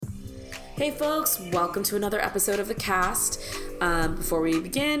Hey folks, welcome to another episode of The Cast. Before we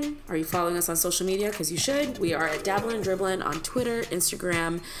begin, are you following us on social media? Because you should. We are at Dabblin' and Dribblin' on Twitter,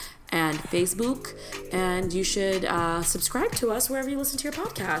 Instagram, and Facebook. And you should subscribe to us wherever you listen to your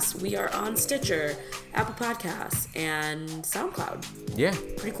podcasts. We are on Stitcher, Apple Podcasts, and SoundCloud. Yeah.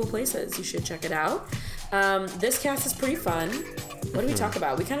 Pretty cool places. You should check it out. This cast is pretty fun. What do we talk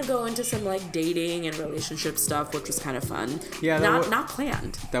about? We kind of go into some like dating and relationship stuff, which was kind of fun. Yeah, not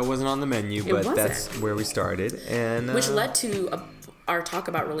planned. That wasn't on the menu, but that's where we started, and which led to our talk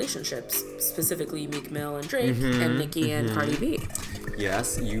about relationships, specifically Meek Mill and Drake, and Nicki and Cardi B.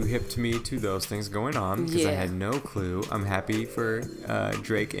 Yes, you hipped me to those things going on because I had no clue. I'm happy for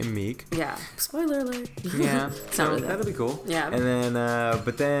Drake and Meek. Yeah, spoiler alert. Yeah, so that'll be cool. Yeah, and then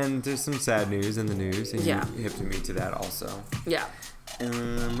but then there's some sad news in the news, and you hipped me to that also. Yeah.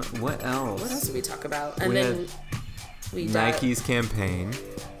 What else? What else did we talk about? And then we Nike's campaign.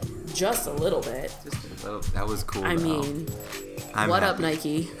 Just a little bit. Just a little. That was cool. I mean, I'm what happy. Up,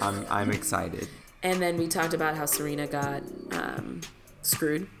 Nike? I'm excited. And then we talked about how Serena got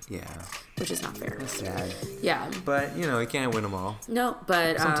screwed. Yeah. Which is not fair. That's sad. Yeah. But, you can't win them all. No,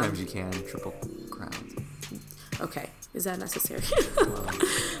 but... sometimes you can. Triple crowns. Okay. Is that necessary?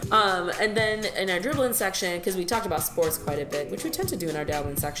 And then in our dribbling section, because we talked about sports quite a bit, which we tend to do in our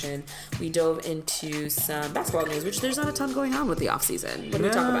dabbling section, we dove into some basketball news, which there's not a ton going on with the off season. What did we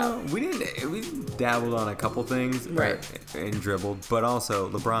talk about? We dabbled on a couple things, right? And dribbled, but also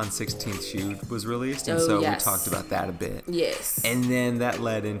LeBron's 16th shoe was released, and we talked about that a bit. Yes. And then that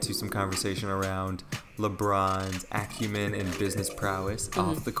led into some conversation around LeBron's acumen and business prowess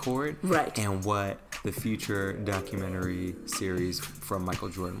off the court, right? And what the future documentary series from Michael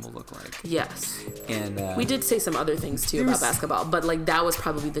Jordan will look like. Yes. And we did say some other things too about basketball, but like that was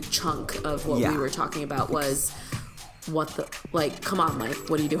probably the chunk of what we were talking about was come on, Mike,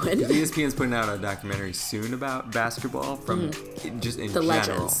 what are you doing? ESPN's putting out a documentary soon about basketball from just in the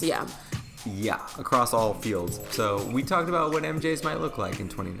general. Legends, Yeah, across all fields. So we talked about what MJ's might look like in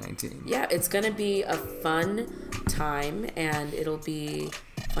 2019. Yeah, it's going to be a fun time, and it'll be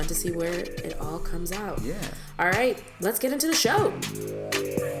fun to see where it all comes out. Yeah. All right, let's get into the show.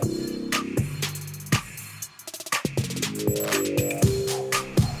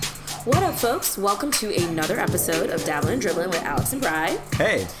 What up, folks? Welcome to another episode of Dabblin' and Dribblin' with Alex and Bri.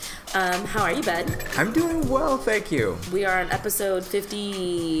 Hey. How are you, Ben? I'm doing well, thank you. We are on episode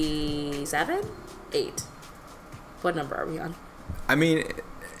 57? 8. What number are we on? I mean,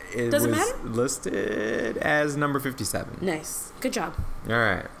 it Does it was matter? listed as number 57. Nice. Good job. All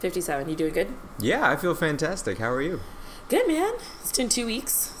right. 57. You doing good? Yeah, I feel fantastic. How are you? Good, man. It's been 2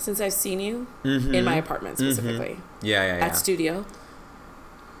 weeks since I've seen you in my apartment specifically. Yeah. At studio.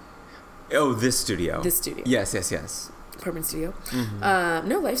 Oh, this studio. This studio. Yes. Apartment studio.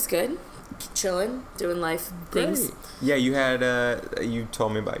 No, life's good. Chilling, doing life things. Great. Yeah, you had you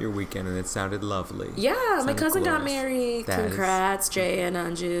told me about your weekend and it sounded lovely. Yeah, my cousin got married. Congrats, Jay and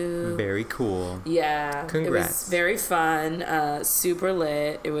Anju. Very cool. Yeah. Congrats. It was very fun. Super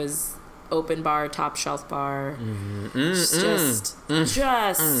lit. It was open bar, top shelf bar. Just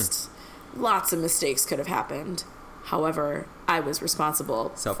lots of mistakes could have happened. However, I was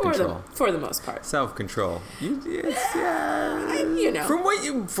responsible Self-control. for the most part. Self-control. You know. From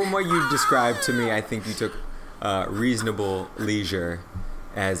what you described to me, I think you took reasonable leisure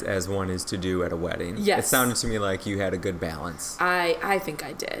as one is to do at a wedding. Yes. It sounded to me like you had a good balance. I think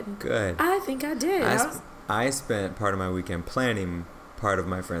I did. Good. I think I did. I spent part of my weekend planning part of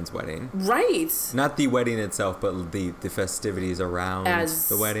my friend's wedding. Right. Not the wedding itself, but the festivities around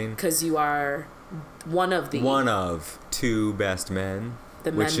the wedding. Because you are one of two best men,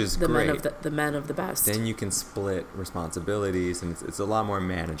 which is great. The men of the best. Then you can split responsibilities, and it's a lot more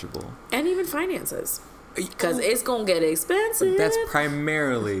manageable. And even finances. Because it's going to get expensive. That's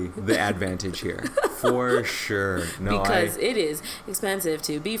primarily the advantage here. For sure. Because it is expensive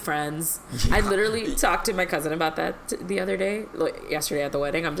to be friends. Yeah. I literally talked to my cousin about that the other day, yesterday at the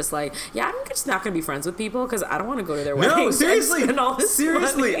wedding. I'm just like, I'm just not going to be friends with people because I don't want to go to their weddings. No, seriously.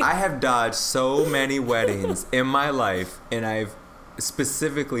 Seriously. I have dodged so many weddings in my life, and I've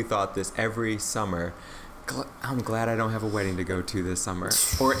specifically thought this every summer. I'm glad I don't have a wedding to go to this summer.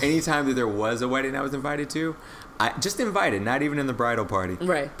 Or anytime that there was a wedding I was invited to, I just invited, not even in the bridal party.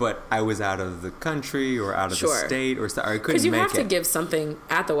 Right. But I was out of the country or out of the state or I couldn't make it. Because you have to give something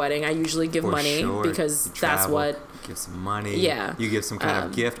at the wedding. I usually give money because that's what... Give some money. Yeah. You give some kind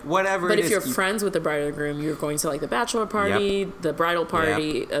of gift, whatever But it if is. You're friends with the bride or groom, you're going to like the bachelor party, the bridal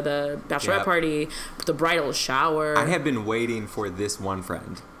party, the bachelorette party, the bridal shower. I have been waiting for this one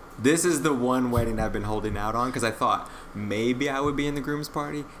friend. This is the one wedding I've been holding out on because I thought maybe I would be in the groom's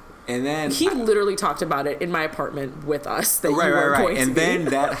party. And then he literally talked about it in my apartment with us. That right. And then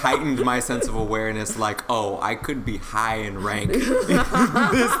that heightened my sense of awareness. Like, oh, I could be high in rank in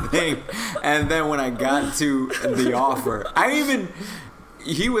this thing. And then when I got to the offer,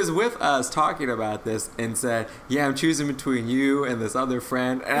 he was with us talking about this and said, yeah, I'm choosing between you and this other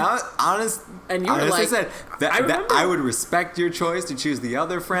friend. And I honestly said that I would respect your choice to choose the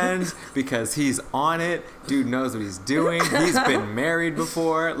other friend because he's on it. Dude knows what he's doing. He's been married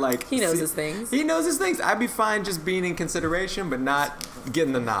before. Like, he knows his things. He knows his things. I'd be fine just being in consideration, but not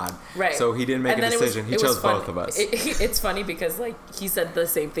getting the nod. Right. So he didn't make a decision. He chose both of us. It's funny because, like, he said the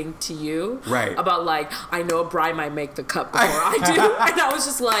same thing to you. Right. About, like, I know Bri might make the cut before I do. And I was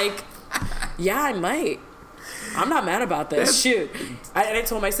just like, yeah, I might. I'm not mad about this. Shoot. I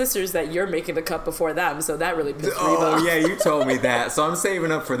told my sisters that you're making the cut before them, so that really pissed me off. Oh, yeah, you told me that. So I'm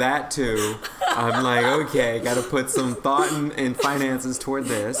saving up for that, too. I'm like, okay, got to put some thought and finances toward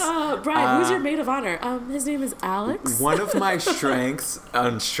this. Brian, who's your maid of honor? His name is Alex. One of my strengths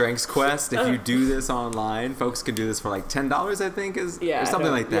on Strengths Quest, if you do this online, folks can do this for like $10, I think, or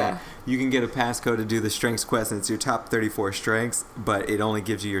something like that. Yeah. You can get a passcode to do the Strengths Quest, and it's your top 34 strengths, but it only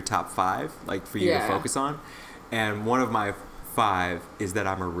gives you your top 5, like, for you to focus on. And one of my 5 is that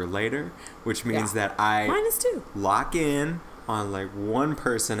I'm a relator, which means that I Mine is too. Lock in on like one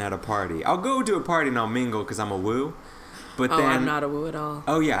person at a party. I'll go to a party and I'll mingle because I'm a woo. But then I'm not a woo at all.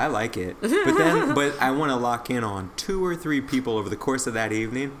 Oh yeah, I like it. But I want to lock in on 2 or 3 people over the course of that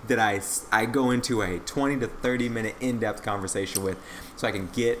evening that I go into a 20 to 30 minute in-depth conversation with, so I can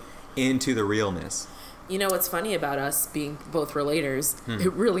get into the realness. You know what's funny about us being both relators?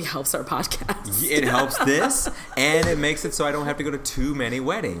 It really helps our podcast. It helps this, and it makes it so I don't have to go to too many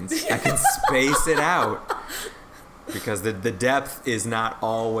weddings. I can space it out because the depth is not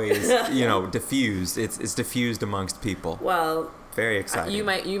always, diffused. It's diffused amongst people. Well, very exciting. You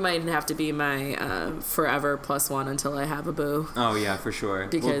might have to be my forever +1 until I have a boo. Oh yeah, for sure.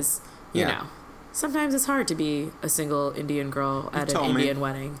 Because you know. Sometimes it's hard to be a single Indian girl at an Indian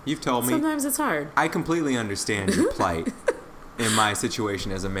wedding. You've told me. Sometimes it's hard. I completely understand your plight in my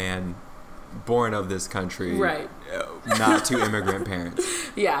situation as a man born of this country. Right. Not to immigrant parents.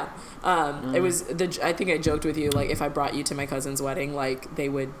 Yeah. It was I think I joked with you, like, if I brought you to my cousin's wedding, like, they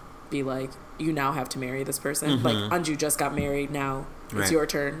would be like, you now have to marry this person. Mm-hmm. Like, Anju just got married, now it's your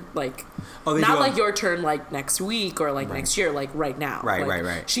turn. Like, not like your turn, like, next week or, like, next year, like, right now. Right, like,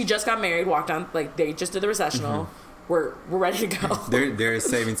 right. She just got married, walked on, like, they just did the recessional. Mm-hmm. We're ready to go. They're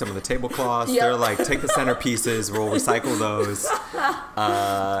saving some of the tablecloths. Yep. They're like, take the centerpieces, we'll recycle those.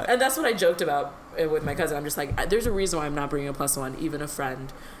 And that's what I joked about with my cousin. I'm just like, there's a reason why I'm not bringing a +1, even a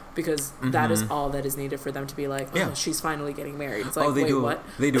friend. Because that is all that is needed for them to be like, she's finally getting married. It's like, what?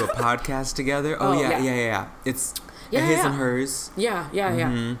 They do a podcast together? Oh, yeah. It's his and hers. Yeah.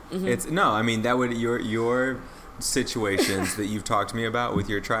 Mm-hmm. It's that would your situations that you've talked to me about with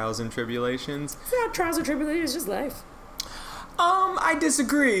your trials and tribulations. It's not trials and tribulations, it's just life. I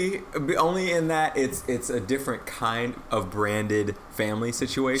disagree. Only in that it's a different kind of branded family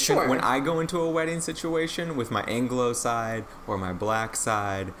situation. Sure. When I go into a wedding situation with my Anglo side or my black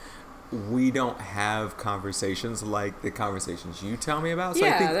side, we don't have conversations like the conversations you tell me about. So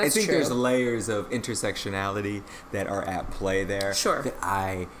I think there's layers of intersectionality that are at play there. Sure. That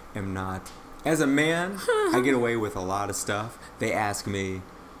I am not. As a man, I get away with a lot of stuff. They ask me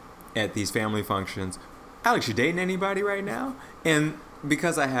at these family functions, Alex, you dating anybody right now? And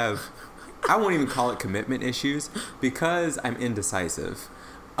because I won't even call it commitment issues, because I'm indecisive,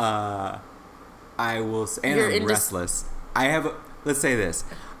 I'm restless. Let's say this,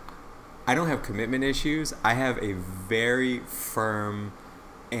 I don't have commitment issues. I have a very firm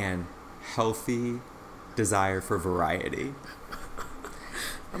and healthy desire for variety.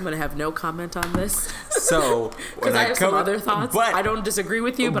 I'm going to have no comment on this. So, because I have some other thoughts. But I don't disagree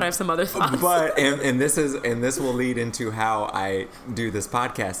with you, but I have some other thoughts. But and this will lead into how I do this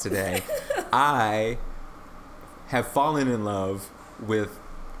podcast today. I have fallen in love with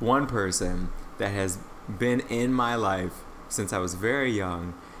one person that has been in my life since I was very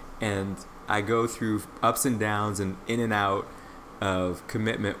young, and I go through ups and downs and in and out of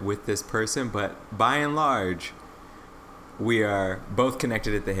commitment with this person, but by and large, we are both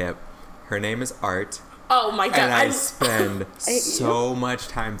connected at the hip. Her name is Art. Oh my God. And I spend so much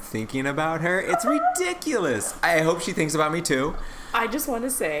time thinking about her. It's ridiculous. I hope she thinks about me too. I just want to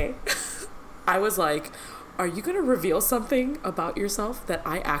say, I was like, are you going to reveal something about yourself that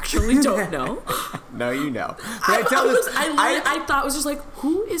I actually don't know? No, you know. I thought it was just like,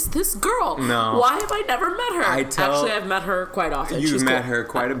 who is this girl? No. Why have I never met her? Actually, I've met her quite often. You've met her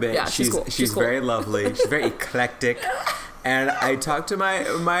quite a bit. Yeah, she's cool. She's very lovely. She's very eclectic. And I talk to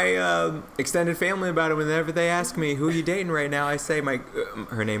my extended family about it whenever they ask me, who are you dating right now? I say,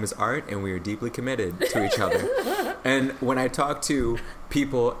 her name is Art, and we are deeply committed to each other. And when I talk to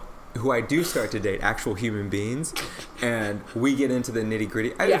people who I do start to date, actual human beings, and we get into the nitty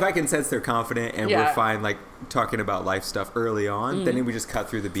gritty. If I can sense they're confident and we're fine, like talking about life stuff early on, then we just cut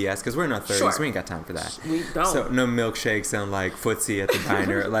through the BS because we're in our 30s. Sure. We ain't got time for that. We don't. So no milkshakes and like footsie at the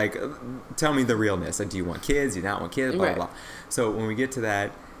diner. Like, tell me the realness. Do you want kids? Do you not want kids? Blah, blah, blah. So when we get to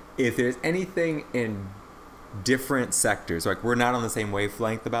that, if there's anything in different sectors, like we're not on the same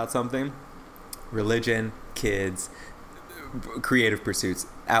wavelength about something, religion, kids, creative pursuits,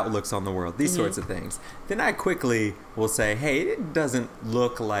 outlooks on the world, these sorts of things, then I quickly will say, hey, it doesn't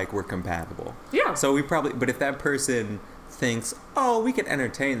look like we're compatible. Yeah. So but if that person thinks, oh, we could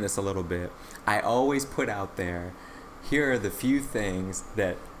entertain this a little bit, I always put out there, here are the few things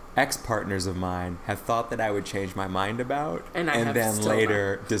that ex-partners of mine have thought that I would change my mind about, and then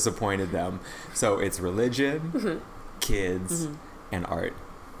later disappointed them. So it's religion, kids, and art.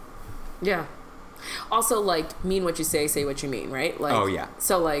 Yeah. Also, like, mean what you say what you mean, right? Like, oh, yeah.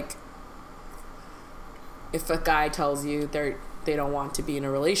 So, like, if a guy tells you they don't want to be in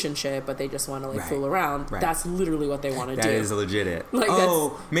a relationship, but they just want to, like, fool around, that's literally what they want to do. That is legit.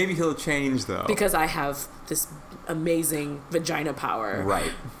 Like, maybe he'll change, though. Because I have this amazing vagina power.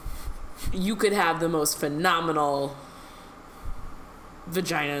 Right. You could have the most phenomenal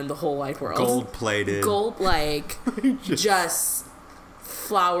vagina in the whole wide world. Gold-plated. Like, just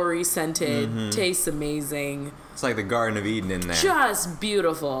flowery scented, tastes amazing. It's like the Garden of Eden in there. Just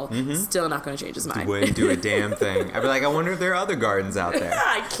beautiful. Still not going to change his mind. Wouldn't do a damn thing. I'd be like, I wonder if there are other gardens out there.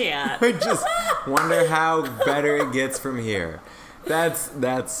 I can't. I just wonder how better it gets from here.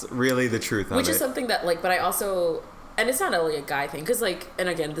 That's really the truth of it. Which is something that, like, but I also, and it's not only a guy thing, because, like, and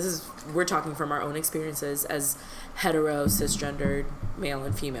again, we're talking from our own experiences as hetero, cisgendered, male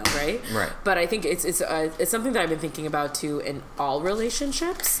and female, right? Right. But I think it's something that I've been thinking about too in all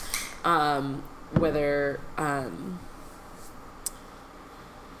relationships, whether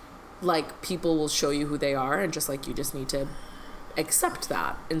like people will show you who they are, and just like you just need to accept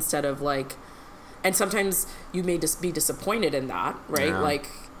that instead of like, and sometimes you may just be disappointed in that, right? Yeah. Like,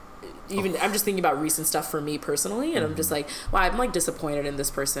 even I'm just thinking about recent stuff for me personally, and I'm just like, well, I'm like disappointed in this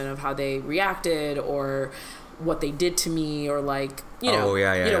person of how they reacted or what they did to me, or like, you know,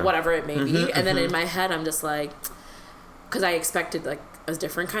 whatever it may be. And then in my head, I'm just like, because I expected like a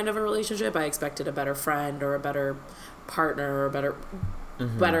different kind of a relationship. I expected a better friend or a better partner or a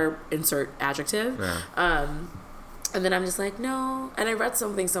better insert adjective. Yeah. And then I'm just like, no. And I read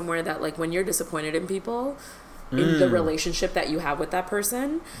something somewhere that like when you're disappointed in people, in the relationship that you have with that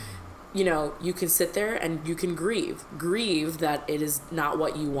person, you know, you can sit there and you can grieve that it is not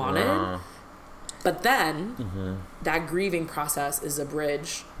what you wanted. But then that grieving process is a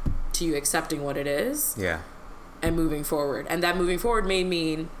bridge to you accepting what it is. Yeah. And moving forward. And that moving forward may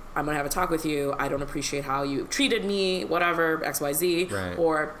mean I'm going to have a talk with you. I don't appreciate how you treated me, whatever, XYZ. Right.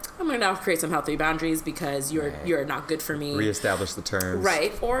 Or I'm going to now create some healthy boundaries because you're not good for me. Reestablish the terms.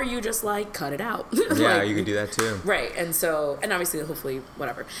 Right. Or you just like cut it out. Yeah, like, you can do that too. Right. And so, and obviously, hopefully,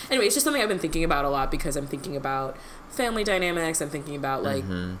 whatever. Anyway, it's just something I've been thinking about a lot because I'm thinking about family dynamics. I'm thinking about like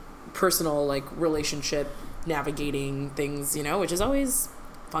personal like relationship navigating things, you know, which is always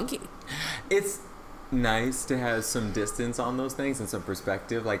funky. It's nice to have some distance on those things and some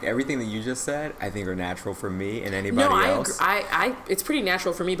perspective. Like everything that you just said, I think are natural for me and anybody else. I it's pretty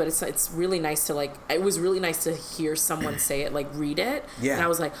natural for me, but it's really nice to like. It was really nice to hear someone say it, like read it. Yeah. And I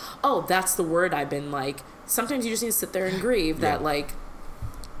was like, oh, that's the word I've been like. Sometimes you just need to sit there and grieve that like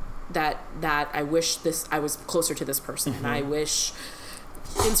that I wish I was closer to this person. And I wish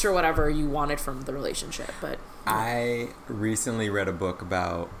insert whatever you wanted from the relationship. But I recently read a book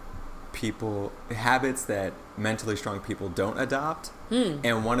about habits that mentally strong people don't adopt,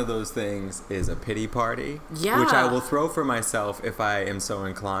 and one of those things is a pity party, which I will throw for myself if I am so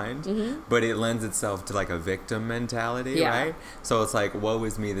inclined, but it lends itself to like a victim mentality, right? So it's like, woe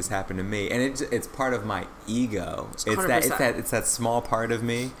is me, this happened to me, and it's part of my ego. It's that small part of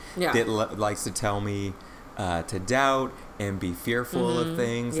me that likes to tell me to doubt and be fearful of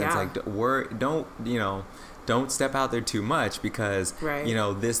things. It's like, don't step out there too much because you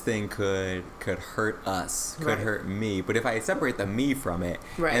know this thing could hurt us, could hurt me. But if I separate the me from it,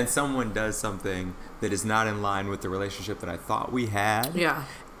 and someone does something that is not in line with the relationship that I thought we had,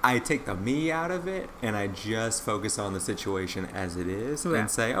 I take the me out of it and I just focus on the situation as it is and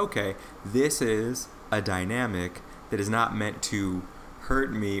say, okay, this is a dynamic that is not meant to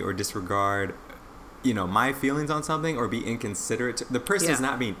hurt me or disregard, you know, my feelings on something or be inconsiderate. The person is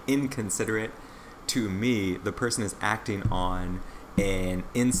not being inconsiderate to me, the person is acting on an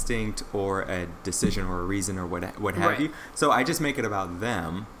instinct or a decision or a reason or what have you. So I just make it about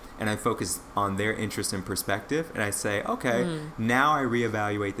them, and I focus on their interest and perspective, and I say, okay, now I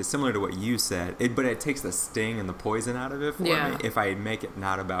reevaluate this, similar to what you said, but it takes the sting and the poison out of it for me if I make it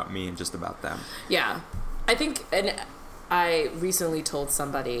not about me and just about them. Yeah. I think, and I recently told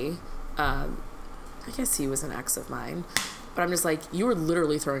somebody, I guess he was an ex of mine, but I'm just like, you were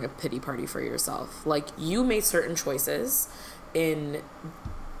literally throwing a pity party for yourself. Like, you made certain choices in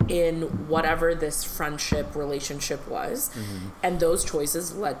whatever this friendship relationship was, and those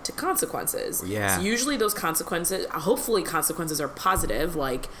choices led to consequences. Yeah. So usually those consequences, hopefully consequences are positive,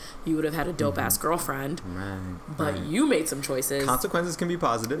 like you would have had a dope ass girlfriend, but you made some choices. Consequences can be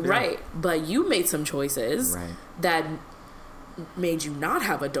positive, right? But you made some choices right. that made you not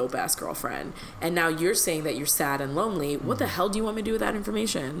have a dope ass girlfriend, and now you're saying that you're sad and lonely. What the hell do you want me to do with that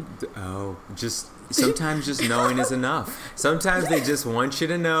information? Sometimes just knowing is enough. Sometimes they just want you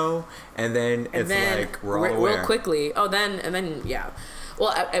to know, and then like we're all aware. Real quickly. Yeah.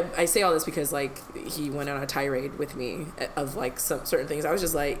 Well, I say all this because like he went on a tirade with me of like some certain things. I was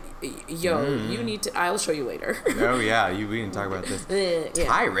just like, yo, you need to. I'll show you later. Oh yeah, we can talk about this.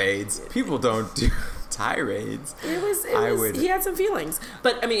 Tirades. People don't do tirades. He had some feelings,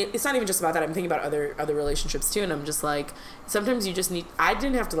 but I mean, it's not even just about that. I'm thinking about other relationships too, and I'm just like, sometimes you just need. I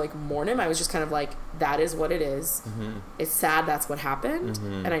didn't have to like mourn him. I was just kind of like, that is what it is. It's sad. That's what happened,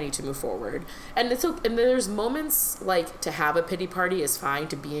 and I need to move forward. And and there's moments like to have a pity party is fine,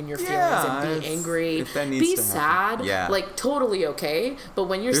 to be in your feelings and be angry, be sad, like totally okay. But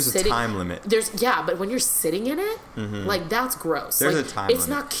when you're there's sitting, a time limit. But when you're sitting in it, like that's gross. There's like, a time it's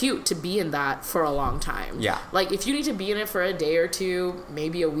limit. not cute to be in that for a long time. Yeah. Like if you need to be in it for a day or two,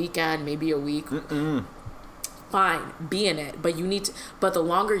 maybe a weekend, maybe a week. Fine, be in it, but the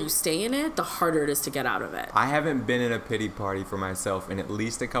longer you stay in it, the harder it is to get out of it. I haven't been in a pity party for myself in at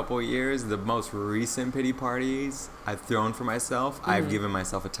least a couple of years. The most recent pity parties I've thrown for myself, I've given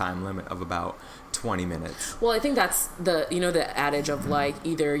myself a time limit of about 20 minutes. Well, I think that's the adage of like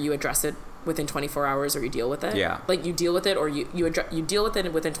either you address it within 24 hours or you deal with it. Yeah. Like you deal with it or you deal with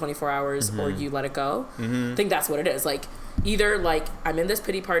it within 24 hours or you let it go. I think that's what it is. Like either like I'm in this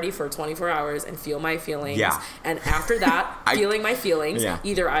pity party for 24 hours and feel my feelings. Yeah. And after that, feeling my feelings,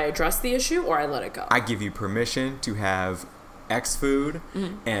 either I address the issue or I let it go. I give you permission to have X food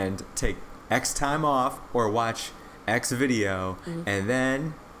and take X time off or watch X video and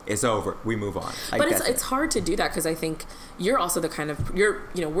then it's over. We move on. But it's hard to do that because I think you're also the kind of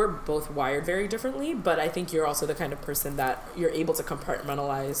we're both wired very differently, but I think you're also the kind of person that you're able to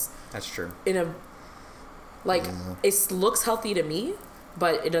compartmentalize. That's true. In a it looks healthy to me,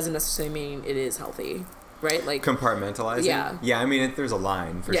 but it doesn't necessarily mean it is healthy, right? Like compartmentalizing. Yeah. I mean, there's a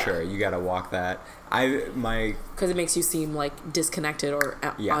line for sure. You got to walk that. Because it makes you seem like disconnected or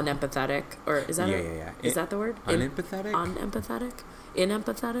unempathetic, or is that is that the word? Unempathetic. Unempathetic.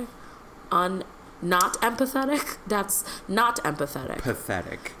 Inempathetic. Not empathetic. That's not empathetic.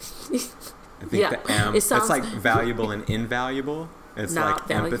 Pathetic. I think the M. It's like valuable and invaluable. It's like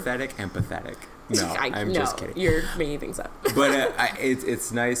empathetic. No, I'm just kidding. You're making things up. But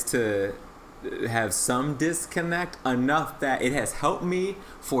it's nice to have some disconnect enough that it has helped me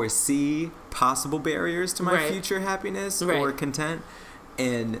foresee possible barriers to my future happiness or content.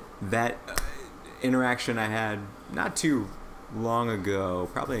 And that interaction I had not too long ago,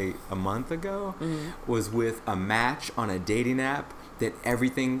 probably a month ago, was with a match on a dating app that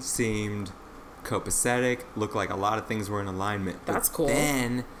everything seemed copacetic, looked like a lot of things were in alignment. That's cool.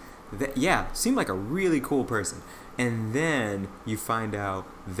 Then, seemed like a really cool person. And then you find out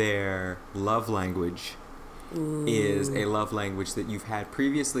their love language is a love language that you've had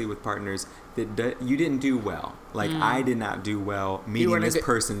previously with partners that you didn't do well. Like I did not do well meeting this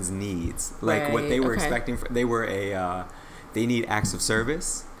person's needs. Like what they were expecting. They were they need acts of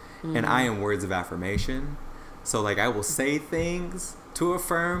service, and I am words of affirmation. So like I will say things to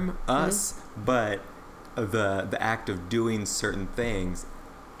affirm us, but the act of doing certain things,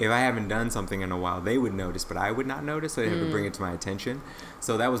 if I haven't done something in a while, they would notice, but I would not notice, so they have to bring it to my attention.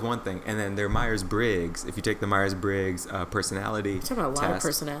 So that was one thing. And then their Myers-Briggs, if you take the Myers-Briggs personality test. You're talking about a lot of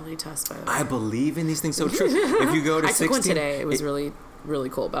personality tests, by the way. I believe in these things so true. If you go to I took one today. It was really, really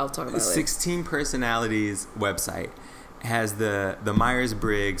cool, but I'll talk about it later. 16 Personalities website has the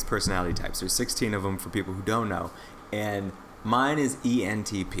Myers-Briggs personality types. There's 16 of them for people who don't know. And mine is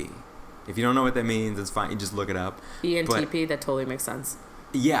ENTP. If you don't know what that means, it's fine. You just look it up. ENTP, that totally makes sense.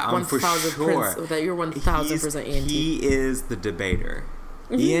 Yeah, I'm for sure. That you're 1,000% ENTP. He is the debater.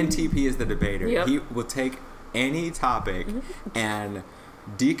 ENTP is the debater. Yep. He will take any topic and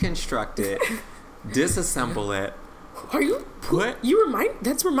deconstruct it disassemble it. Are you? Put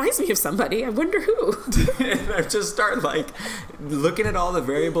That reminds me of somebody. I wonder who. and I just start like looking at all the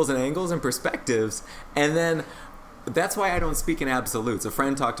variables and angles and perspectives, and then that's why I don't speak in absolutes. A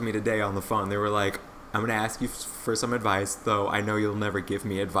friend talked to me today on the phone. They were like, I'm going to ask you for some advice, though I know you'll never give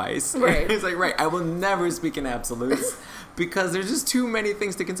me advice. Right. He's like, right, I will never speak in absolutes because there's just too many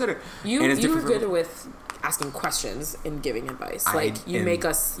things to consider. You were good with asking questions and giving advice. You make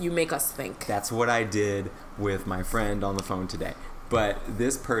us think. That's what I did with my friend on the phone today. But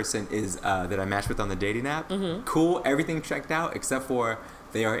this person is that I matched with on the dating app. Mm-hmm. Cool, everything checked out except for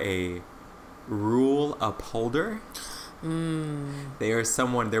they are a rule upholder. They are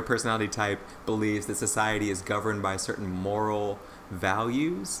someone, their personality type believes that society is governed by certain moral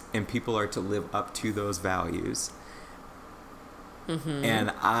values and people are to live up to those values. Mm-hmm.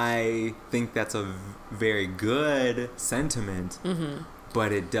 And I think that's a very good sentiment,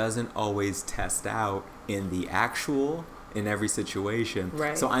 but it doesn't always test out in every situation.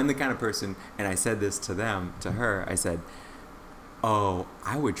 Right. So I'm the kind of person, and I said this to her, I said, oh,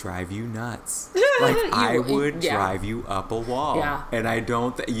 I would drive you nuts. Like, I would drive you up a wall. Yeah. And I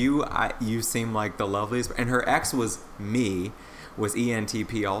don't... you seem like the loveliest... And her ex was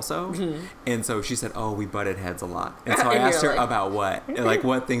ENTP also. Mm-hmm. And so she said, oh, we butted heads a lot. And so I asked her about what? Like,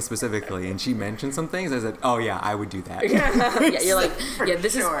 what things specifically? And she mentioned some things. I said, oh, yeah, I would do that. Yeah, you're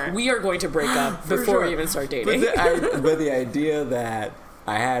like, we are going to break up before we even start dating. But the idea that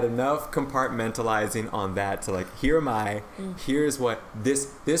I had enough compartmentalizing on that to like, here am I, here's what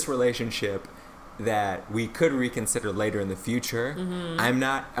this relationship that we could reconsider later in the future. Mm-hmm. I'm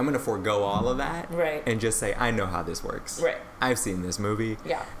going to forego all of that. Right. And just say, I know how this works. Right. I've seen this movie.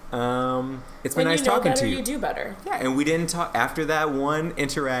 Yeah. It's been nice talking to you. You do better. Yeah, and we didn't talk after that one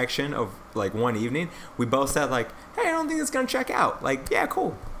interaction of like one evening. We both said like, hey, I don't think it's going to check out. Like, yeah,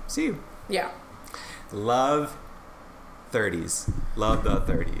 cool. See you. Yeah. Love 30s. Love the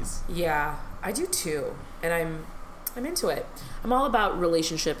 30s. Yeah, I do too. And I'm into it. I'm all about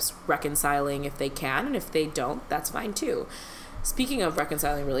relationships reconciling if they can, and if they don't, that's fine too. Speaking of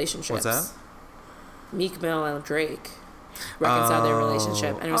reconciling relationships. What's that? Meek Mill and Drake reconciled their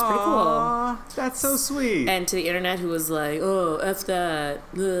relationship, and it was pretty cool. That's so sweet. And to the internet who was like, oh, F that.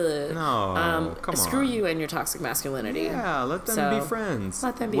 Ugh. No, come on. Screw you and your toxic masculinity. Yeah, let them be friends.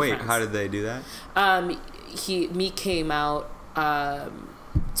 Let them be friends. Wait, how did they do that? Meek came out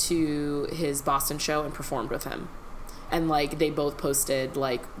to his Boston show and performed with him. And, like, they both posted,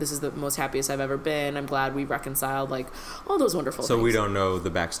 like, this is the most happiest I've ever been. I'm glad we reconciled, like, all those wonderful things. So we don't know the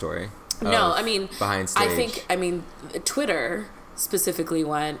backstory? No, I mean... Behind stage? Twitter specifically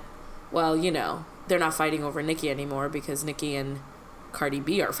went, well, you know, they're not fighting over Nicki anymore because Nicki and Cardi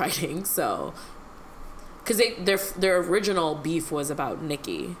B are fighting, so... Because their original beef was about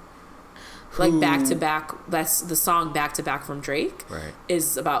Nicki. Like, Back to Back, that's the song Back to Back from Drake. Right.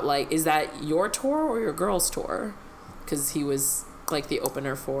 Is about, like, is that your tour or your girl's tour? Because he was like the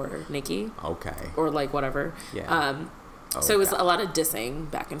opener for Nicki. Okay. Or like whatever. Yeah. So it was a lot of dissing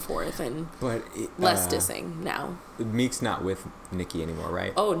back and forth and less dissing now. Meek's not with Nicki anymore,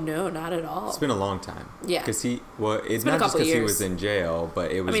 right? Oh no, not at all. It's been a long time. Yeah. Because it's not just because he was in jail,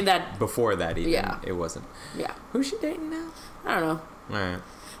 but it was before that even. Yeah. It wasn't. Yeah. Who's she dating now? I don't know. All right.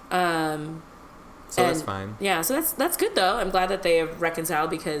 So that's fine. Yeah, so that's good though. I'm glad that they have reconciled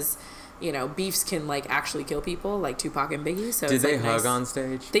because, you know, beefs can like actually kill people, like Tupac and Biggie. So did they hug on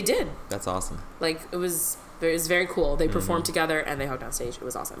stage? They did. That's awesome. Like it was very cool. They performed together and they hugged on stage. It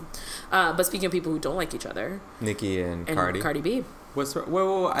was awesome. But speaking of people who don't like each other, Nicki and Cardi B.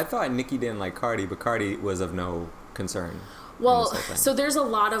 Whoa, I thought Nicki didn't like Cardi, but Cardi was of no concern. Well, so there's a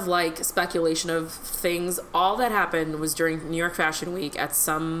lot of like speculation of things. All that happened was during New York Fashion Week at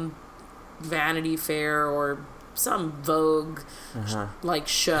some Vanity Fair or some Vogue like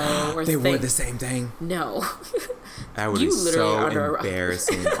show or they thing. wore the same thing. No. That would be so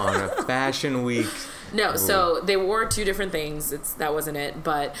embarrassing on a fashion week. No, so they wore two different things. That wasn't it.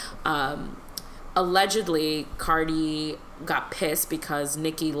 But allegedly, Cardi got pissed because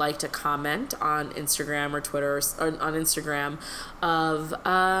Nicki liked a comment on Instagram or Twitter or on Instagram of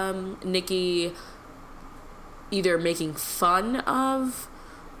Nicki either making fun of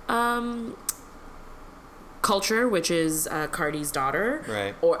Culture, which is Cardi's daughter,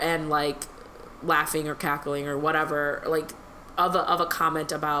 right? And like laughing or cackling or whatever, like of a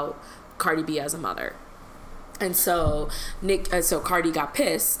comment about Cardi B as a mother. And so Cardi got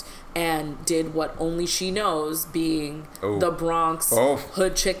pissed and did what only she knows, being the Bronx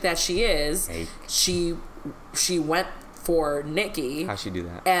hood chick that she is. She went for Nicki. How'd she do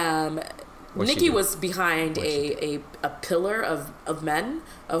that? Nikki was behind a pillar of men,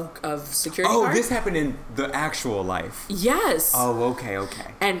 of security guards. Oh, this happened in the actual life. Yes. Oh, okay.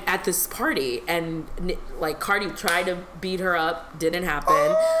 And at this party, and like Cardi tried to beat her up, didn't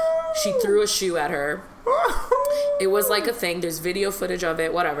happen. She threw a shoe at her. It was like a thing. There's video footage of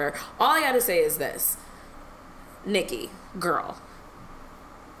it, whatever. All I gotta say is this. Nikki, girl.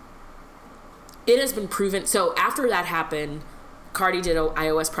 It has been proven. So after that happened, Cardi did an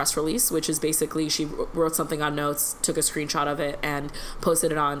iOS press release, which is basically she wrote something on notes, took a screenshot of it, and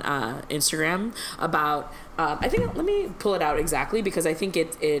posted it on Instagram about. I think let me pull it out exactly because I think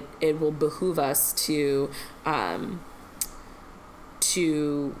it will behoove us to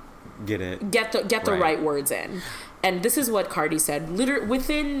get the right words in. And this is what Cardi said. Literally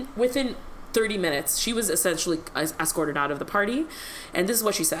within 30 minutes, she was essentially escorted out of the party. And this is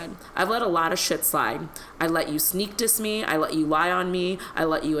what she said. I've let a lot of shit slide. I let you sneak diss me. I let you lie on me. I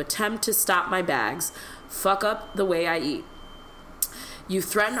let you attempt to stop my bags. Fuck up the way I eat. You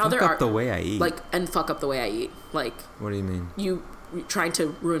threaten other Fuck up the way I eat? And fuck up the way I eat. Like, what do you mean? You trying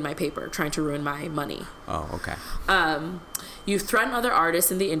to ruin my paper, trying to ruin my money. Oh, okay. You threaten other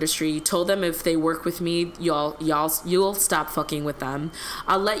artists in the industry. You told them if they work with me, you'll stop fucking with them.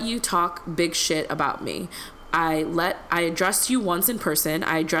 I'll let you talk big shit about me. I addressed you once in person.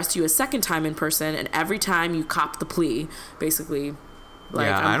 I addressed you a second time in person, and every time you copped the plea, basically. Like,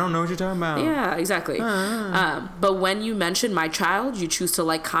 yeah, I don't know what you're talking about. Yeah, exactly. But when you mention my child, you choose to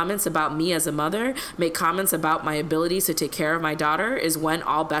like comments about me as a mother, make comments about my abilities to take care of my daughter, is when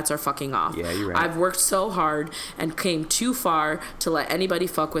all bets are fucking off. Yeah, you're right. I've worked so hard and came too far to let anybody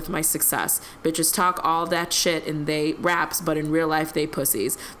fuck with my success. Bitches talk all that shit in they raps, but in real life they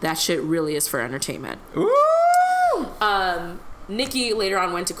pussies. That shit really is for entertainment. Ooh! Nikki later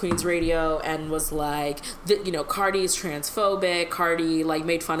on went to Queen's Radio and was like, Cardi's transphobic. Cardi like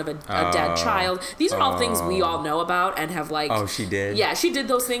made fun of a dead child. These are all things we all know about and have like. Oh, she did. Yeah, she did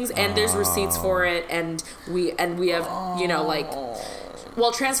those things, and there's receipts for it, and we have like.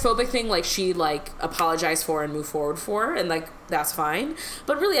 Well, transphobic thing, like, she, like, apologized for and moved forward for, and, like, that's fine.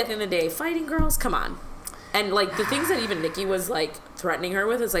 But really, at the end of the day, fighting girls, come on. And, like, the things that even Nikki was, like, threatening her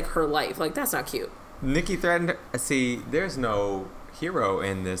with is, like, her life. Like, that's not cute. Nikki threatened her. See, there's no hero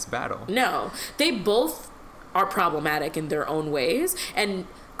in this battle. No. They both are problematic in their own ways. And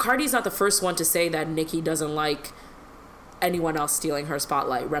Cardi's not the first one to say that Nikki doesn't like anyone else stealing her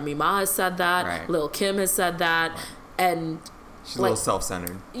spotlight. Remy Ma has said that. Right. Lil' Kim has said that. Right. And she's a little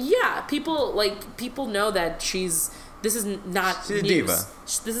self-centered. Yeah. People know that this is not she's news. A diva.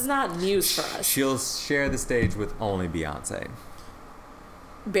 This is not news for us. She'll share the stage with only Beyonce.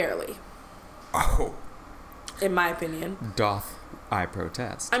 Barely. Oh. In my opinion. Doth I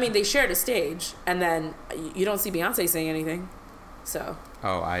protest. I mean, they shared a stage, and then you don't see Beyonce saying anything. So.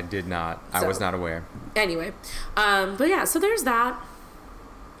 Oh, I did not. I was not aware. Anyway. But yeah, so there's that.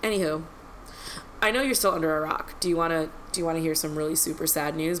 Anywho. I know you're still under a rock. Do you want to hear some really super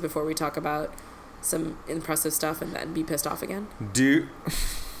sad news before we talk about some impressive stuff and then be pissed off again?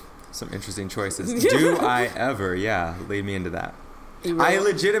 Some interesting choices. Do I ever? Yeah, lead me into that. I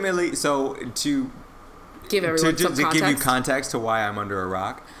legitimately, so to give everyone some context. To give you context to why I'm under a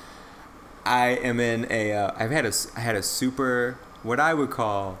rock, I am in I had a super, what I would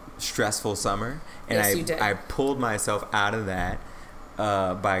call, stressful summer, and yes, you did. I pulled myself out of that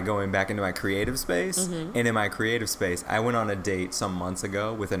by going back into my creative space. Mm-hmm. And in my creative space, I went on a date some months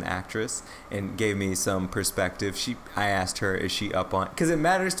ago with an actress and gave me some perspective. I asked her, is she up on, because it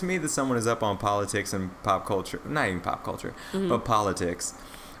matters to me that someone is up on politics and pop culture, not even pop culture, mm-hmm. but politics.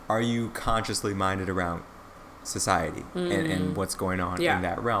 Are you consciously minded around society and what's going on in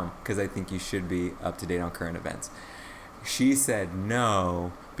that realm? Because I think you should be up to date on current events. She said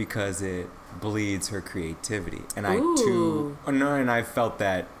no, because it bleeds her creativity, and I felt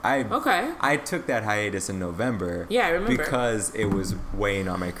that I took that hiatus in November. Yeah, I remember, because it was weighing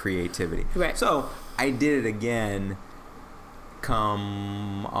on my creativity. Right. So I did it again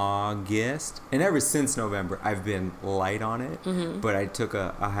come August, and ever since November I've been light on it. Mm-hmm. But I took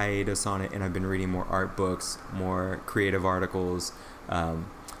a hiatus on it, and I've been reading more art books, more creative articles,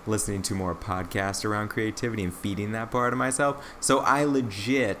 listening to more podcasts around creativity and feeding that part of myself. So I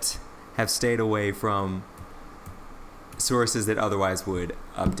legit have stayed away from sources that otherwise would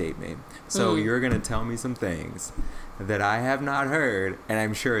update me. So you're going to tell me some things that I have not heard, and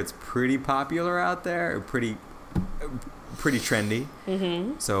I'm sure it's pretty popular out there, or pretty trendy.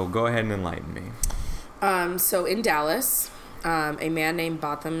 Mm-hmm. So go ahead and enlighten me. So in Dallas, a man named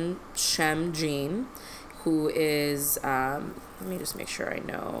Botham Shem Jean, who is, let me just make sure I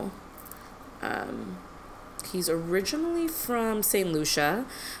know. He's originally from St. Lucia.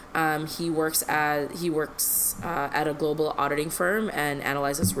 He works at a global auditing firm and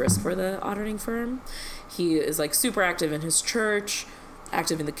analyzes risk for the auditing firm. He is like super active in his church,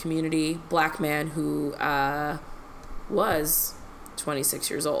 active in the community. Black man who was 26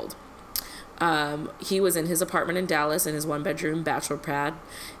 years old. He was in his apartment in Dallas in his 1-bedroom bachelor pad,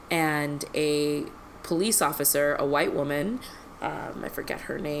 and a police officer, a white woman, I forget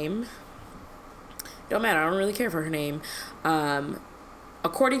her name. Don't matter. I don't really care for her name.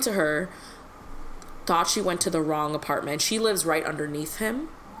 According to her, thought she went to the wrong apartment. She lives right underneath him.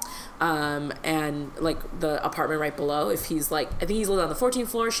 And like the apartment right below. If he's like, I think he's lived on the 14th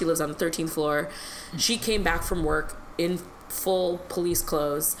floor. She lives on the 13th floor. She came back from work in full police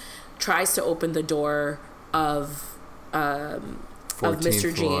clothes, tries to open the door of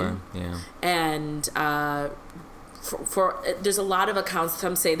Mr. Jean. Yeah. And, for there's a lot of accounts.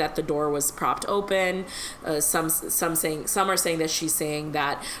 Some say that the door was propped open. Some are saying that she's saying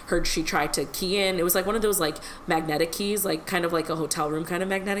that she tried to key in. It was like one of those like magnetic keys, like kind of like a hotel room kind of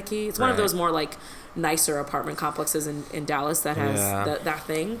magnetic key. It's one of those more like nicer apartment complexes in Dallas that has that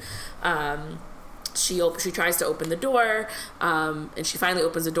thing. She tries to open the door, and she finally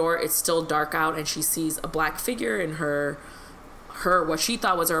opens the door. It's still dark out, and she sees a black figure in her what she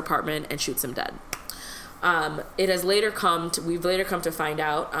thought was her apartment, and shoots him dead. We've later come to find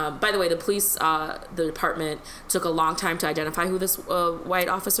out. By the way, the police, the department took a long time to identify who this white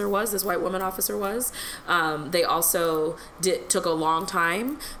woman officer was. They also took a long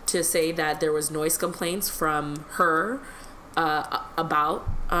time to say that there was noise complaints from her about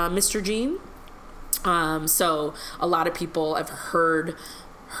Mr. Jean. So a lot of people have heard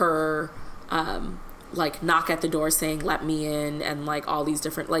her like knock at the door saying let me in, and like all these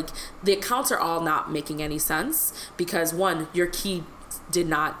different, like the accounts are all not making any sense, because one, your key did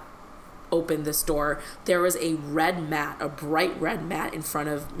not open this door. There was a bright red mat in front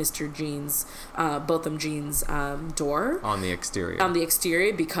of Mr. Jean's, Botham Jean's door. On the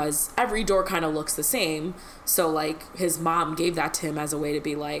exterior, because every door kind of looks the same. So like his mom gave that to him as a way to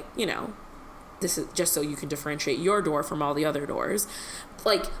be like, you know, this is just so you can differentiate your door from all the other doors.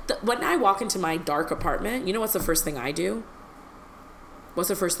 Like, when I walk into my dark apartment, you know what's the first thing I do? What's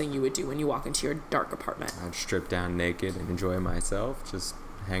the first thing you would do when you walk into your dark apartment? I'd strip down naked and enjoy myself, just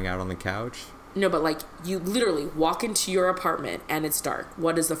hang out on the couch. No, but like, you literally walk into your apartment and it's dark.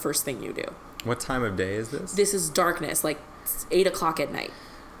 What is the first thing you do? What time of day is this? This is darkness, like 8 o'clock at night.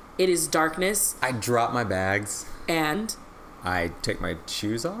 It is darkness. I drop my bags. And? I take my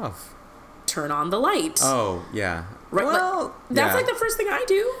shoes off. Turn on the light. Oh, yeah. Right, well, that's like the first thing I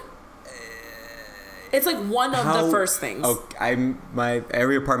do. It's like one of the first things. Okay,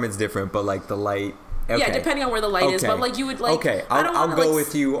 every apartment's different, but like the light. Okay. Yeah, depending on where the light is, but like you would like. Okay, I'll go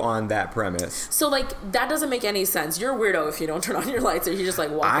with you on that premise. So like that doesn't make any sense. You're a weirdo if you don't turn on your lights, or you just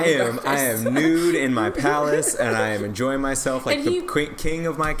like walk. I am nude in my palace, and I am enjoying myself like the king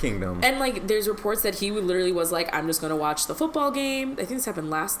of my kingdom. And like, there's reports that he literally was like, "I'm just going to watch the football game." I think this happened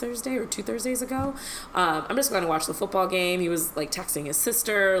last Thursday or 2 Thursdays ago. I'm just going to watch the football game. He was like texting his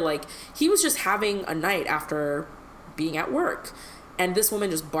sister. Like he was just having a night after being at work. And this woman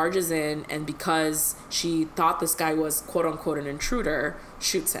just barges in, and because she thought this guy was quote unquote an intruder,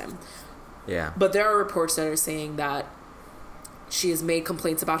 shoots him. Yeah. But there are reports that are saying that she has made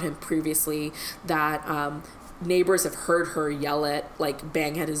complaints about him previously, that neighbors have heard her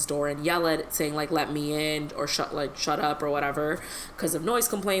bang at his door and yell at, saying like, let me in, or shut up or whatever, because of noise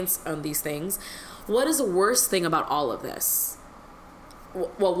complaints on these things. What is the worst thing about all of this?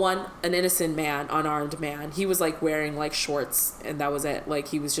 Well, one, an innocent man, unarmed man. He was like wearing like shorts, and that was it. Like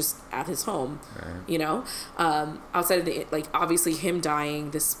he was just at his home, right. You know. Outside of the obviously him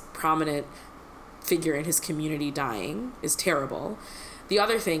dying, this prominent figure in his community dying is terrible. The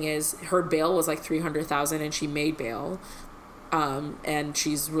other thing is her bail was like $300,000, and she made bail, and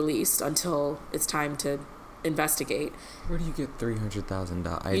she's released until it's time to investigate. Where do you get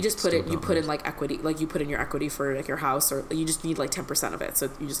 $300,000? You just put in like equity, like you put in your equity for like your house, or you just need like 10% of it,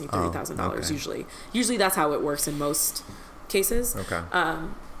 so you just need $30,000 usually that's how it works in most cases. Okay.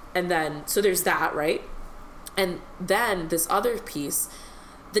 And then so there's that, right? And then this other piece,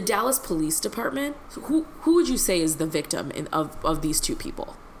 the Dallas Police Department, who would you say is the victim of these two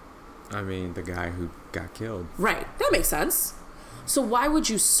people? I mean, the guy who got killed. Right, that makes sense. So why would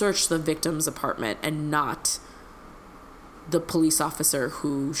you search the victim's apartment and not the police officer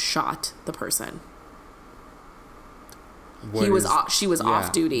who shot the person? She was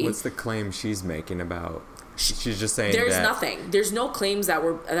off duty. What's the claim she's making about? She's just saying there's nothing. There's no claims that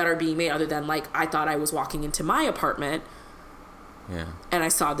are being made other than like, I thought I was walking into my apartment, Yeah. And I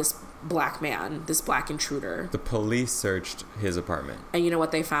saw this black man, this black intruder. The police searched his apartment. And you know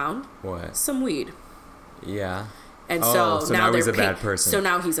what they found? What? Some weed. Yeah. And so now he's a they're bad person. So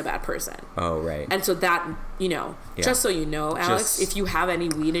now he's a bad person. Oh, right. And so that, just so you know, Alex, if you have any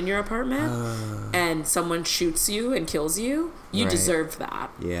weed in your apartment and someone shoots you and kills you, you Right. deserve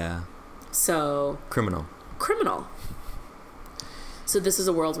that. Yeah. So... Criminal. So this is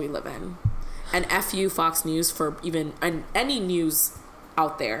a world we live in. And F you, Fox News, for even... And any news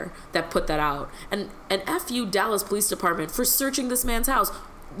out there that put that out. And F you, Dallas Police Department, for searching this man's house.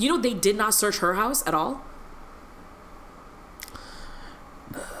 You know they did not search her house at all?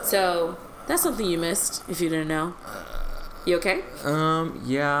 So, that's something you missed, if you didn't know. You okay?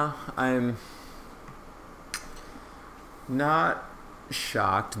 Yeah, I'm not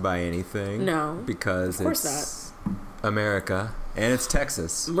shocked by anything. No. Because of course it's America and it's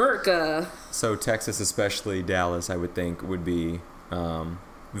Texas. America. So Texas, especially Dallas, I would think would be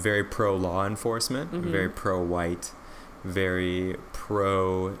very pro law enforcement, very pro white, very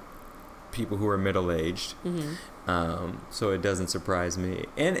pro people who are middle aged. So it doesn't surprise me,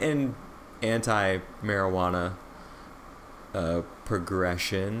 and anti-marijuana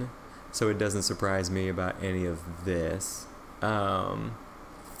progression. So it doesn't surprise me about any of this. And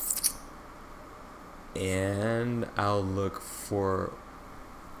I'll look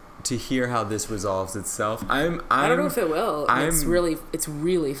to hear how this resolves itself. I don't know if it will. It's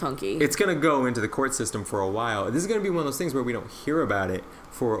really funky. It's gonna go into the court system for a while. This is gonna be one of those things where we don't hear about it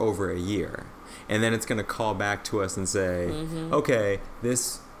for over a year, and then it's gonna call back to us and say, okay,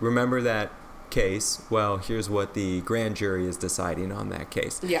 remember that case? Well, here's what the grand jury is deciding on that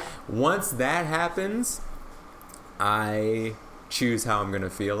case. Yeah. Once that happens, I choose how I'm gonna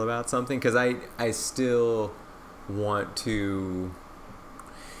feel about something, because I still want to.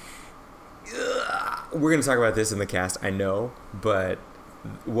 We're going to talk about this in the cast, I know, but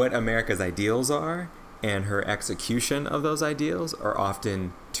what America's ideals are and her execution of those ideals are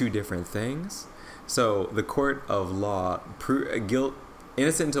often two different things. So the court of law,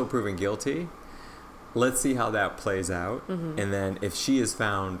 innocent until proven guilty, let's see how that plays out. And then if she is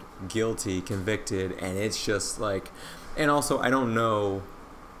found guilty, convicted, and it's just like, and also I don't know,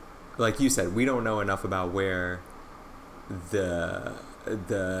 like you said, we don't know enough about where the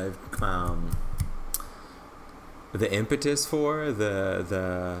impetus for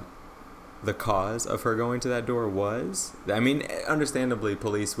the cause of her going to that door was. I mean, understandably,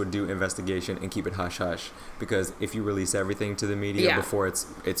 police would do investigation and keep it hush hush, because if you release everything to the media before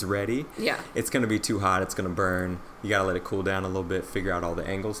it's ready, it's going to be too hot, it's going to burn. You got to let it cool down a little bit, figure out all the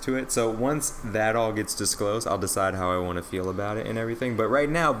angles to it. So once that all gets disclosed, I'll decide how I want to feel about it and everything. But right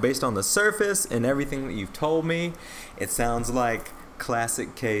now, based on the surface and everything that you've told me, it sounds like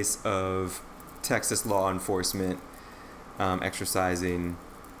classic case of Texas law enforcement exercising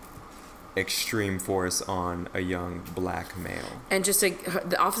extreme force on a young black male. And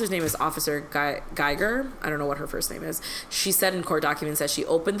the officer's name is Officer Geiger. I don't know what her first name is. She said in court documents that she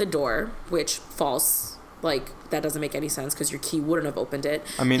opened the door, which false. Like, that doesn't make any sense because your key wouldn't have opened it.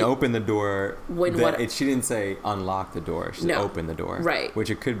 I mean, open the door. She didn't say unlock the door. She said open the door. Right. Which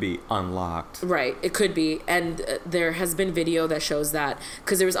it could be unlocked. Right. It could be. And there has been video that shows that,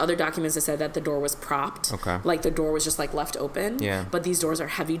 because there was other documents that said that the door was propped. Okay. Like, the door was just, like, left open. Yeah. But these doors are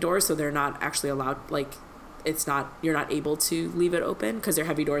heavy doors, so they're not actually allowed, like... you're not able to leave it open because they're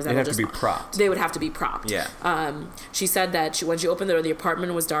heavy doors. They'd have to be propped. They would have to be propped. Yeah. She said that when she opened the door, the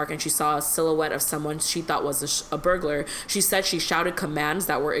apartment was dark and she saw a silhouette of someone she thought was a burglar. She said she shouted commands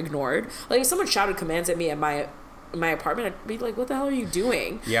that were ignored. Like, if someone shouted commands at me at my apartment, I'd be like, what the hell are you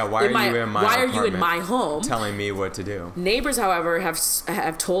doing? Yeah, why are you in my home telling me what to do? Neighbors, however,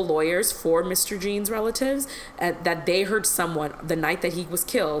 have told lawyers for Mr. Jean's relatives that they heard someone the night that he was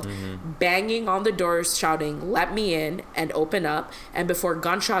killed banging on the doors, shouting, "Let me in," and "Open up," and before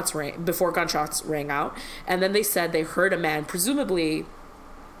gunshots rang out. And then they said they heard a man, presumably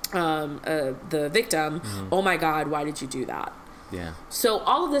the victim, "Oh my God, why did you do that?" Yeah. So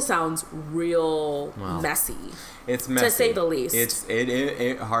all of this sounds real messy. It's messy, to say the least.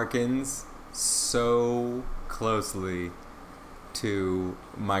 It harkens so closely to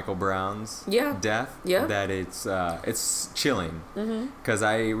Michael Brown's death that it's chilling. Because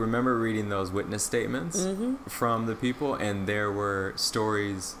I remember reading those witness statements from the people, and there were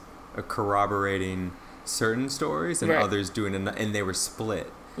stories corroborating certain stories and others doing and they were split.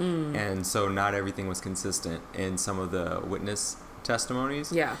 And so not everything was consistent in some of the witness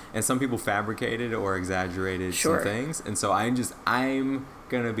testimonies. Yeah. And some people fabricated or exaggerated some things. And so I'm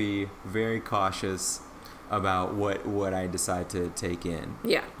going to be very cautious about what I decide to take in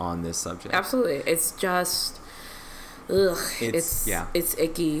on this subject. Absolutely. It's just ugh, It's it's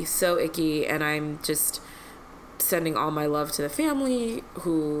icky, so icky, and I'm just sending all my love to the family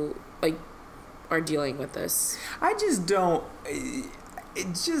who like are dealing with this. I just don't.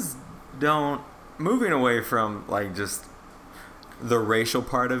 It just don't. Moving away from like just the racial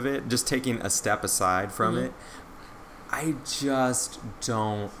part of it, just taking a step aside from it, I just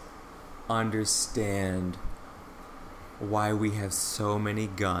don't understand why we have so many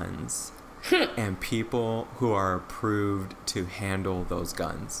guns and people who are approved to handle those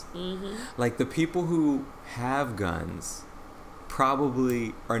guns. Like the people who have guns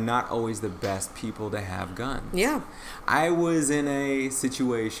probably are not always the best people to have guns. Yeah. I was in a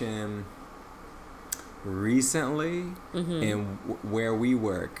situation recently in where we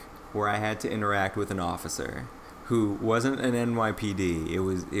work where I had to interact with an officer who wasn't an NYPD.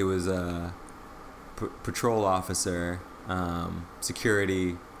 It was a patrol officer,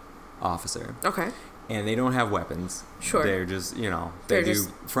 security officer. Okay. And they don't have weapons. Sure. They're just, they do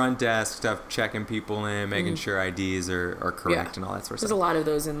front desk stuff, checking people in, making sure IDs are correct and all that sort of stuff. There's a lot of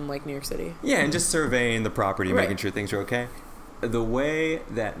those in like New York City. Yeah, and just surveying the property, making sure things are okay. The way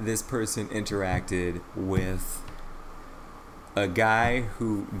that this person interacted with a guy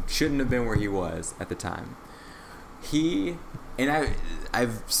who shouldn't have been where he was at the time.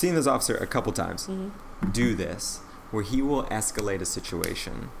 I've seen this officer a couple times do this, where he will escalate a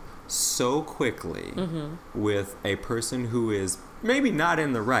situation so quickly with a person who is maybe not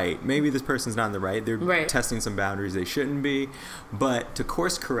in the right. Maybe this person's not in the right. They're testing some boundaries they shouldn't be. But to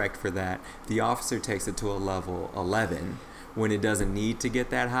course correct for that, the officer takes it to a level 11 when it doesn't need to get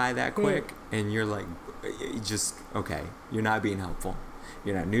that high that quick. And you're like, okay, you're not being helpful.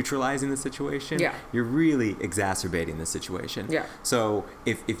 You're not neutralizing the situation. Yeah. You're really exacerbating the situation. Yeah. So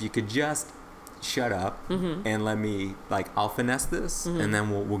if you could just shut up and let me, I'll finesse this and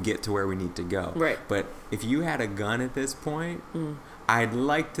then we'll get to where we need to go. Right. But if you had a gun at this point, I'd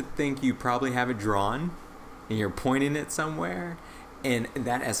like to think you probably have it drawn and you're pointing it somewhere, and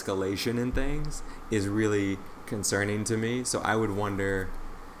that escalation in things is really concerning to me. So I would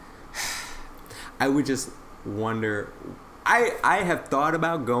just wonder, I have thought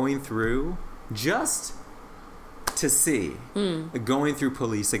about going through just to see, going through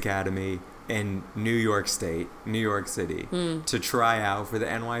police academy in New York City to try out for the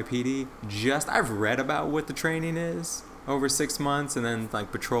NYPD. I've read about what the training is over 6 months and then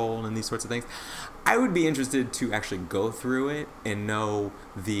patrol and these sorts of things. I would be interested to actually go through it and know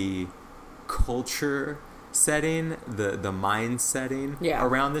the culture setting, the mind setting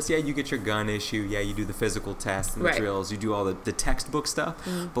around this. Yeah, you get your gun issue. Yeah, you do the physical tests and the drills. You do all the textbook stuff.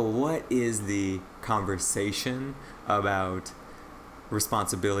 But what is the conversation about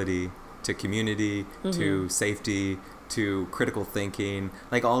responsibility to community, to safety, to critical thinking,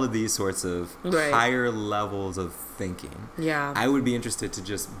 all of these sorts of higher levels of thinking. Yeah. I would be interested to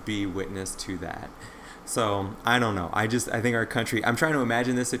just be witness to that. So, I don't know. I think our country, I'm trying to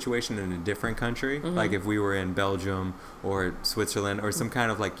imagine this situation in a different country, like if we were in Belgium or Switzerland or some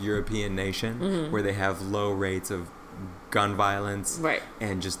kind of European nation where they have low rates of gun violence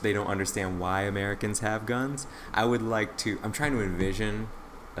and just they don't understand why Americans have guns. I'm trying to envision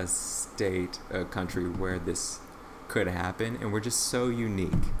a country where this could happen, and we're just so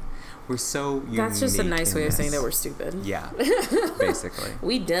unique. We're so unique. That's just a nice way of saying that we're stupid. Yeah, basically.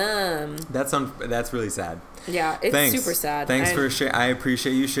 We dumb. That's really sad. Yeah, it's super sad. Thanks for sharing. I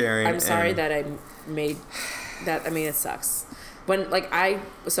appreciate you sharing. I'm sorry that I made that. I mean, it sucks. When I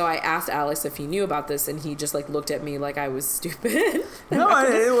asked Alex if he knew about this, and he just looked at me like I was stupid. No,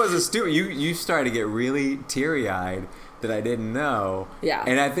 it wasn't stupid. You started to get really teary-eyed that I didn't know. Yeah.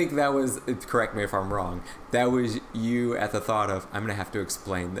 And I think that was, correct me if I'm wrong, that was you at the thought of, I'm going to have to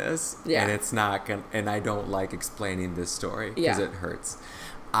explain this. Yeah. And it's not going to, and I don't like explaining this story because it hurts.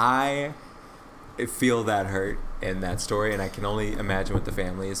 I feel that hurt in that story, and I can only imagine what the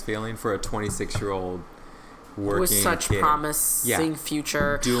family is feeling for a 26-year-old working with such kid. Promising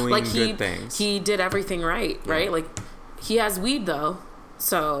future. Doing good things. He did everything right? He has weed though.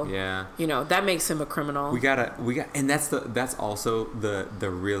 So that makes him a criminal. We got, and that's also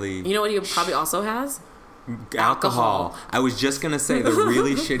the really. You know what he probably also has? Alcohol. I was just gonna say the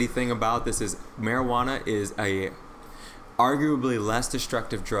really shitty thing about this is marijuana is a arguably less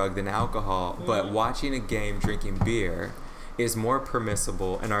destructive drug than alcohol, but watching a game drinking beer is more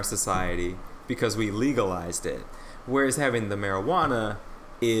permissible in our society because we legalized it, whereas having the marijuana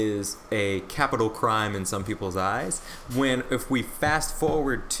is a capital crime in some people's eyes. When if we fast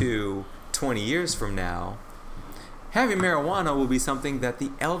forward to 20 years from now, having marijuana will be something that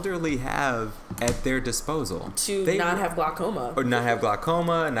the elderly have at their disposal. To not have glaucoma. Or not have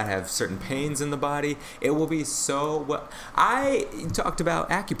glaucoma, not have certain pains in the body. It will be so well. I talked about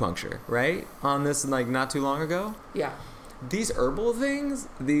acupuncture, right? On this, like, not too long ago. Yeah. These herbal things,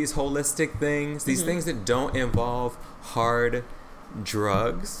 these holistic things, these things that don't involve hard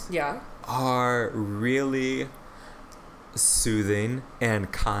drugs are really soothing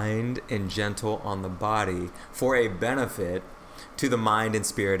and kind and gentle on the body for a benefit to the mind and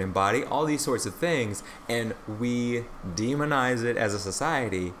spirit and body, all these sorts of things. And we demonize it as a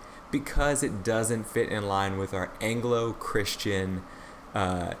society because it doesn't fit in line with our Anglo-Christian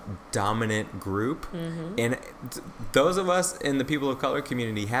dominant group. And those of us in the people of color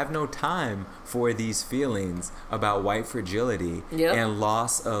community have no time for these feelings about white fragility and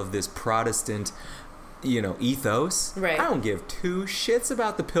loss of this Protestant ethos. Right. I don't give two shits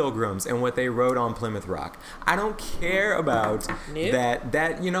about the Pilgrims and what they wrote on Plymouth Rock. I don't care about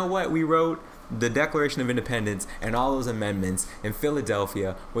that. You know what? We wrote the Declaration of Independence and all those amendments in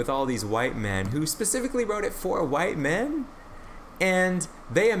Philadelphia with all these white men who specifically wrote it for white men. And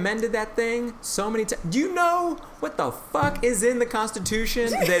they amended that thing so many times. Do you know what the fuck is in the Constitution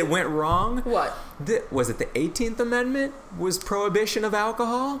that went wrong? What? Was it the 18th Amendment? Was prohibition of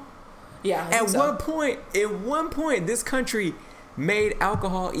alcohol? Yeah. At one point, this country made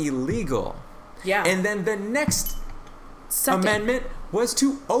alcohol illegal. Yeah. And then the next amendment was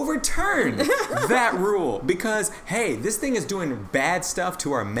to overturn that rule because, hey, this thing is doing bad stuff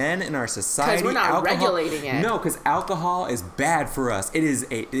to our men and our society. Because we're not regulating it. No, because alcohol is bad for us. It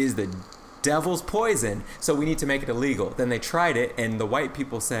is the devil's poison, so we need to make it illegal. Then they tried it, and the white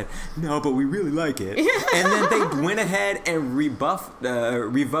people said, no, but we really like it. And then they went ahead and revoked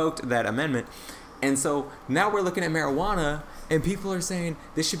that amendment. And so now we're looking at marijuana, and people are saying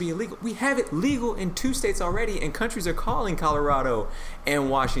this should be illegal. We have it legal in 2 states already, and countries are calling Colorado and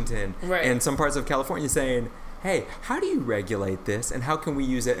Washington and some parts of California saying, hey, how do you regulate this, and how can we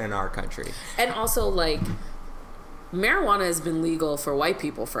use it in our country? And also, like, marijuana has been legal for white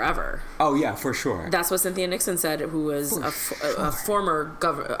people forever. Oh, yeah, for sure. That's what Cynthia Nixon said, who was a former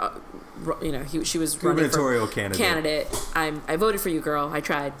governor. She was gubernatorial candidate. I voted for you, girl. I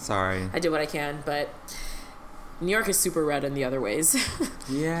tried. Sorry. I did what I can, but New York is super red in the other ways.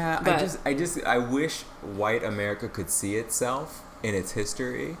 Yeah, but I wish white America could see itself in its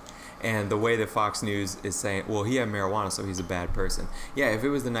history. And the way that Fox News is saying, well, he had marijuana, so he's a bad person. Yeah, if it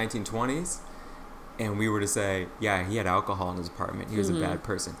was the 1920s, and we were to say, yeah, he had alcohol in his apartment, he was a bad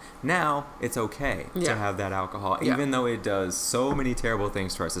person. Now, it's okay to have that alcohol, even though it does so many terrible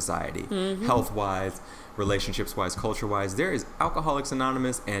things to our society, health-wise, relationships-wise, culture-wise. There is Alcoholics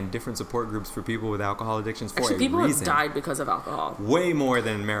Anonymous and different support groups for people with alcohol addictions for a reason. Actually, people have died because of alcohol. Way more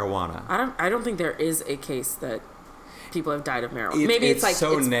than marijuana. I don't think there is a case that people have died of marijuana. Maybe it's like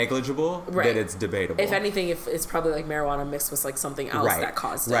so negligible that it's debatable. If anything, it's probably like marijuana mixed with like something else that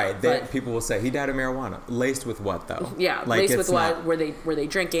caused it. Right. Then people will say he died of marijuana. Laced with what though? Yeah, like, laced with what? Were they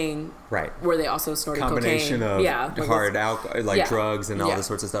drinking? Right. Were they also snorting combination cocaine? Of hard alcohol, drugs and all this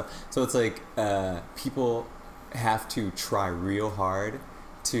sorts of stuff. So it's like people have to try real hard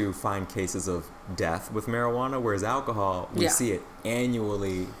to find cases of death with marijuana, whereas alcohol, we see it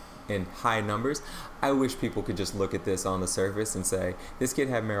annually in high numbers. I wish people could just look at this on the surface and say, this kid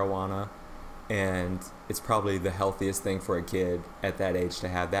had marijuana, and it's probably the healthiest thing for a kid at that age to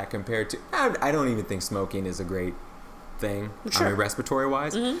have that compared to... I don't even think smoking is a great thing, sure. I mean,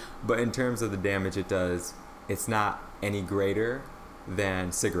 respiratory-wise, but in terms of the damage it does, it's not any greater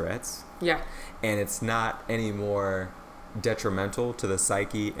than cigarettes. Yeah. And it's not any more detrimental to the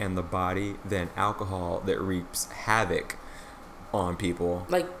psyche and the body than alcohol that reaps havoc on people.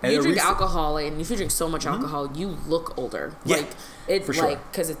 Like, you drink alcohol, and if you drink so much alcohol, you look older. Yeah, like, it's for sure. like,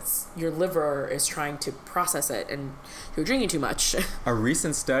 because it's your liver is trying to process it, and you're drinking too much. A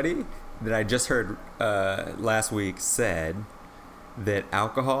recent study that I just heard last week said that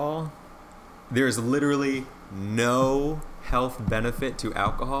alcohol, there's literally no health benefit to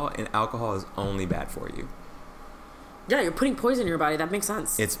alcohol, and alcohol is only bad for you. Yeah, you're putting poison in your body. That makes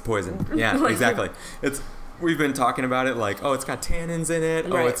sense. It's poison. Yeah, like, exactly. We've been talking about it like, oh, it's got tannins in it.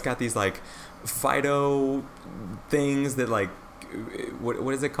 Right. Oh, it's got these like phyto things that like,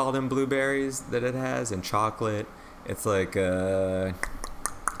 what is it called in blueberries that it has, and chocolate? It's like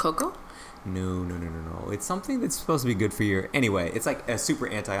cocoa? No. It's something that's supposed to be good for you. Anyway, it's like a super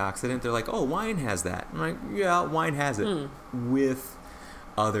antioxidant. They're like, oh, wine has that. I'm like, yeah, wine has it with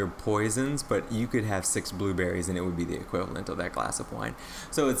other poisons, but you could have 6 blueberries and it would be the equivalent of that glass of wine.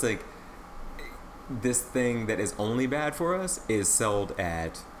 So it's like, this thing that is only bad for us is sold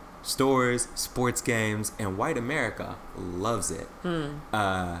at stores, sports games, and white America loves it.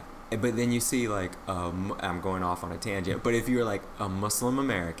 But then you see, like, I'm going off on a tangent, but if you're like a Muslim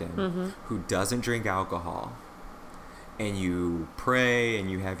American who doesn't drink alcohol, and you pray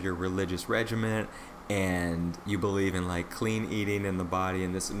and you have your religious regimen, and you believe in like clean eating in the body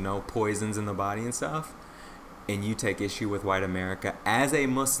and this no poisons in the body and stuff, and you take issue with white America as a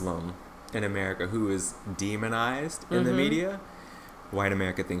Muslim in America who is demonized in the media, white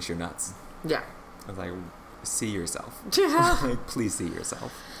America thinks you're nuts. Yeah. I was like, see yourself. Yeah. Like, please see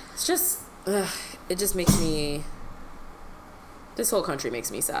yourself. It's just, it just makes me, this whole country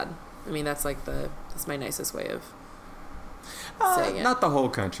makes me sad. I mean, that's my nicest way of saying it. Not the whole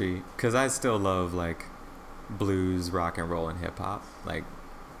country, because I still love, like, blues, rock and roll, and hip hop. Like,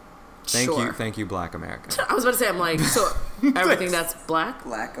 thank you, Black America. I was about to say, I'm like, so everything that's black?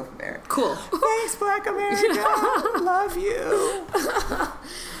 Black America. Cool. Thanks, Black America. Love you.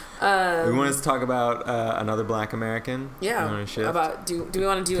 We want to talk about another Black American. Yeah. Do we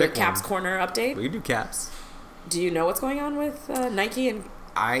want to do a Caps Corner update? We can do Caps. Do you know what's going on with Nike and?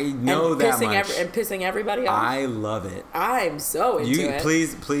 I know that much. And pissing everybody off. I love it. I'm so into it.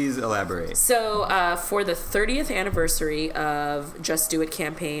 Please elaborate. So for the 30th anniversary of Just Do It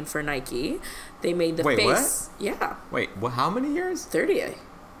campaign for Nike, they made the face. What? Yeah. Wait, how many years? 30.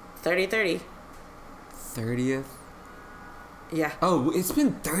 30. 30th. Yeah. Oh, it's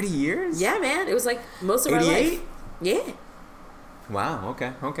been 30 years? Yeah, man. It was like most of our life. Yeah. Wow,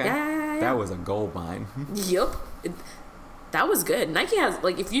 okay. Yeah. That was a gold mine. Yup. That was good. Nike has,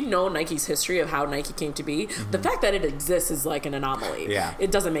 like, if you know Nike's history of how Nike came to be, the fact that it exists is like an anomaly. Yeah.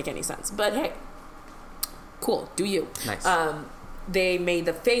 It doesn't make any sense. But hey, cool. Do you. Nice. They made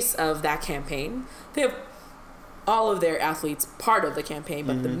the face of that campaign. They have all of their athletes part of the campaign,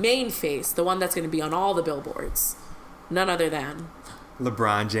 but the main face, the one that's going to be on all the billboards, none other than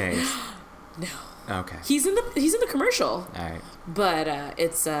LeBron James. No. Okay. He's in the commercial. All right. But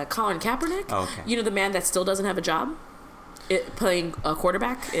it's Colin Kaepernick. Okay. You know, the man that still doesn't have a job, playing a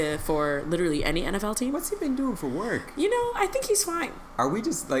quarterback for literally any NFL team. What's he been doing for work? You know, I think he's fine. Are we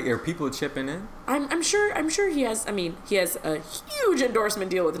just like, are people chipping in? I'm sure he has. I mean, he has a huge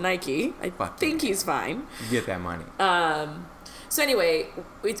endorsement deal with Nike. I think he's fine. Get that money. So anyway,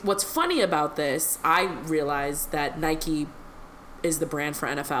 what's funny about this, I realized that Nike is the brand for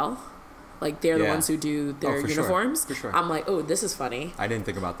NFL. Like, they're the ones who do their uniforms. For sure. I'm like, oh, this is funny. I didn't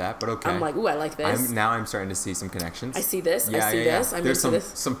think about that, but okay. I'm like, ooh, I like this. Now I'm starting to see some connections. I see this. I see this. I'm There's into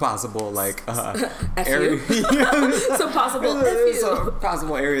this. some possible, like, some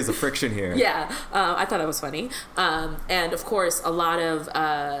possible areas of friction here. Yeah, I thought it was funny. And, of course, a lot of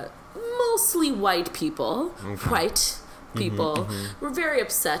mostly white people, were very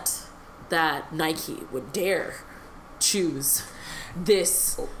upset that Nike would dare choose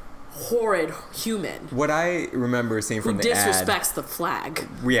this horrid human. What I remember seeing from who the ad, disrespects the flag.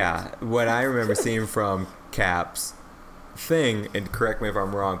 Yeah, what I remember seeing from Cap's thing, and correct me if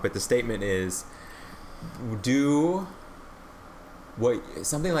I'm wrong, but the statement is, do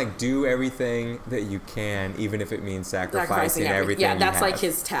everything that you can, even if it means sacrificing everything. Yeah, that's you have. like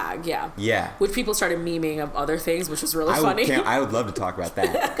his tag. Yeah. Yeah. Which people started memeing of other things, which was really funny. I would love to talk about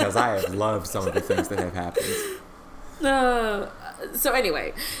that because I have loved some of the things that have happened. So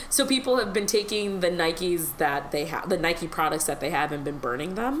anyway, so people have been taking the Nikes that they have, the Nike products that they have, and been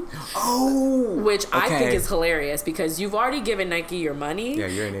burning them. Oh, which I think is hilarious because you've already given Nike your money. Yeah,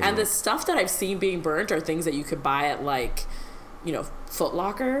 you're an idiot. And the stuff that I've seen being burnt are things that you could buy at, like, you know, Foot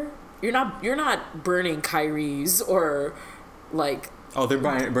Locker. You're not burning Kyrie's or like. Oh, they're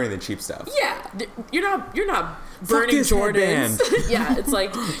burning the cheap stuff. Yeah, you're not burning Jordans. Yeah, it's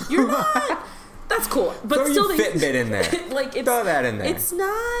like you're not. That's cool, but throw still, your Fitbit in there. Like, throw that in there. It's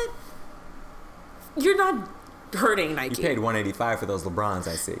not. You're not hurting Nike. You paid $185 for those LeBrons,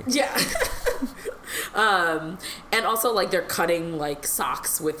 I see. Yeah. And also, like, they're cutting, like,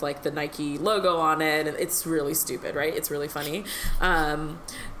 socks with, like, the Nike logo on it, and it's really stupid, right? It's really funny.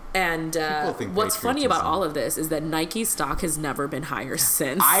 And what's funny about all of this is that Nike stock has never been higher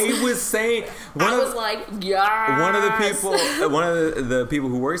since. I was saying, One of the people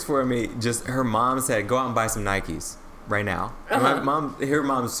who works for me, just her mom said, "Go out and buy some Nikes right now." And her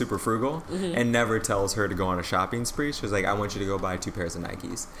mom's super frugal and never tells her to go on a shopping spree. She was like, "I want you to go buy 2 pairs of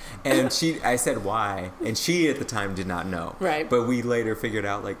Nikes." And I said, "Why?" And she at the time did not know. Right. But we later figured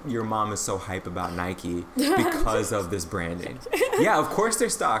out, like, your mom is so hype about Nike because of this branding. Yeah, of course their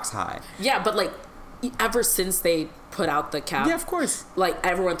stock's high. Yeah, but, like, ever since they put out the cap, yeah, of course, like,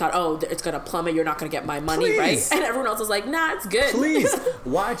 everyone thought, oh, it's gonna plummet, you're not gonna get my money. Please. Right? And everyone else was like, nah, it's good. Please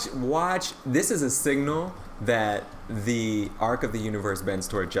watch. This is a signal that the arc of the universe bends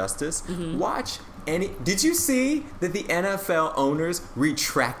toward justice, Mm-hmm. watch any. Did you see that the NFL owners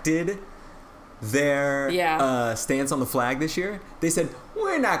retracted their stance on the flag this year? They said,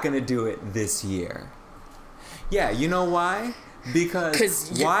 we're not going to do it this year. Yeah, you know why?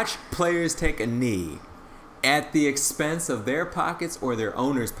 Because watch players take a knee at the expense of their pockets or their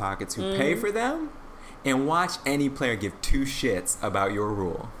owners' pockets who pay for them, and watch any player give two shits about your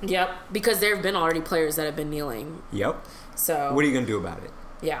rule. Yep, because there have been already players that have been kneeling. Yep. So what are you going to do about it?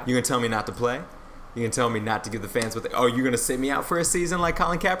 Yeah. You going to tell me not to play? You going to tell me not to give the fans what they... Oh, you're going to sit me out for a season like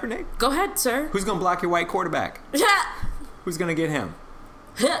Colin Kaepernick? Go ahead, sir. Who's going to block your white quarterback? Who's going to get him?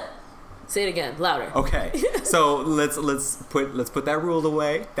 Say it again, louder. Okay, so let's put that rule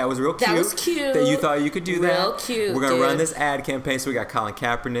away. That was real cute. That was cute. That you thought you could do that. Real cute. We're gonna run this ad campaign. So we got Colin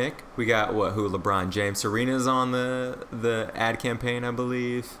Kaepernick. We got who? LeBron James. Serena's on the ad campaign, I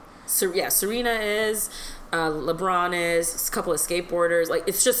believe. Serena is. LeBron is. A couple of skateboarders. Like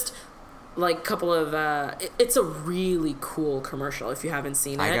it's just. Like a couple of it's a really cool commercial if you haven't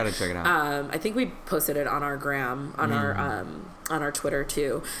seen it. I gotta check it out. I think we posted it on our gram on our Twitter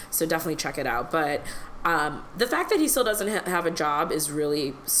too, so definitely check it out. But the fact that he still doesn't have a job is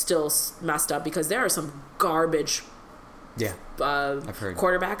really still messed up, because there are some garbage I've heard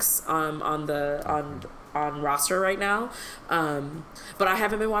quarterbacks on roster right now. But I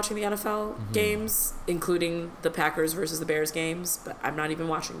haven't been watching the NFL games, including the Packers versus the Bears games, but I'm not even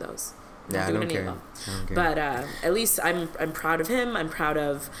watching those. Yeah, I don't care. But at least I'm proud of him.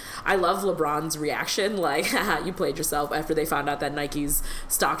 I love LeBron's reaction. Like, haha, you played yourself, after they found out that Nike's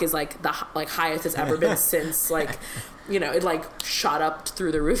stock is like the highest it's ever been since it like shot up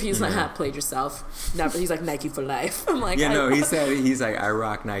through the roof. He's like, played yourself. Never. He's like, Nike for life. I'm like, he's like, I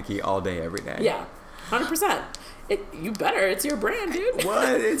rock Nike all day, every day. Yeah, 100%. You better. It's your brand, dude.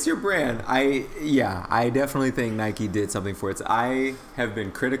 What? It's your brand. I definitely think Nike did something for it. I have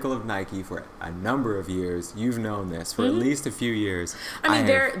been critical of Nike for a number of years. You've known this for at least a few years. I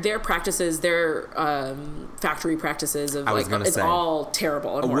mean, their practices, their factory practices of it's all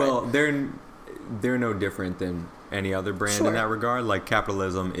terrible and horrid. Well, they're no different than any other brand in that regard. Like,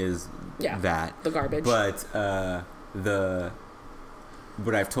 capitalism is that the garbage. But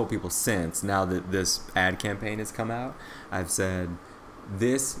what I've told people since, now that this ad campaign has come out, I've said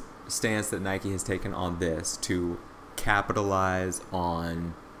this stance that Nike has taken on this to capitalize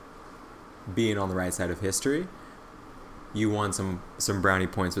on being on the right side of history, you won some brownie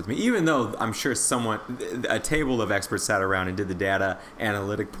points with me. Even though I'm sure a table of experts sat around and did the data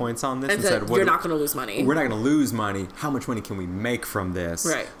analytic points on this and said, you're not going to lose money. We're not going to lose money. How much money can we make from this?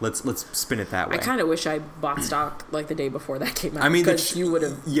 Right. Let's spin it that way. I kind of wish I bought stock like the day before that came out. I mean, because you would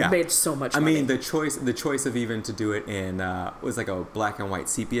have made so much money. I mean, the choice of even to do it in was like a black and white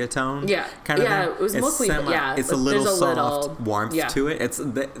sepia tone. Yeah. Kind of thing. It was mostly it's a little soft warmth to it. It's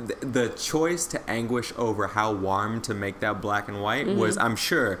the choice to anguish over how warm to make that black and white was, I'm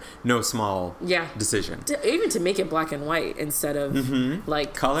sure, no small decision. Even to make it black and white instead of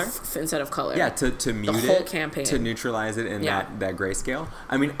like color, instead of color. Yeah, to mute the whole campaign, to neutralize it in that grayscale.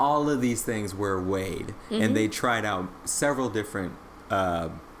 I mean, all of these things were weighed, and they tried out several different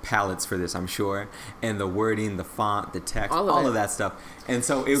palettes for this, I'm sure, and the wording, the font, the text, all of that stuff. And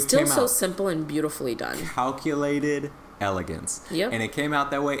so it still came so out simple and beautifully done. Calculated elegance. Yep. And it came out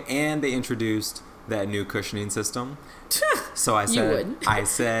that way, and they introduced that new cushioning system. So I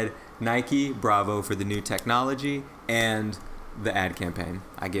said, Nike, bravo for the new technology and the ad campaign.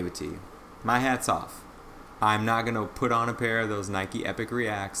 I give it to you. My hat's off. I'm not going to put on a pair of those Nike Epic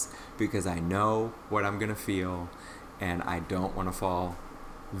Reacts because I know what I'm going to feel, and I don't want to fall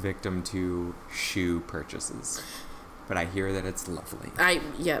victim to shoe purchases. But I hear that it's lovely.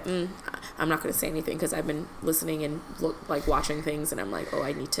 I'm not going to say anything because I've been listening and watching things, and I'm like,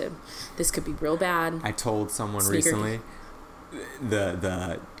 this could be real bad. I told someone recently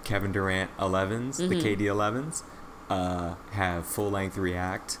the Kevin Durant 11s, the KD 11s, have full-length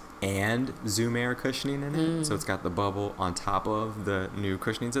React and Zoom Air cushioning in it. So it's got the bubble on top of the new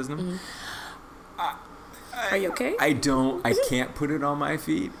cushioning system. Are you okay? I can't put it on my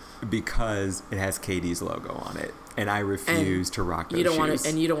feet because it has KD's logo on it, and I refuse to rock those shoes.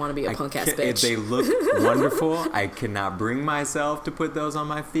 And you don't want to be a punk ass bitch. They look wonderful. I cannot bring myself to put those on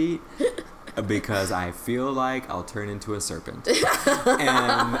my feet because I feel like I'll turn into a serpent, and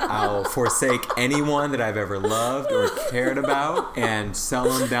I'll forsake anyone that I've ever loved or cared about, and sell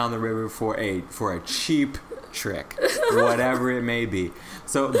them down the river for a cheap trick, whatever it may be.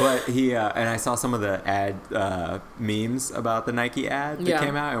 So, but he and I saw some of the ad memes about the Nike ad that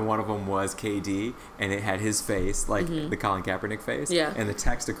came out, and one of them was KD, and it had his face, like the Colin Kaepernick face, and the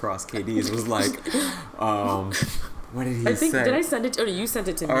text across KD's was like, what did he say? Did I send it, or you sent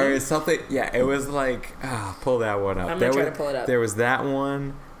it to me? Or something? Yeah, it was like, pull that one up. I'm gonna try to pull it up. There was that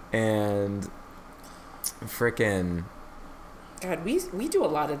one, and frickin'. God, we do a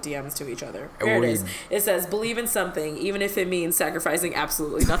lot of DMs to each other. There it is. It says, believe in something, even if it means sacrificing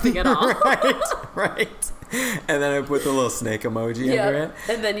absolutely nothing at all. right. And then I put the little snake emoji under it.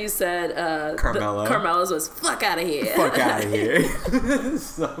 And then you said, Carmelo. Carmelo's was, fuck out of here. Fuck out of here.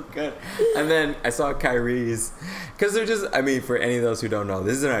 So good. And then I saw Kyrie's, because they're just, I mean, for any of those who don't know,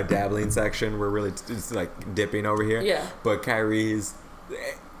 this is in our dabbling section. We're really just like dipping over here. Yeah. But Kyrie's...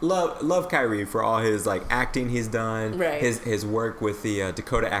 Love Kyrie for all his like acting he's done, his work with the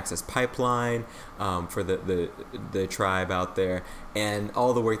Dakota Access Pipeline for the tribe out there, and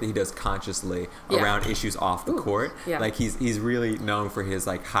all the work that he does consciously around issues off the court. Yeah. Like he's really known for his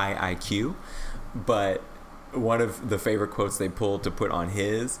like high IQ, but one of the favorite quotes they pulled to put on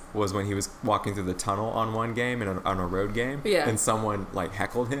his was when he was walking through the tunnel on one game and on a road game, and someone like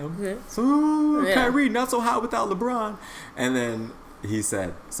heckled him. So, Kyrie, not so hot without LeBron, and then he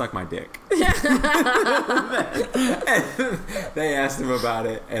said, "Suck my dick." And they asked him about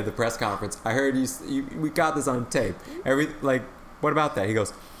it at the press conference. I heard you we got this on tape. What about that? He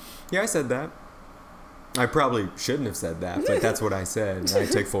goes, "Yeah, I said that. I probably shouldn't have said that, but that's what I said, and I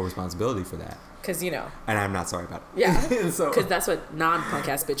take full responsibility for that." Because, you know. And I'm not sorry about it. Yeah. Because that's what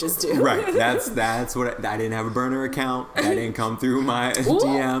non-podcast bitches do. Right. That's what I didn't have a burner account. That didn't come through my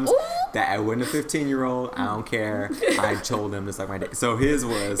DMs. That I wasn't a 15-year-old. I don't care. I told him to suck my dick. So his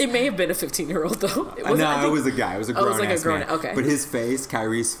was... It may have been a 15-year-old, though. It was a guy. It was a grown-ass man. Okay. But his face,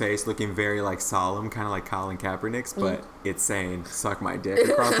 Kyrie's face, looking very, like, solemn, kind of like Colin Kaepernick's, but it's saying, suck my dick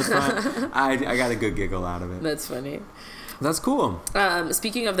across the front. I got a good giggle out of it. That's funny. That's cool.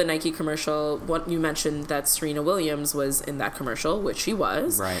 Speaking of the Nike commercial, what you mentioned that Serena Williams was in that commercial, which she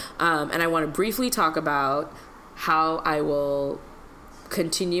was. Right. And I want to briefly talk about how I will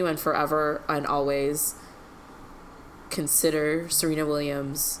continue and forever and always consider Serena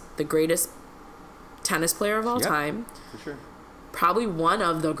Williams the greatest tennis player of all time. For sure. Probably one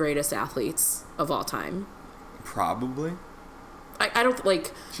of the greatest athletes of all time. Probably. I don't,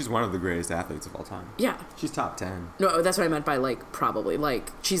 like... She's one of the greatest athletes of all time. Yeah. She's top 10. No, that's what I meant by, like, probably. Like,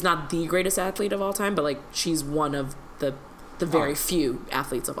 she's not the greatest athlete of all time, but, like, she's one of the very few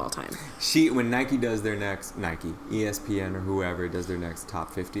athletes of all time. When Nike does their next... Nike, ESPN, or whoever does their next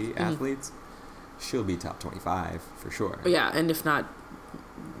top 50 athletes, she'll be top 25, for sure. Yeah, and if not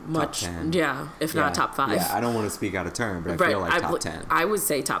much... Top 10. Yeah, if not top 5. Yeah, I don't want to speak out of turn, but I feel like top 10. I would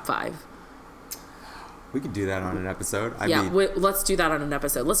say top 5. We could do that on an episode. Let's do that on an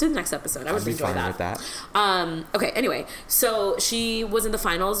episode. Let's do the next episode. I would enjoy that. With that. Okay, anyway. So she was in the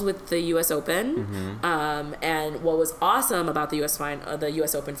finals with the U.S. Open. And what was awesome about the U.S.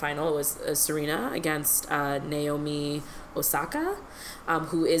 Open final was Serena against Naomi Osaka,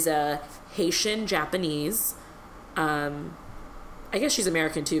 who is a Haitian Japanese. I guess she's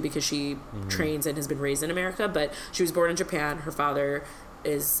American too because she trains and has been raised in America, but she was born in Japan. Her father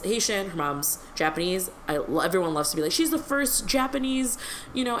is Haitian, her mom's Japanese. Everyone loves to be like, she's the first Japanese,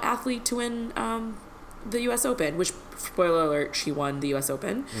 athlete to win the U.S. Open, which, spoiler alert, she won the U.S.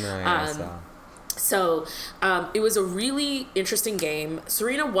 Open. So it was a really interesting game.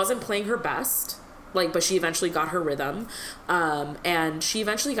 Serena wasn't playing her best, but she eventually got her rhythm. And she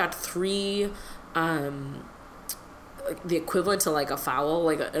eventually got 3, the equivalent to a foul,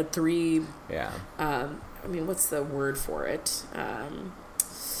 a 3. Yeah. What's the word for it?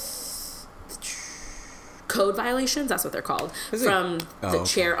 Code violations, that's what they're called, from the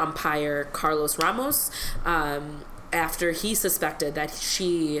chair umpire Carlos Ramos, after he suspected that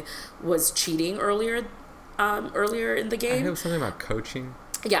she was cheating earlier in the game. I know something about coaching.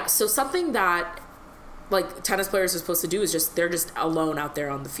 Yeah, so something that tennis players are supposed to do is they're just alone out there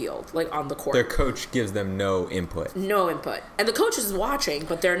on the field, on the court. Their coach gives them no input. And the coach is watching,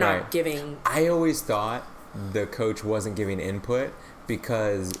 but they're not giving... I always thought the coach wasn't giving input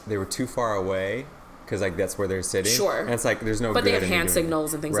because they were too far away, because that's where they're sitting. Sure. And it's there's no. But they have hand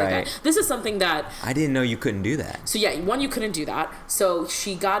signals and things like that. This is something that I didn't know you couldn't do that. So yeah, one, you couldn't do that. So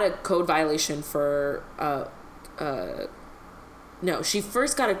she got a code violation for no, she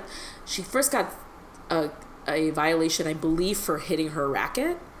first got a violation, I believe, for hitting her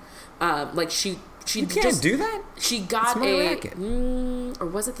racket. She you can't do that. She got racket. Or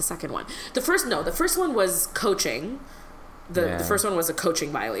was it the second one? The first one was coaching. The first one was a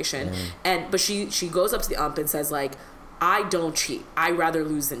coaching violation, but she goes up to the ump and says like, I don't cheat. I rather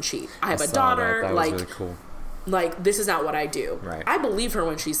lose than cheat. I have a daughter. That was really cool. Like, this is not what I do. Right. I believe her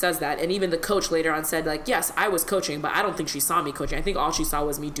when she says that. And even the coach later on said, like, yes, I was coaching, but I don't think she saw me coaching. I think all she saw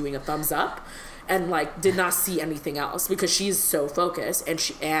was me doing a thumbs up and, like, did not see anything else because she's so focused and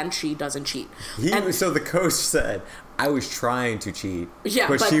she doesn't cheat. So the coach said, I was trying to cheat, yeah,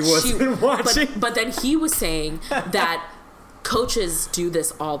 but she wasn't watching. But then he was saying that coaches do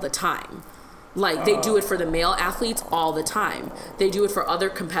this all the time. Like, they do it for the male athletes all the time. They do it for other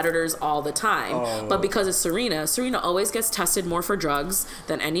competitors all the time. But because of Serena always gets tested more for drugs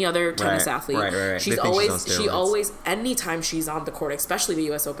than any other tennis athlete. Right. She always, anytime she's on the court, especially the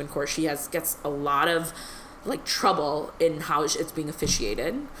U.S. Open court, she gets a lot of, like, trouble in how it's being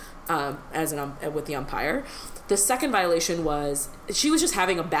officiated with the umpire. The second violation was she was just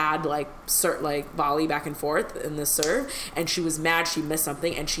having a bad volley back and forth in the serve, and she was mad she missed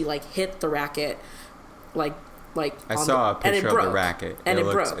something, and she like hit the racket like I saw a picture of the racket and it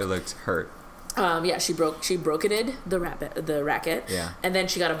broke. It looked hurt. She brocketed the racket. Yeah. And then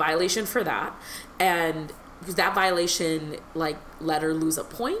she got a violation for that, and that violation like let her lose a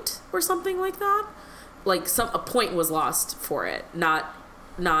point or something like that. Like a point was lost for it,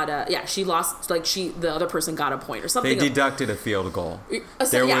 she lost, like the other person got a point or something. They deducted a field goal. It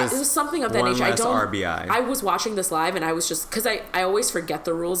was something of that nature. RBI. I was watching this live and I was just, because I always forget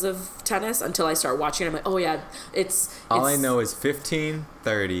the rules of tennis until I start watching it. I'm like, oh yeah, it's all I know is 15,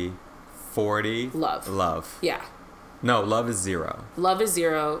 30, 40. Love. Yeah. No, love is 0. Love is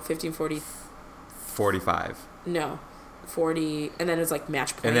 0, 15, 40. 45. No. 40, and then it's like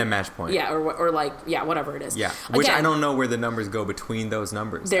match point. And then match point. Yeah, or like, yeah, whatever it is. Yeah, which I don't know where the numbers go between those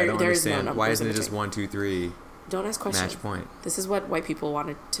numbers. I don't understand. No, why isn't it just 1, 2, 3? Don't ask questions. Match point. This is what white people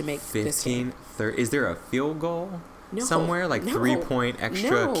wanted to make 15, 30. Is there a field goal somewhere? Like 3-point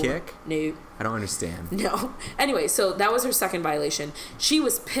extra kick? No. I don't understand. No. Anyway, so that was her second violation. She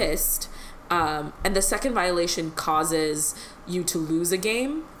was pissed. And the second violation causes you to lose a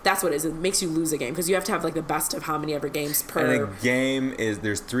game. That's what it is. It makes you lose a game because you have to have like the best of how many ever games per. And a game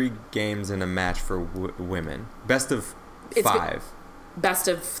there's 3 games in a match for women. Best of 5. Best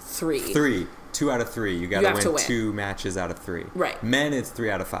of 3. 3. 2 out of 3. You got to win 2 matches out of 3. Right. Men, it's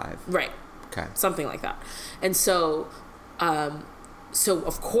 3 out of 5. Right. Okay. Something like that. And so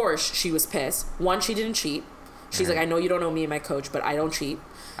of course she was pissed. One, she didn't cheat. She's like, I know you don't know me and my coach, but I don't cheat.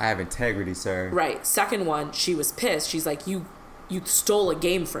 I have integrity, sir. Right. Second one, she was pissed. She's like, you stole a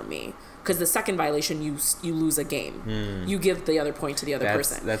game from me. Because the second violation, you lose a game. You give the other point to the other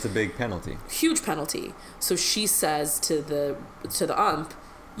person. That's a big penalty. Huge penalty. So she says to the ump,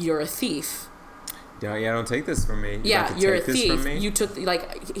 "You're a thief." Don't take this from me. You're a thief. You took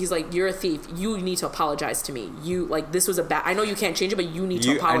he's like, you're a thief. You need to apologize to me. This was a bad. I know you can't change it, but you need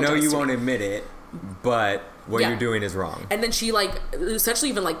to apologize. I know you won't admit it, but what you're doing is wrong. And then she essentially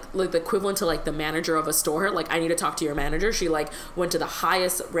even like the equivalent to like the manager of a store, like, I need to talk to your manager. She like went to the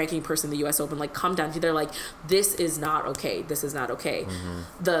highest ranking person in the US Open, like, come down to there, like, this is not okay. This is not okay.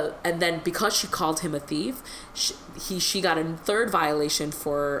 Mm-hmm. And then because she called him a thief, she got a third violation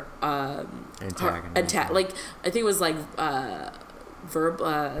for like, I think it was like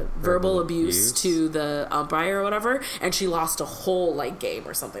verbal abuse to the umpire or whatever, and she lost a whole like game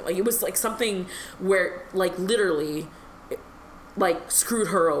or something. Like, it was like something where like literally like screwed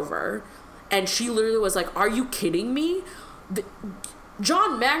her over, and she literally was like, are you kidding me?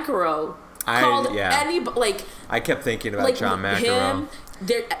 John McEnroe called I kept thinking about John McEnroe.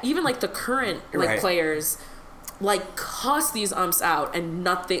 Even like the current players like cuss these umps out, and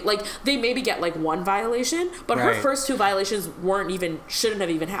nothing, like, they maybe get like 1 violation, but her first 2 violations shouldn't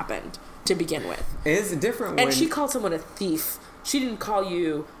have even happened to begin with. It's different and she called someone a thief. She didn't call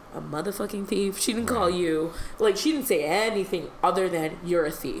you a motherfucking thief. She didn't call you, like, she didn't say anything other than you're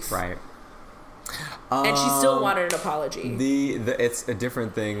a thief. Right. And she still wanted an apology. It's a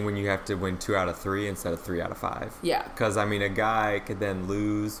different thing when you have to win 2 out of 3 instead of 3 out of 5. Yeah. Because, I mean, a guy could then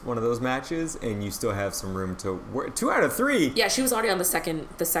lose one of those matches, and you still have some room to work. 2 out of 3. Yeah, she was already on the second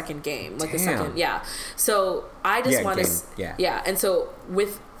game, like, the second. Yeah. So I just want to. Yeah. And so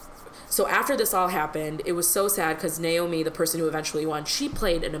after this all happened, it was so sad because Naomi, the person who eventually won, she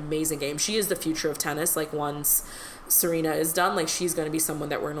played an amazing game. She is the future of tennis. Like, once Serena is done, like, she's going to be someone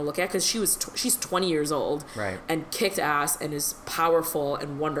that we're going to look at, because she's 20 years old, and kicked ass and is powerful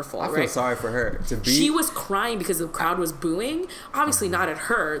and wonderful. I feel sorry for her she was crying because the crowd was booing, obviously not at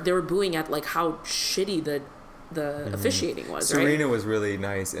her. They were booing at like how shitty the officiating was. Serena right? was really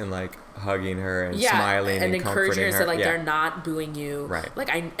nice and like hugging her and smiling and encouraging her. her. So like they're not booing you. Right. Like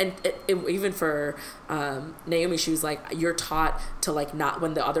even for Naomi, she was like, you're taught to like not,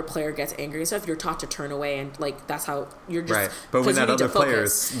 when the other player gets angry and stuff, you're taught to turn away, and like that's how you're just right. But when that other player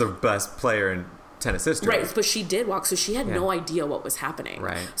is the best player in tennis history, right? But she did walk, so she had no idea what was happening.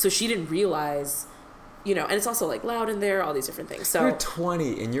 Right. So she didn't realize. And it's also like loud in there, all these different things. So you're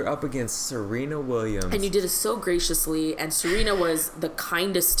 20 and you're up against Serena Williams, and you did it so graciously. And Serena was the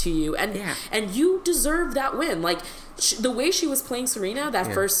kindest to you, and you deserve that win. Like the way she was playing Serena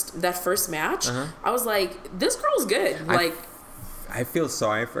that first match, I was like, this girl's good. I feel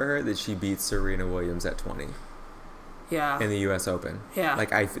sorry for her that she beat Serena Williams at 20. Yeah. In the U.S. Open. Yeah.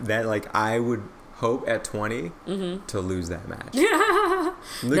 I would hope at 20 to lose that match. Yeah.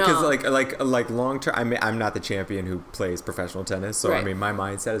 Because like long term, I'm not the champion who plays professional tennis, so I mean my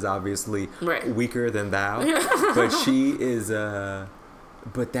mindset is obviously weaker than thou. But she is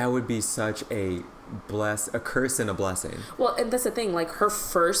but that would be such a curse and a blessing. Well, and that's the thing, like her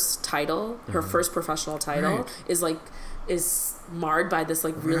first title, her first professional title is marred by this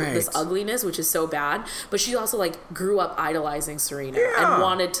like this ugliness, which is so bad. But she also like grew up idolizing Serena and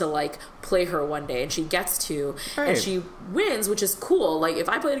wanted to like play her one day, and she gets to and she wins, which is cool. Like if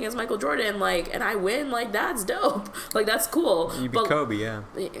I played against Michael Jordan like and I win, like that's dope. Like that's cool. You beat Kobe,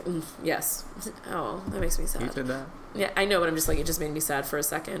 yes. Oh, that makes me sad. You did that. Yeah, I know, but I'm just like, it just made me sad for a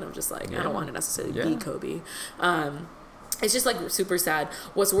second. I'm just like, I don't want to necessarily be Kobe. It's just like super sad.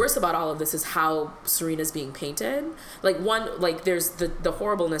 What's worse about all of this is how Serena's being painted. Like there's the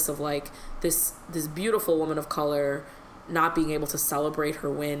horribleness of like this beautiful woman of color not being able to celebrate her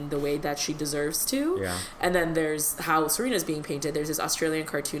win the way that she deserves to. Yeah. And then there's how Serena's being painted. There's this Australian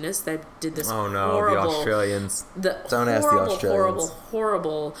cartoonist that did this horrible, the Australians. Don't ask the Australians.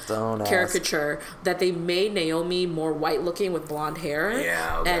 Horrible caricature that they made Naomi more white looking with blonde hair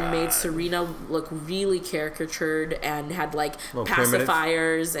and made Serena look really caricatured and had like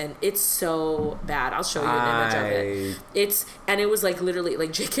pacifiers, and it's so bad. I'll show you an image of it. And it was like literally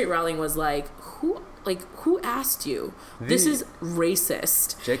like J.K. Rowling was like, who asked you? This is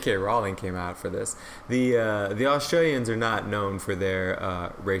racist. J.K. Rowling came out for this. The Australians are not known for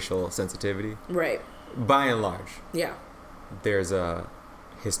their racial sensitivity. Right. By and large. Yeah. There's a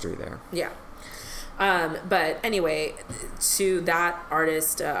history there. Yeah. But anyway, to that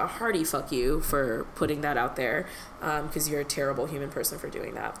artist, hearty fuck you for putting that out there, because you're a terrible human person for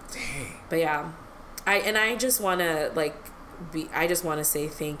doing that. Dang. But yeah, I just want to I just want to say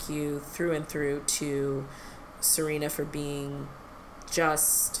thank you through and through to Serena for being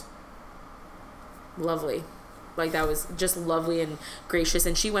just lovely. Like that was just lovely and gracious.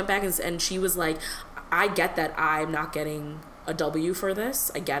 And she went back and she was like, I get that I'm not getting a W for this.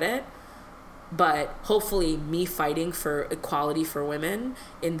 I get it. But hopefully me fighting for equality for women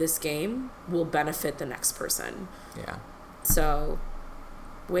in this game will benefit the next person. Yeah. So,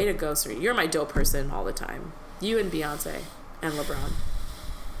 way to go, Serena. You're my dope person all the time. You and Beyonce. And LeBron.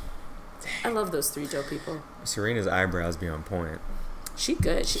 Dang. I love those three dope people. Serena's eyebrows be on point. She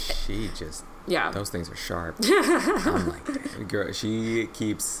good. She just... Yeah. Those things are sharp. I'm like, damn. Girl, she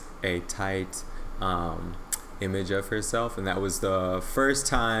keeps a tight image of herself. And that was the first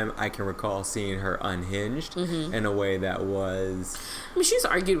time I can recall seeing her unhinged in a way that was... I mean, she's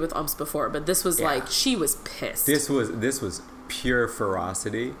argued with umps before, but this was like, she was pissed. This was pure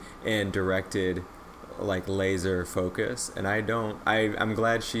ferocity and directed... like laser focus, and I'm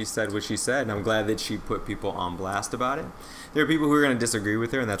glad she said what she said, and I'm glad that she put people on blast about it. There are people who are going to disagree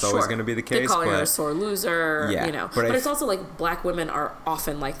with her, and that's always going to be the case. They're calling her a sore loser, But it's also like black women are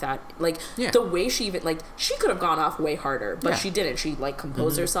often like that. Like the way she even she could have gone off way harder, but she didn't. She like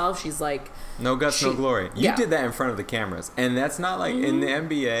composed herself. She's like, no guts, no glory. You did that in front of the cameras, and that's not like in the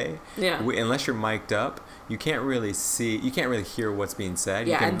NBA. Yeah, unless you're mic'd up. You can't really hear what's being said.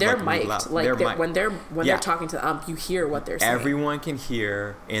 Yeah, and they're mic'd. When they're talking to the ump, you hear what they're saying. Everyone can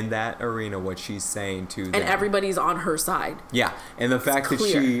hear in that arena what she's saying to them. And everybody's on her side. Yeah, and the fact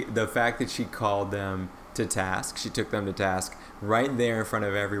that she called them to task, she took them to task right there in front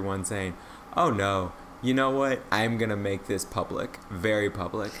of everyone, saying, "Oh no, you know what? I'm gonna make this public, very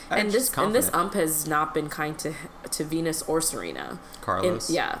public." And this ump has not been kind to Venus or Serena.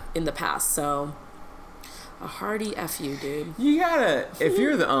 Carlos. In the past, so. A hearty F you, dude. You gotta, if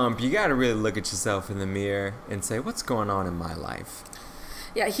you're the ump, you gotta really look at yourself in the mirror and say, what's going on in my life?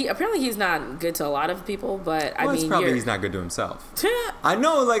 Yeah, he's not good to a lot of people, but I mean, he's not good to himself. I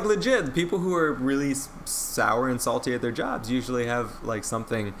know, like legit, people who are really sour and salty at their jobs usually have like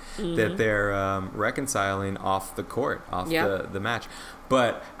something that they're reconciling off the court, off the match.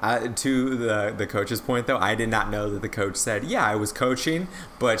 But to the coach's point, though, I did not know that the coach said, yeah, I was coaching,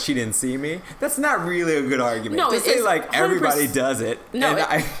 but she didn't see me. That's not really a good argument. No, to say, like, everybody does it. No,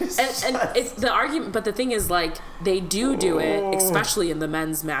 and it's the argument, but the thing is, like, they do it, especially in the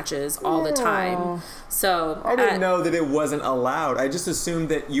men's matches, all the time. So I didn't know that it wasn't allowed. I just assumed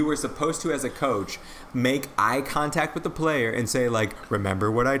that you were supposed to, as a coach, make eye contact with the player and say, like,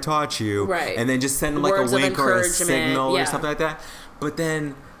 remember what I taught you. Right. And then just send them, like, Words a wink or a signal or yeah. something like that. But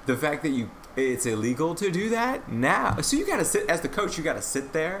then the fact that it's illegal to do that now. So you got to sit, as the coach, you got to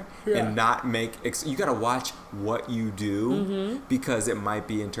sit there and not make, you got to watch what you do because it might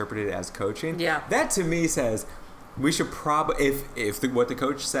be interpreted as coaching. Yeah. That to me says we should probably, if what the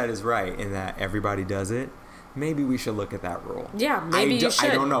coach said is right and that everybody does it, maybe we should look at that rule. Yeah, maybe you should.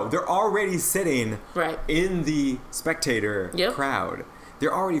 I don't know. They're already sitting in the spectator crowd.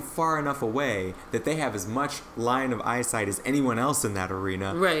 They're already far enough away that they have as much line of eyesight as anyone else in that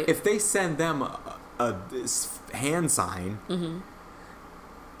arena. Right. If they send them a hand sign,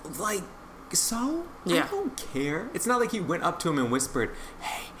 like, so? Yeah. I don't care. It's not like he went up to him and whispered,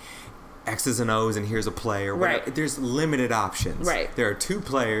 hey, X's and O's and here's a play or whatever. Right. There's limited options. Right. There are 2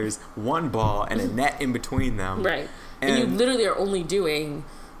 players, 1 ball, and a net in between them. Right. And you literally are only doing,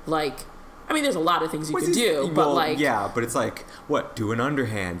 like, I mean, there's a lot of things you can do, but like... Yeah, but it's like, what? Do an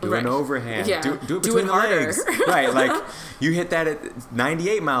underhand, do an overhand, do it between do it the harder. legs. Right, like, you hit that at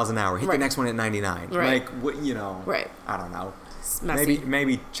 98 miles an hour, hit the next one at 99. Right. Like, what, you know, I don't know.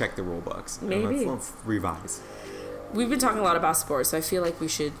 Maybe check the rule books. Maybe. Let's revise. We've been talking a lot about sports, so I feel like we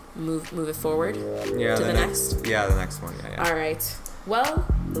should move it forward to the next. Yeah, the next one. Yeah. All right. Well,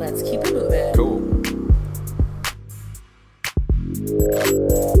 let's keep it moving. Cool.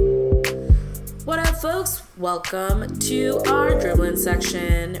 What up, folks? Welcome to our dribbling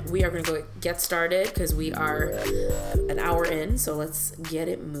section. We are going to go get started because we are an hour in, so let's get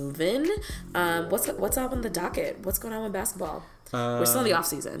it moving. What's up on the docket? What's going on with basketball? We're still in the off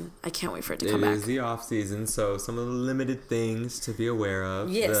season. I can't wait for it to come back. It is the off season, so some of the limited things to be aware of.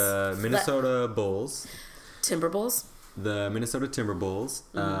 Yes. The Minnesota Bulls. Timberwolves. The Minnesota Timberwolves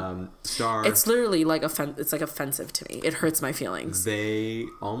star. It's literally like it's like offensive to me. It hurts my feelings. They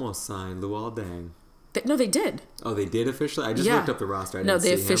almost signed Luol Deng. No, they did. Oh, they did officially? I just looked up the roster. I didn't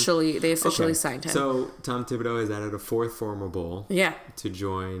they see officially signed him. So Tom Thibodeau has added a 4th former Bull. Yeah. To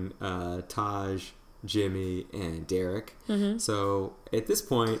join Taj, Jimmy, and Derek. So at this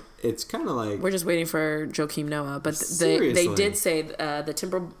point, it's kind of like... We're just waiting for Joakim Noah. But they did say the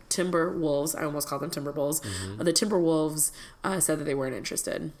Timberwolves, I almost called them Timberwolves, the Timberwolves said that they weren't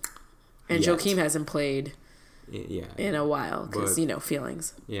interested. And Joakim hasn't played in a while because,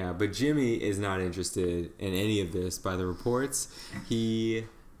 feelings. Yeah, but Jimmy is not interested in any of this by the reports. He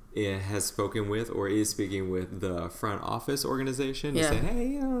has spoken with or is speaking with the front office organization to say,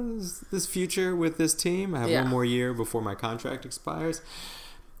 hey, this future with this team, I have 1 more year before my contract expires.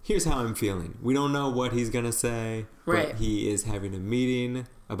 Here's how I'm feeling. We don't know what he's going to say, but he is having a meeting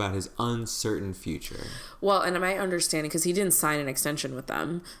about his uncertain future. Well, and my understanding, because he didn't sign an extension with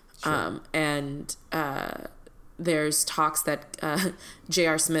them, and there's talks that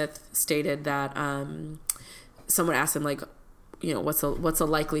J.R. Smith stated that someone asked him, like, what's the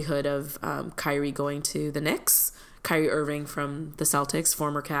likelihood of Kyrie going to the Knicks? Kyrie Irving from the Celtics,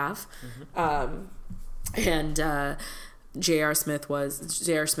 former Cav. And J.R.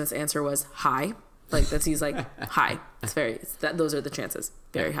 Smith's answer was high. Like he's like high. Those are the chances.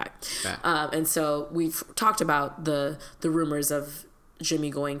 Very high. And so we've talked about the rumors of Jimmy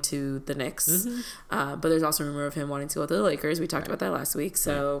going to the Knicks. But there's also a rumor of him wanting to go to the Lakers. We talked about that last week.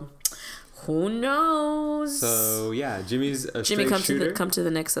 So who knows? So yeah, Jimmy's a Jimmy, shooter. come to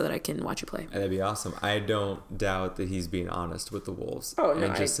the Knicks so that I can watch you play. That'd be awesome. I don't doubt that he's being honest with the Wolves. Oh no,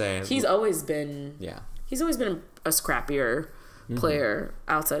 and just saying he's always been he's always been a scrappier player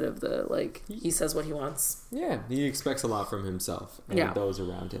outside of the he says what he wants. Yeah, he expects a lot from himself and those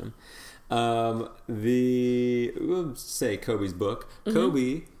around him. We'll say Kobe's book.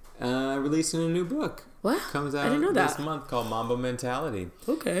 Kobe releasing a new book. What? Comes out I didn't know this that. month called Mamba Mentality.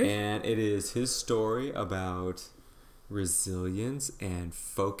 Okay. And it is his story about resilience and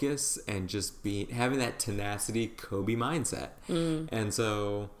focus and just having that tenacity Kobe mindset. And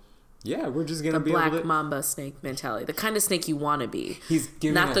so, yeah, we're just going to be able to... The black mamba snake mentality. The kind of snake you want to be. He's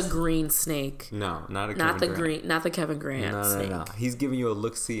giving Not the green snake. No, not the Kevin Grant snake. No. He's giving you a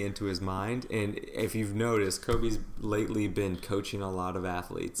look-see into his mind. And if you've noticed, Kobe's lately been coaching a lot of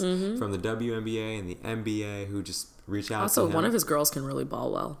athletes from the WNBA and the NBA who just reach out to him. Also, one of his girls can really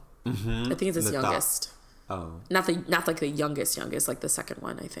ball well. I think it's his youngest. Oh. Not like the youngest, like the second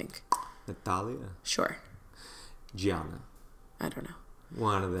one, I think. Natalia? Sure. Gianna. I don't know.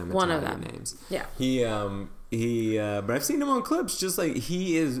 One of them One Italian of them. names. Yeah. But I've seen him on clips, just like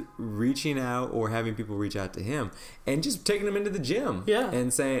he is reaching out or having people reach out to him and just taking them into the gym. Yeah.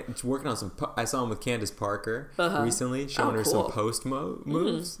 And working on some, I saw him with Candace Parker recently, showing her cool. some post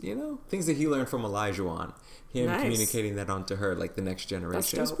moves, things that he learned from Elijah. Him communicating that onto her, like the next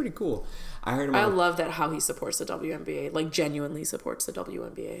generation. It's pretty cool. I love that how he supports the WNBA, like genuinely supports the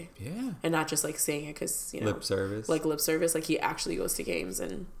WNBA. Yeah. And not just like saying it because, lip service. Like lip service. Like he actually goes to games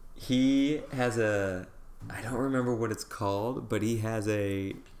and. He has I don't remember what it's called, but he has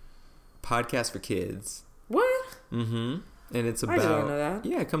a podcast for kids. What? Mm-hmm. And it's about. I didn't know that.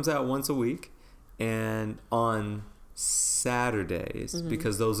 Yeah, it comes out once a week, and on Saturdays,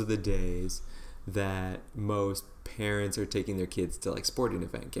 because those are the days that most parents are taking their kids to like sporting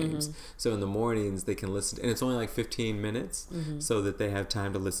event games. So in the mornings they can listen, and it's only like 15 minutes, so that they have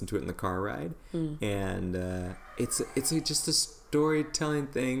time to listen to it in the car ride. And it's just a storytelling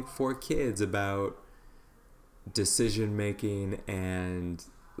thing for kids about decision making and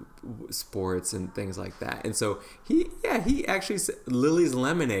sports and things like that. And so he actually said Lily's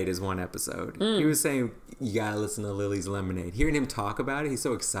Lemonade is one episode. He was saying you gotta listen to Lily's Lemonade. Hearing him talk about it, he's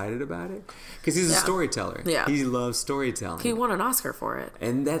so excited about it because he's a storyteller. Yeah, he loves storytelling. He won an Oscar for it,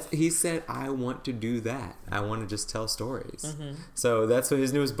 and he said, I want to do that. I want to just tell stories. So that's what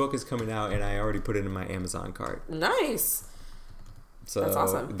his newest book is coming out, and I already put it in my Amazon cart. Nice. So that's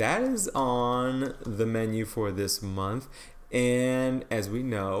awesome. That is on the menu for this month. And as we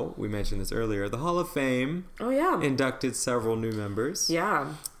know, we mentioned this earlier, the Hall of Fame inducted several new members.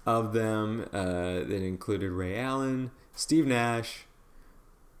 Yeah. Of them, that included Ray Allen, Steve Nash,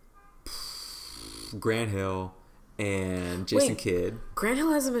 Grant Hill, and Jason Kidd. Grant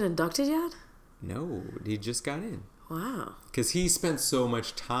Hill hasn't been inducted yet? No, he just got in. Wow. Because he spent so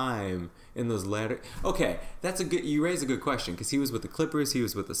much time in those latter. Okay, you raise a good question, because he was with the Clippers, he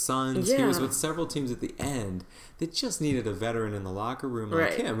was with the Suns, he was with several teams at the end that just needed a veteran in the locker room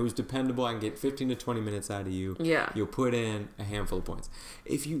like him, who's dependable. I can get 15 to 20 minutes out of you. Yeah. You'll put in a handful of points.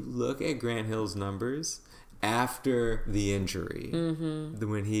 If you look at Grant Hill's numbers after the injury,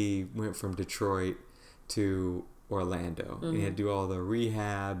 when he went from Detroit to Orlando, and he had to do all the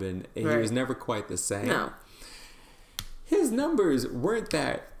rehab, and he was never quite the same. No. His numbers weren't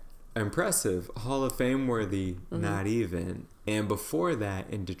that impressive, Hall of Fame worthy, not even. And before that,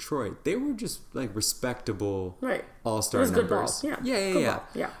 in Detroit, they were just like respectable all-star numbers. Good ball.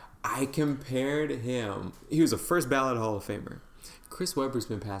 Yeah. I compared him. He was a first ballot Hall of Famer. Chris Webber's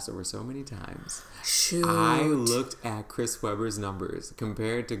been passed over so many times. Shoot. I looked at Chris Webber's numbers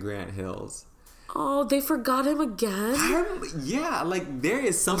compared to Grant Hill's. Oh, they forgot him again? There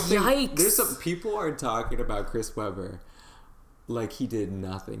is something. Yikes. There's some people are talking about Chris Webber like he did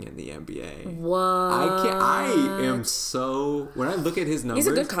nothing in the NBA. What? I am so. When I look at his numbers,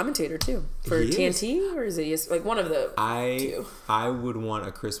 he's a good commentator too for TNT, or is it just like one of the two? I would want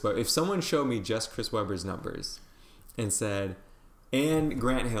a Chris Webber. If someone showed me just Chris Webber's numbers and said, and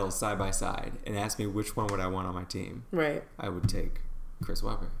Grant Hill side by side, and asked me which one would I want on my team, I would take Chris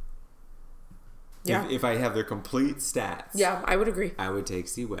Webber. Yeah. If I have their complete stats. Yeah, I would agree. I would take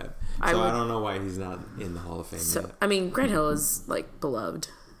C-Webb. I don't know why he's not in the Hall of Fame yet. I mean, Grant Hill is like beloved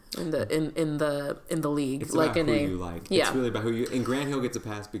in the league. It's like about who you like. Yeah. It's really about who you. And Grant Hill gets a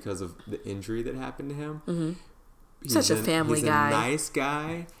pass because of the injury that happened to him. He's such a family guy. He's a nice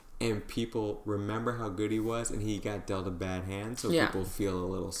guy, and people remember how good he was, and he got dealt a bad hand, so people feel a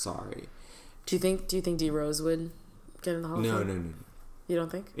little sorry. Do you think D Rose would get in the Hall of Fame? No. You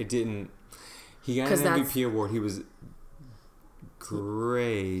don't think? It didn't. He got an MVP award. He was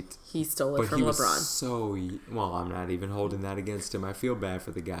great. He stole it from LeBron. Well, I'm not even holding that against him. I feel bad for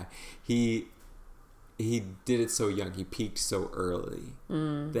the guy. He did it so young. He peaked so early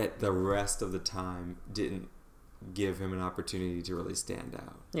that the rest of the time didn't give him an opportunity to really stand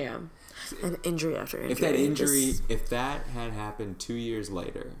out. Yeah. An injury after injury. If that had happened 2 years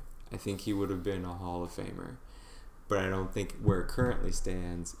later, I think he would have been a Hall of Famer. But I don't think where it currently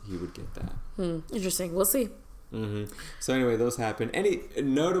stands, he would get that. Interesting. We'll see. So anyway, those happened. Any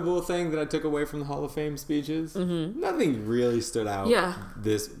notable thing that I took away from the Hall of Fame speeches? Nothing really stood out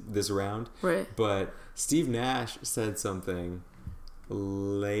this round. Right. But Steve Nash said something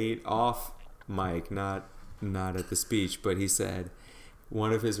late off mic, not at the speech, but he said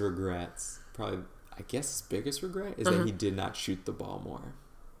one of his regrets, probably I guess his biggest regret, is that he did not shoot the ball more.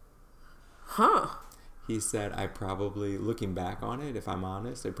 Huh. He said, I probably, looking back on it, if I'm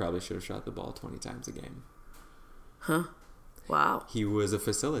honest, I probably should have shot the ball 20 times a game. Huh. Wow. He was a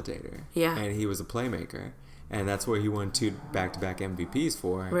facilitator. Yeah. And he was a playmaker. And that's where he won 2 back-to-back MVPs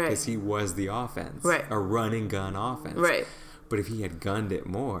for. Because he was the offense. Right. A run-and-gun offense. Right. But if he had gunned it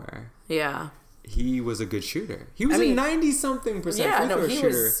more... Yeah. He was a good shooter. He was a 90-something percent free throw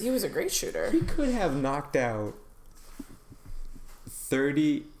shooter. He was a great shooter. He could have knocked out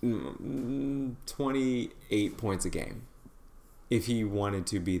 28 points a game if he wanted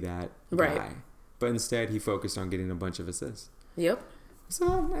to be that guy. But instead, he focused on getting a bunch of assists. Yep.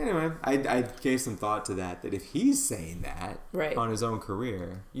 So, anyway, I gave some thought to that if he's saying that on his own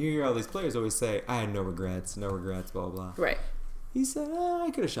career, you hear all these players always say, I had no regrets, blah, blah. Right. He said, I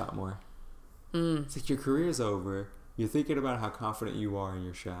could have shot more. It's like your career's over. You're thinking about how confident you are in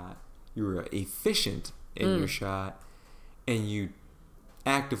your shot. You were efficient in your shot, and you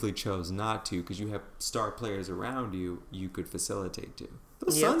actively chose not to because you have star players around you could facilitate to.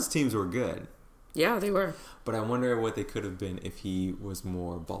 Those Suns teams were good. Yeah, they were. But I wonder what they could have been if he was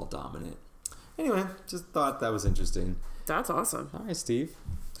more ball dominant. Anyway, just thought that was interesting. That's awesome. All right, Steve.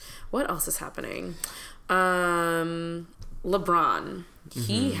 What else is happening? LeBron.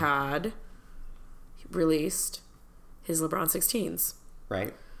 He had released his LeBron 16s.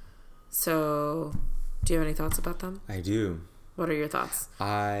 Right. So, do you have any thoughts about them? I do. What are your thoughts?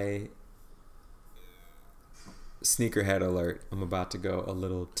 Sneakerhead alert. I'm about to go a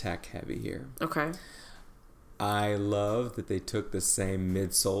little tech heavy here. Okay. I love that they took the same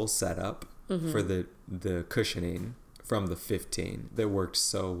midsole setup for the cushioning from the 15 that worked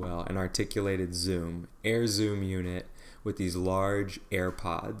so well. An articulated air zoom unit with these large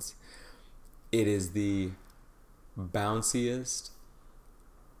AirPods. It is the bounciest,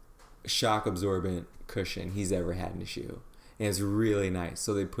 shock absorbent cushion he's ever had in a shoe. And it's really nice.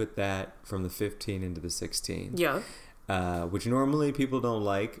 So they put that from the 15 into the 16. Yeah. Which normally people don't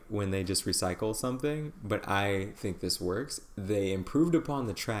like when they just recycle something. But I think this works. They improved upon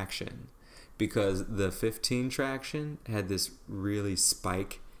the traction because the 15 traction had this really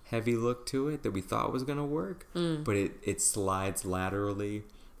spike heavy look to it that we thought was going to work. But it slides laterally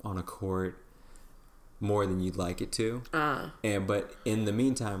on a court more than you'd like it to. But in the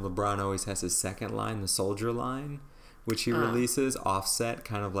meantime, LeBron always has his second line, the soldier line, which he releases offset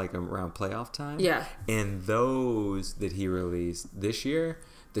kind of like around playoff time. Yeah. And those that he released this year,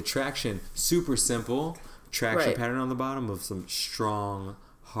 the traction, super simple traction pattern on the bottom of some strong,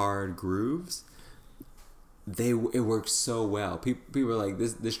 hard grooves. It works so well. People are like,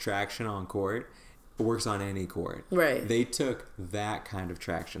 this traction on court, it works on any court. Right. They took that kind of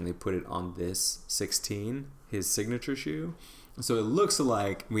traction. They put it on this 16, his signature shoe. So it looks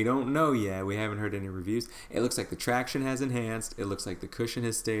like, we don't know yet, we haven't heard any reviews, it looks like the traction has enhanced, it looks like the cushion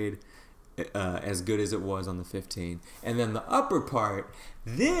has stayed as good as it was on the 15. And then the upper part,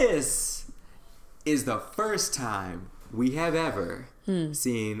 this is the first time we have ever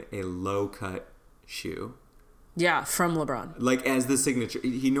seen a low-cut shoe. Yeah, from LeBron. Like as the signature.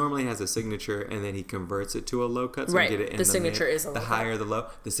 He normally has a signature and then he converts it to a low cut. So right. You get it in the signature is a low cut. The higher the low,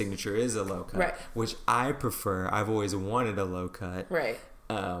 the signature is a low cut. Right. Which I prefer. I've always wanted a low cut. Right.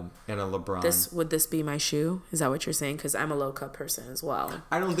 And a LeBron. Would this be my shoe? Is that what you're saying? Because I'm a low cut person as well.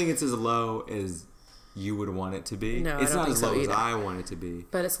 I don't think it's as low as you would want it to be. No, it's I don't not think as so low either. as I want it to be.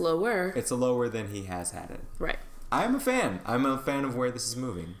 But it's lower. It's lower than he has had it. Right. I'm a fan. I'm a fan of where this is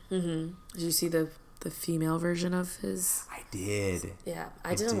moving. Mm-hmm. Did you see the female version of his? I did. Yeah,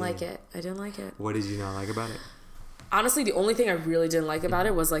 I didn't like it. What did you not like about it? Honestly, the only thing I really didn't like about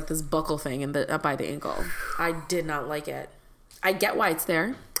it was like this buckle thing up by the ankle. I did not like it. I get why it's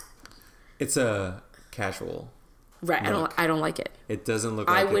there. It's a casual. Right. Look. I don't like it. It doesn't look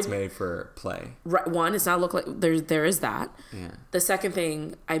like it's made for play. Right. One, it's not look like there is that. Yeah. The second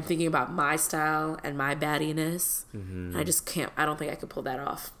thing, I'm thinking about my style and my baddiness. Mm-hmm. I just can't. I don't think I could pull that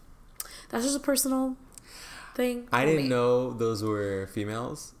off. That's just a personal thing. I didn't know those were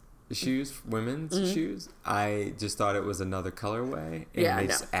females' shoes, women's shoes. I just thought it was another colorway, and they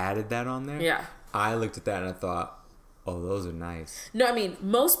just added that on there. Yeah. I looked at that and I thought, oh, those are nice. No, I mean,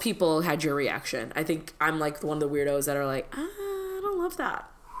 most people had your reaction. I think I'm like one of the weirdos that are like, I don't love that.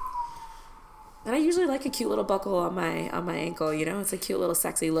 And I usually like a cute little buckle on my ankle, you know? It's a cute little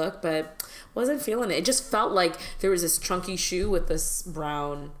sexy look, but wasn't feeling it. It just felt like there was this chunky shoe with this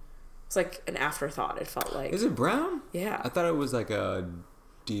brown. It's like an afterthought, it felt like. Is it brown? Yeah. I thought it was like a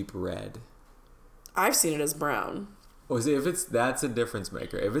deep red. I've seen it as brown. Oh, see, that's a difference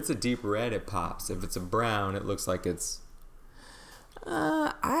maker. If it's a deep red, it pops. If it's a brown, it looks like it's.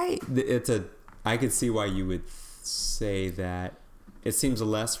 I could see why you would say that. It seems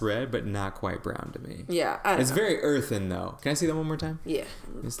less red, but not quite brown to me. Yeah, it's very earthen though. Can I see that one more time? Yeah,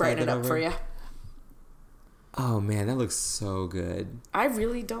 brighten it up for you. Oh man, that looks so good. I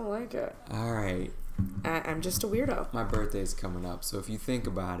really don't like it. All right. I'm just a weirdo. My birthday's coming up, so if you think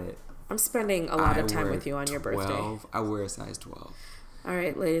about it, I'm spending a lot of time with you on your birthday. I wear a size 12. All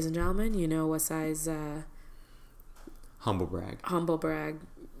right, ladies and gentlemen, you know what size Humble brag. humble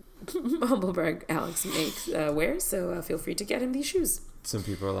brag Alex wears, so feel free to get him these shoes. Some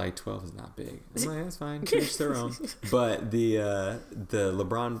people are like 12 is not big. I'm like, that's fine, to each their own. But the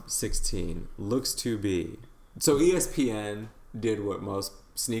LeBron 16 looks to be, so ESPN did what most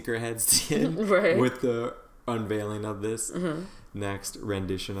sneakerheads did right. with the unveiling of this next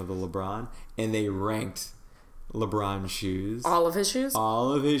rendition of the LeBron, and they ranked LeBron's shoes, all of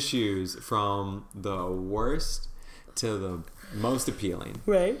his shoes from the worst to the most appealing.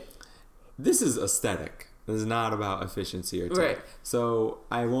 Right. This is aesthetic. This is not about efficiency or tech. Right. So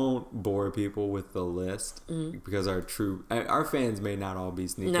I won't bore people with the list because our fans may not all be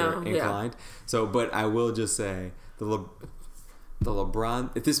sneaker inclined. Yeah. So, but I will just say the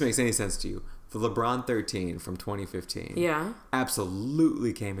LeBron, if this makes any sense to you, the LeBron 13 from 2015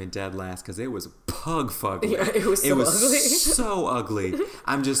 absolutely came in dead last because it was pug-fugly. Yeah, it was ugly. So ugly.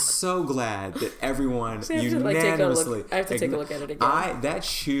 I'm just so glad that everyone unanimously... I have to take a look at it again. That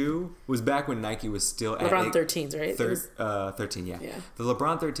shoe was back when Nike was still at... LeBron 13s, right? 13, yeah. The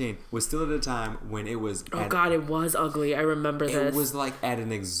LeBron 13 was still at a time when it was... God, it was ugly. I remember this. It was like at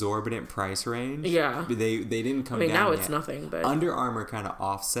an exorbitant price range. Yeah. They didn't come down now yet. It's nothing, but... Under Armour kind of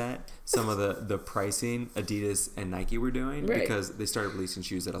offset some of the pricing Adidas and Nike were doing because they started releasing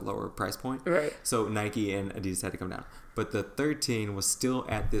shoes at a lower price point. Right. So Nike and Adidas had to come down. But the 13 was still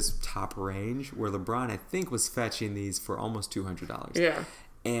at this top range where LeBron, I think, was fetching these for almost $200. Yeah.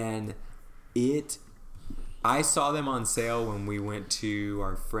 And I saw them on sale when we went to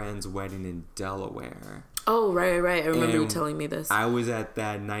our friend's wedding in Delaware. Oh, right. I remember you telling me this. I was at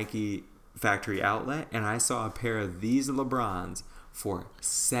that Nike factory outlet and I saw a pair of these LeBrons for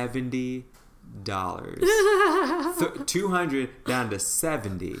 $70. 200 down to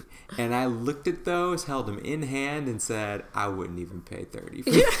 70, and I looked at those, held them in hand, and said I wouldn't even pay 30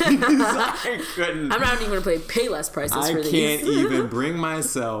 for these. I couldn't. I'm not even gonna pay less prices for these. I can't even bring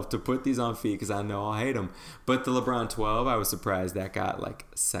myself to put these on feet because I know I'll hate them. But the LeBron 12, I was surprised that got like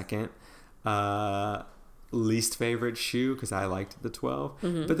second least favorite shoe because I liked the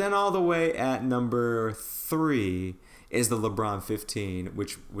 12. But then all the way at number 3 is the LeBron 15,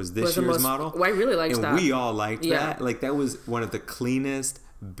 which was this year's model. Well, I really liked that. And we all liked that. Like, that was one of the cleanest,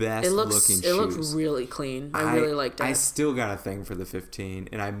 best looking shoes. It looks really clean. I really liked it. I still got a thing for the 15,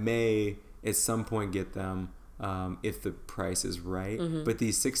 and I may at some point get them if the price is right. But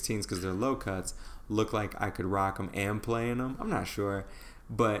these 16s, because they're low cuts, look like I could rock them and play in them. I'm not sure.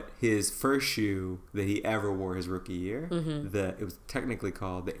 But his first shoe that he ever wore his rookie year, it was technically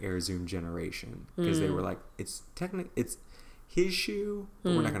called the Air Zoom Generation because they were like, it's his shoe,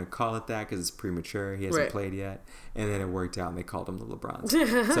 but we're not going to call it that because it's premature. He hasn't played yet. And then it worked out and they called him the LeBrons.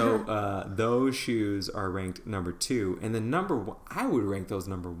 So those shoes are ranked number 2. And the number 1, I would rank those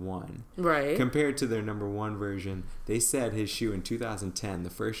number 1. Right. Compared to their number 1 version, they said his shoe in 2010, the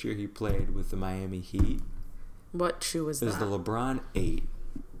first year he played with the Miami Heat. What shoe was that? It was the LeBron 8.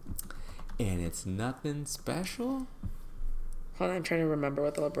 And it's nothing special. Hold on, I'm trying to remember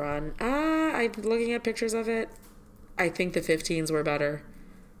what the LeBron... I'm looking at pictures of it. I think the 15s were better.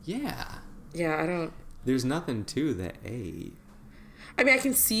 Yeah. Yeah, I don't... There's nothing to the 8. I mean, I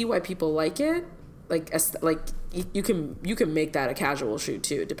can see why people like it. Like you can make that a casual shoe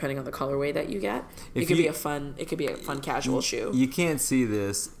too, depending on the colorway that you get. It could be a fun casual shoe. You can't see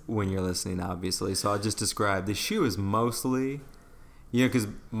this when you're listening, obviously. So I'll just describe. The shoe is mostly... because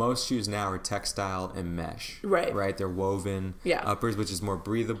most shoes now are textile and mesh. Right? They're woven uppers, which is more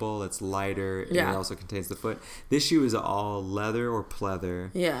breathable. It's lighter. And it also contains the foot. This shoe is all leather or pleather.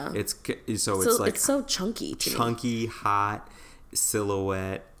 Yeah. It's like... It's so chunky, too. Chunky, hot,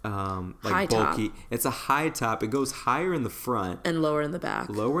 silhouette, high bulky. Top. It's a high top. It goes higher in the front. And lower in the back.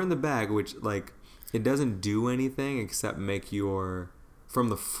 Lower in the back, which, like, it doesn't do anything except make from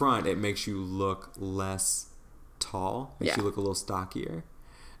the front, it makes you look less... tall, makes you look a little stockier.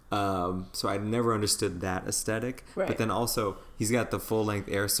 So I never understood that aesthetic. But then also he's got the full length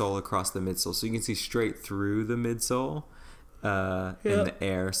air sole across the midsole, so you can see straight through the midsole in the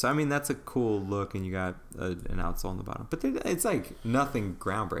air. So I mean that's a cool look, and you got an outsole on the bottom. But it's like nothing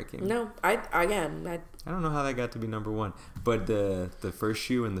groundbreaking. No, I don't know how that got to be number 1. But the first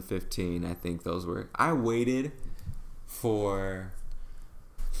shoe and the 15, I think those were. I waited for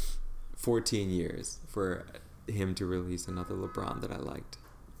 14 years for him to release another LeBron that I liked.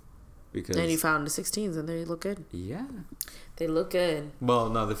 because And you found the 16s and they look good. yeah. They look good. Well,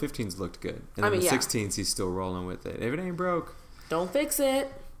 no, the 15s looked good, and then the 16s he's still rolling with it. If it ain't broke, don't fix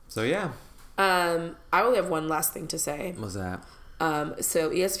it. So yeah. I only have one last thing to say. What's that?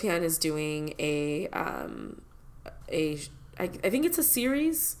 So ESPN is doing I think it's a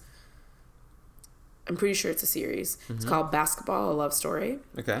series. I'm pretty sure it's a series. Mm-hmm. It's called Basketball: A Love Story.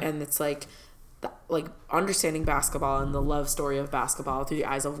 Okay. And it's like understanding basketball and the love story of basketball through the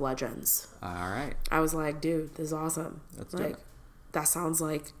eyes of legends. All right. I was like, dude, this is awesome. That's like, dope. That sounds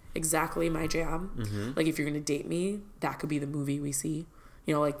like exactly my jam. Mm-hmm. Like, if you're gonna date me, that could be the movie we see.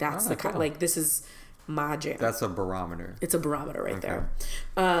 You know, like that's the kind. Like, this is my jam. That's a barometer. It's a barometer right there.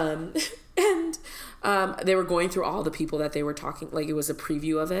 And they were going through all the people that they were talking. Like, it was a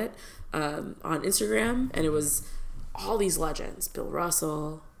preview of it on Instagram, and it was all these legends: Bill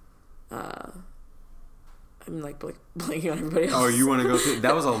Russell. I'm like blanking on everybody else. Oh, you want to go through?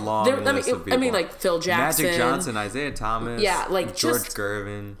 That was a long list of people. I mean, like Phil Jackson, Magic Johnson, Isaiah Thomas, yeah, like George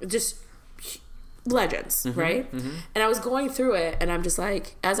Gervin, just legends, right? Mm-hmm. And I was going through it, and I'm just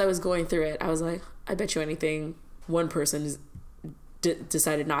like, as I was going through it, I was like, I bet you anything, one person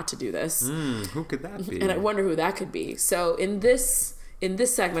decided not to do this. Who could that be? And I wonder who that could be. So in this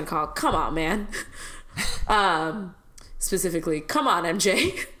segment called "Come On, Man," specifically, "Come On,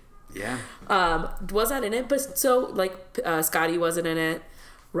 MJ." Yeah. Was that in it? But so like Scotty wasn't in it.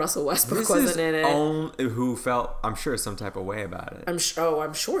 Russell Westbrook wasn't in it. Who felt, I'm sure, some type of way about it. I'm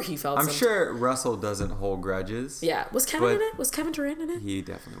sure he felt. I'm sure Russell doesn't hold grudges. Yeah. Was Kevin in it? Was Kevin Durant in it? He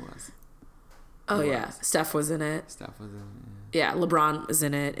definitely was. Oh yeah, Steph was in it. Steph was in it. Yeah, LeBron was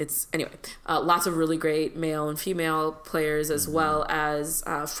in it. It's anyway, lots of really great male and female players, as well as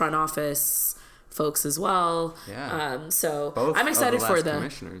front office folks as well. Yeah. So both I'm excited for the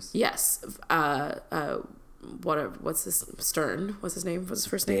commissioners. Yes. What's this? Stern. What's his name? What's his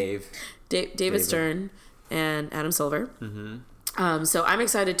first name? David Stern and Adam Silver. Mm-hmm. So I'm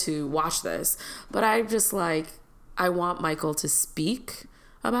excited to watch this, but I'm just like, I want Michael to speak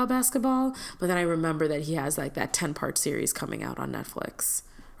about basketball, but then I remember that he has like that 10-part series coming out on Netflix.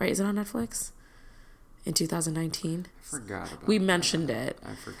 Right? Is it on Netflix? In 2019? I forgot about it. We mentioned it.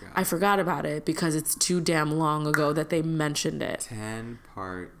 I forgot about it because it's too damn long ago that they mentioned it.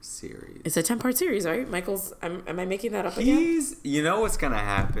 10-part series. It's a 10-part series, right? Michael's, am I making that up again? You know what's going to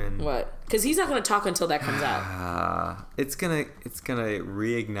happen? What? Because he's not going to talk until that comes out. It's gonna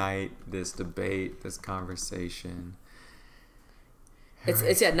reignite this debate, this conversation. It's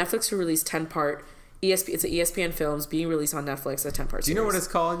Netflix to release 10-part It's a ESPN Films being released on Netflix, a 10-part series. Do you know what it's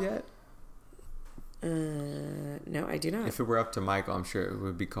called yet? No, I do not. If it were up to Michael, I'm sure it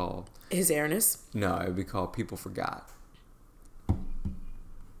would be called His Airness. No, it would be called People Forgot.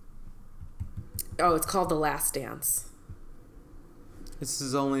 Oh, it's called The Last Dance. This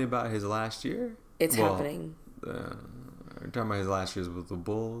is only about his last year? It's happening. Are we talking about his last years with the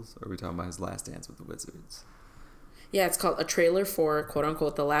Bulls, or are we talking about his last dance with the Wizards? Yeah, it's called a trailer for,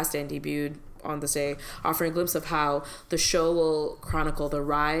 quote-unquote, The Last Dance debuted on this day, offering a glimpse of how the show will chronicle the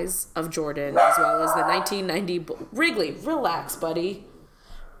rise of Jordan, as well as the 1990... Wrigley, relax, buddy.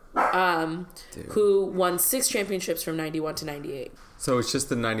 Who won 6 championships from 91 to 98. So it's just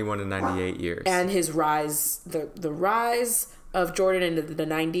the 91 to 98 years. And his rise, the rise of Jordan into the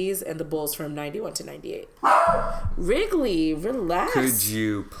 90s and the Bulls from 91 to 98. Wrigley, relax. Could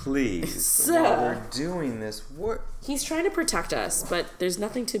you please, while we're doing this, what? He's trying to protect us, but there's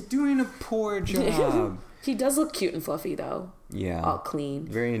nothing to... Doing a poor job. He does look cute and fluffy, though. Yeah. All clean.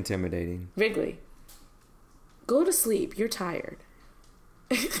 Very intimidating. Wrigley, go to sleep. You're tired.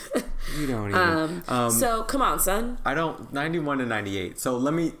 You don't even. So, come on, son. 91 to 98. So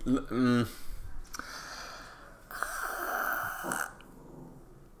let me...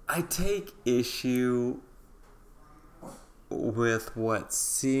 I take issue with what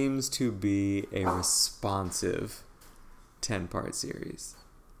seems to be a responsive 10-part series.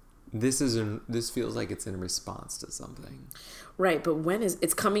 This feels like it's in response to something. Right, but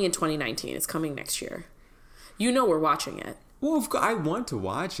it's coming in 2019. It's coming next year. You know we're watching it. Well, I want to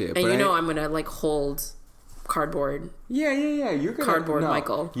watch it. And but I'm going to hold cardboard. Yeah. You're gonna cardboard,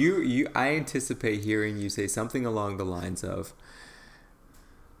 Michael. I anticipate hearing you say something along the lines of,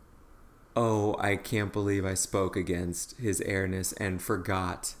 "Oh, I can't believe I spoke against His Airness and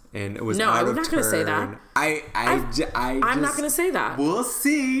forgot, and it was out of turn." No, I'm not going to say that. I'm not going to say that. We'll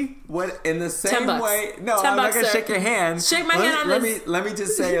see what in the same $10. way. No, I'm not going to shake your hand. Shake my hand on this. Let me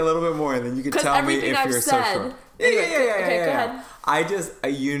just say a little bit more, and then you can tell me if you're so sure. Anyway, okay, go ahead. I just,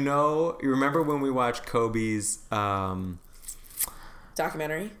 you remember when we watched Kobe's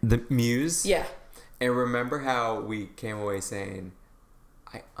documentary, The Muse? Yeah. And remember how we came away saying,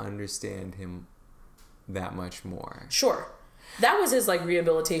 I understand him that much more. Sure. That was his like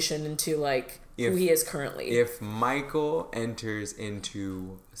rehabilitation into like who he is currently. If Michael enters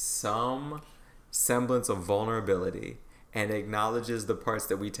into some semblance of vulnerability and acknowledges the parts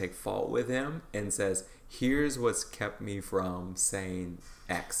that we take fault with him and says, here's what's kept me from saying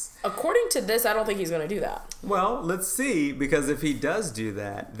X. According to this, I don't think he's going to do that. Well, let's see, because if he does do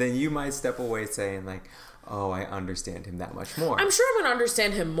that, then you might step away saying like, oh, I understand him that much more. I'm sure I'm going to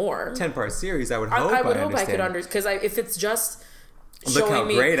understand him more. 10-part series, I would hope I understand. I could understand, because if it's just look how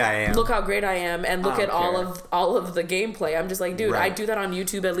great I am. Look how great I am, and look at all of the gameplay. I'm just like, dude, right. I do that on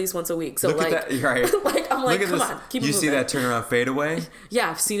YouTube at least once a week. So look like, at that, right. like I'm like, come on, keep it moving. You see that turnaround fadeaway? Yeah,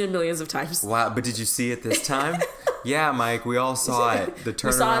 I've seen it millions of times. Wow, but did you see it this time? Yeah, Mike, we all saw it. The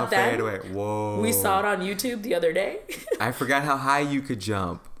turnaround fadeaway. Whoa. We saw it on YouTube the other day. I forgot how high you could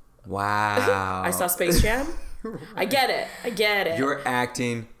jump. Wow. I saw Space Jam. I get it. Your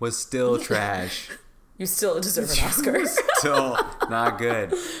acting was still trash. You still deserve an Oscar. Still not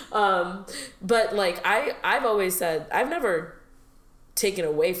good. But like I've always said, I've never taken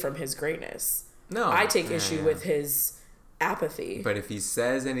away from his greatness. No. I take issue with his apathy. But if he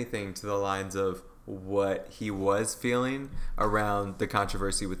says anything to the lines of what he was feeling around the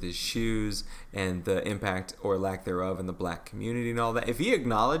controversy with his shoes and the impact or lack thereof in the black community and all that, if he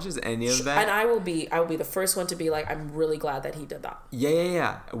acknowledges any of that, and I will be the first one to be like, I'm really glad that he did that.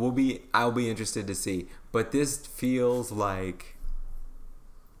 Yeah. I'll be interested to see. But this feels like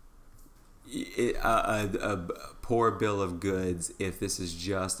a poor bill of goods if this is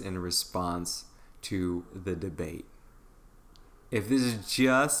just in response to the debate. If this is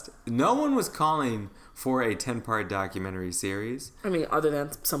just... No one was calling for a 10-part documentary series. I mean, other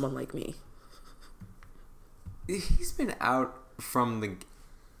than someone like me. He's been out from the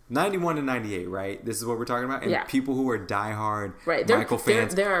 91 to 98, right? This is what we're talking about? And people who are diehard Michael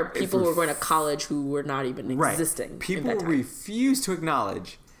fans. There are people who are going to college who were not even existing. People refuse to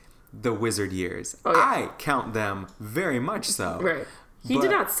acknowledge the Wizard years. Oh, yeah. I count them very much so. Right. He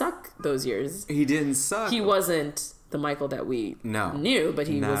did not suck those years. He didn't suck. He wasn't the Michael that we knew, but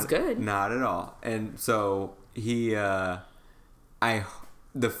he was good. Not at all. And so he, the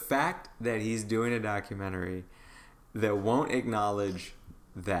fact that he's doing a documentary that won't acknowledge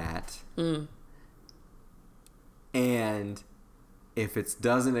that, and if it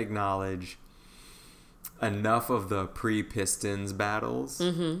doesn't acknowledge enough of the pre-Pistons battles,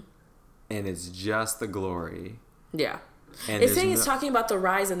 and it's just the glory. Yeah. And it's saying it's talking about the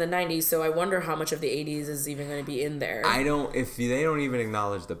rise in the 90s, so I wonder how much of the 80s is even going to be in there. If they don't even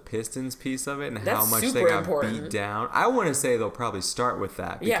acknowledge the Pistons piece of it and how much they got beat down, I want to say they'll probably start with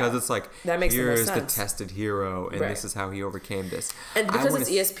that, because it's like, that makes here's the tested hero, and this is how he overcame this. And because it's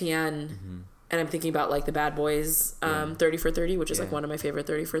ESPN, and I'm thinking about like the Bad Boys 30 for 30, which is like one of my favorite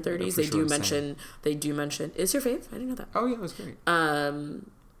 30 for 30s. They do mention, is your fave? I didn't know that. Oh yeah, it was great.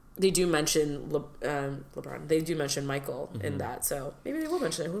 They do mention LeBron. They do mention Michael in that, so maybe they will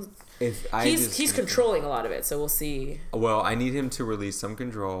mention it. He's controlling a lot of it, so we'll see. Well, I need him to release some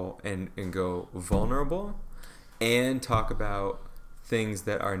control and go vulnerable, and talk about things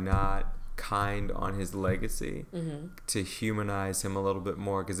that are not kind on his legacy, to humanize him a little bit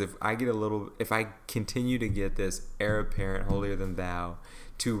more. Because if I continue to get this heir apparent, holier than thou,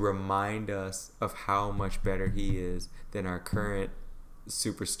 to remind us of how much better he is than our current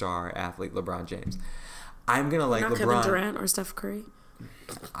superstar athlete LeBron James, I'm gonna like LeBron. Kevin Durant or Steph Curry.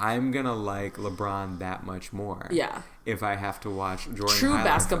 I'm gonna like LeBron that much more. Yeah. If I have to watch Jordan. True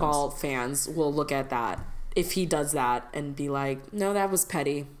basketball fans will look at that if he does that and be like, "No, that was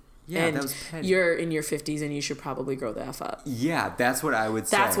petty." Yeah, and that was petty. You're in your 50s and you should probably grow the F up. Yeah, that's what I would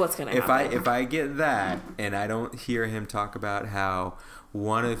say. That's what's gonna happen. If I get that and I don't hear him talk about how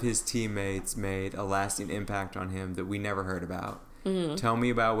one of his teammates made a lasting impact on him that we never heard about. Tell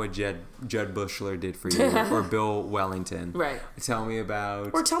me about what Judd Bushler did for you, or Bill Wellington. Right. Tell me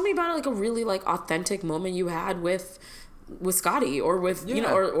about like a really like authentic moment you had with Scotty, or with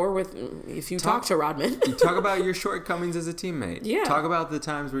or with if you talk to Rodman. Talk about your shortcomings as a teammate. Yeah. Talk about the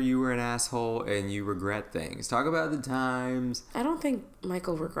times where you were an asshole and you regret things. Talk about the times. I don't think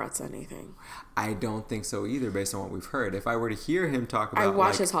Michael regrets anything. I don't think so either, based on what we've heard. If I were to hear him talk about, I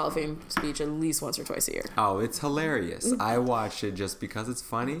watch his Hall of Fame speech at least once or twice a year. Oh, it's hilarious. I watch it just because it's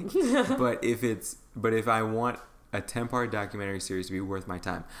funny. But if I want a 10-part documentary series to be worth my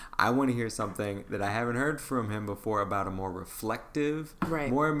time, I want to hear something that I haven't heard from him before about a more reflective,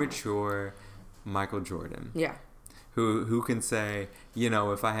 more mature Michael Jordan. Yeah. Who can say,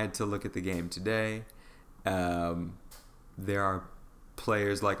 if I had to look at the game today, there are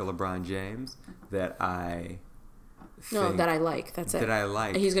players like a LeBron James that I No, that I like. That's it. That I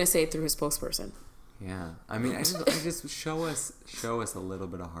like. And he's gonna say it through his spokesperson. Yeah, I mean, I just show us a little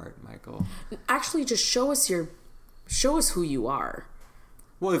bit of heart, Michael. Actually, just show us who you are.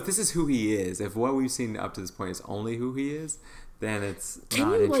 Well, if this is who he is, if what we've seen up to this point is only who he is, then it's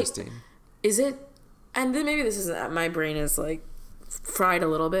not interesting. Like, is it? And then maybe this is my brain is like fried a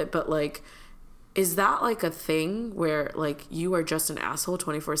little bit, but like, is that like a thing where like you are just an asshole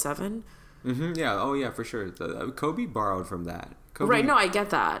 24/7? Mm-hmm. Yeah. Oh, yeah. For sure. Kobe borrowed from that. Kobe right. No, I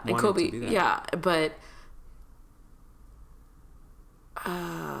get that. And Kobe. Yeah, but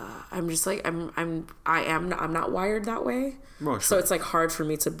I'm just like I'm not wired that way. Well, sure. So it's like hard for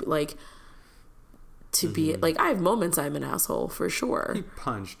me to like be like I have moments I'm an asshole for sure. He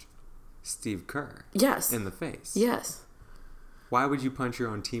punched Steve Kerr. Yes. In the face. Yes. Why would you punch your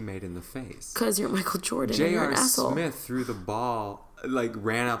own teammate in the face? Because you're Michael Jordan. J.R. Smith threw the ball, like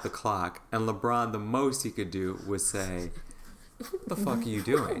ran out the clock, and LeBron, the most he could do was say, "What the fuck are you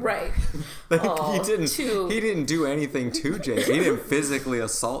doing?" Right. Like he didn't do anything to J.R. He didn't physically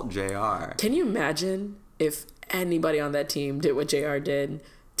assault J.R. Can you imagine if anybody on that team did what J.R. did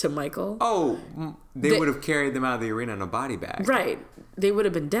to Michael? Oh, they would have carried them out of the arena in a body bag. Right. They would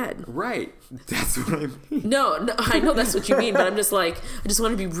have been dead. Right. That's what I mean. No, I know that's what you mean, but I'm just like, I just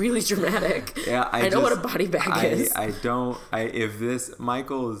want to be really dramatic. Yeah, I know what a body bag is.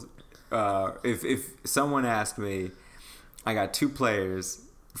 If someone asked me, I got 2 players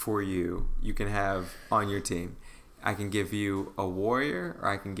for you can have on your team. I can give you a warrior or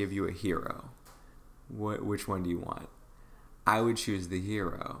I can give you a hero. Which one do you want? I would choose the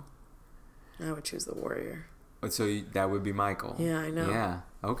hero. I would choose the warrior. So that would be Michael. Yeah, I know. Yeah.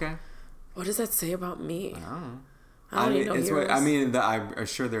 Okay. What does that say about me? I don't know. I don't even know heroes. I'm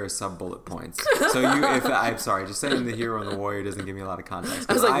sure there are sub-bullet points. So I'm sorry, just saying the hero and the warrior doesn't give me a lot of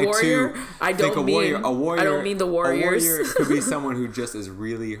context. I was like, warrior? I don't mean the warriors. A warrior could be someone who just is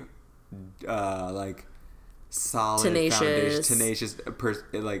really, like, solid, tenacious,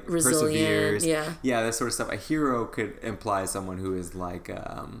 resilient, perseveres. Yeah, that sort of stuff. A hero could imply someone who is like,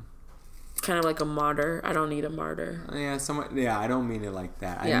 kind of like a martyr. I don't need a martyr. Yeah, I don't mean it like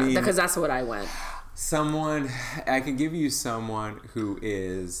that. Yeah, I mean, because that's what I went. I can give you someone who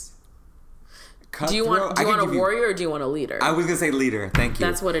is. Do you want a warrior or do you want a leader? I was gonna say leader. Thank you.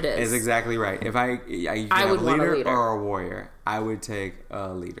 That's what it is. It's exactly right. If I would want a leader or a warrior, I would take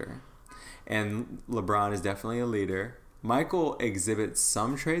a leader. And LeBron is definitely a leader. Michael exhibits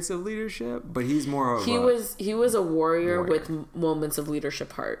some traits of leadership, but he's more of he was a warrior with moments of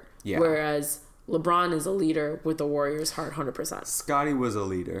leadership heart. Yeah. Whereas LeBron is a leader with a warrior's heart, 100%. Scottie was a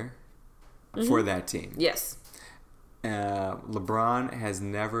leader for that team. Yes. LeBron has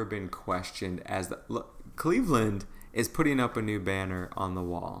never been questioned as Cleveland is putting up a new banner on the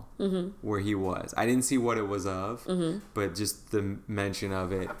wall where he was. I didn't see what it was of, but just the mention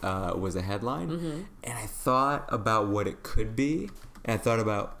of it was a headline. And I thought about what it could be. And I thought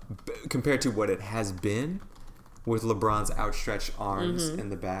about, compared to what it has been, with LeBron's outstretched arms in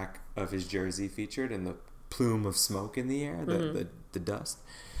the back of his jersey featured and the plume of smoke in the air, the dust.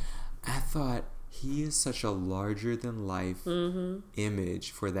 I thought, he is such a larger-than-life image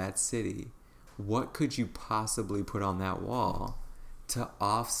for that city. What could you possibly put on that wall to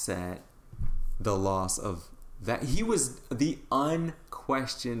offset the loss of that? He was the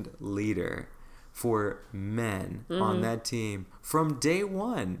unquestioned leader for men on that team from day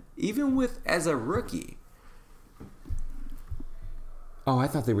one, even as a rookie. Oh, I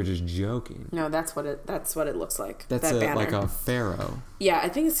thought they were just joking. No, that's what it looks like. That's that like a pharaoh. Yeah, I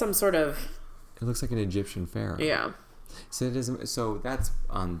think it's some sort of. It looks like an Egyptian pharaoh. Yeah. So that's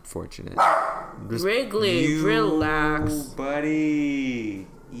unfortunate. Wrigley, relax, buddy.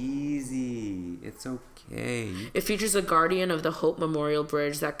 Easy. It's okay. It features a guardian of the Hope Memorial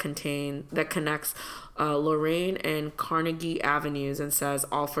Bridge that connects Lorraine and Carnegie Avenues and says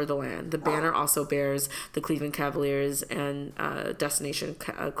 "All for the Land." The banner also bears the Cleveland Cavaliers and Destination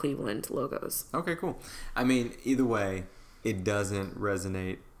Cleveland logos. Okay, cool. I mean, either way, it doesn't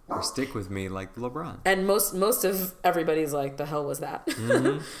resonate or stick with me like LeBron. And most of everybody's like, the hell was that?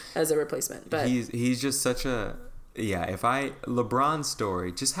 As a replacement. But he's just such a LeBron's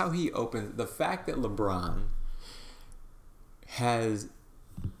story, just how he opens, the fact that LeBron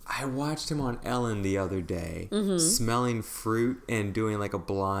I watched him on Ellen the other day, smelling fruit and doing like a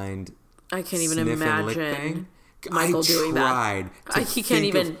blind I can't even imagine Michael doing that. He can't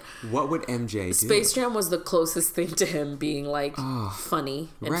even. What would MJ do? Space Jam was the closest thing to him being like funny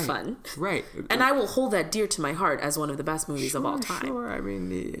and fun. Right. And I will hold that dear to my heart as one of the best movies of all time. Sure, I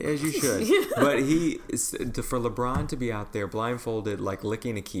mean, as you should. But for LeBron to be out there blindfolded, like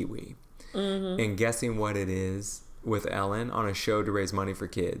licking a kiwi and guessing what it is, with Ellen on a show to raise money for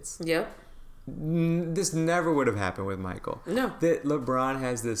kids. Yep. This never would have happened with Michael. No. That LeBron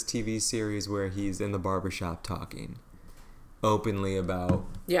has this TV series where he's in the barbershop talking openly about,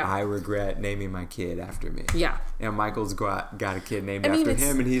 I regret naming my kid after me. Yeah. And Michael's got a kid named after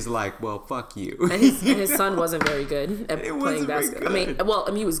him, and he's like, well, fuck you. And his son wasn't very good at playing basketball.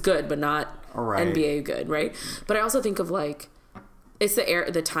 I mean, he was good, but not NBA good, right? But I also think of, like, it's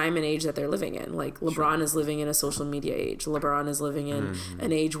the time and age that they're living in. Like, LeBron is living in a social media age. LeBron is living in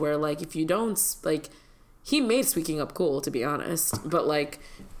an age where, like, if you don't, like, he made Speaking Up cool, to be honest. But, like,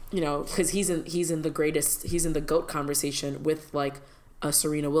 you know, because he's in the GOAT conversation with, like, a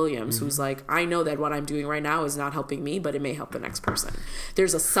Serena Williams, who's like, I know that what I'm doing right now is not helping me, but it may help the next person.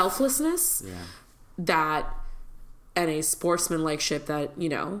 There's a selflessness that, and a sportsmanlike-ship that, you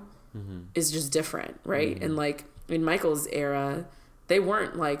know, is just different, right? And, like, in Michael's era, they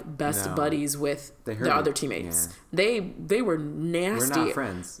weren't, like, best buddies with the other teammates. Yeah. They were nasty. We're not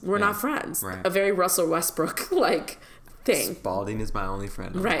friends. We're not friends. Right. A very Russell Westbrook, like, thing. Spalding is my only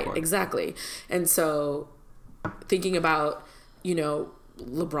friend. Right, exactly. And so thinking about, you know,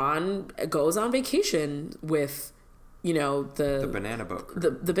 LeBron goes on vacation with, you know, the Banana Boat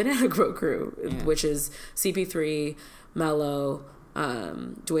crew. The Banana Boat crew, which is CP3, Melo,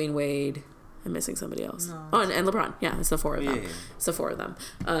 Dwayne Wade. I'm missing somebody else. No. Oh, and LeBron. Yeah, it's the four of them. Yeah. It's the four of them,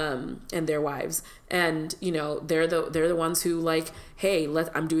 and their wives. And you know, they're the ones who, like, hey,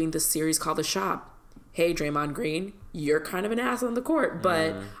 I'm doing this series called The Shop. Hey, Draymond Green, you're kind of an ass on the court,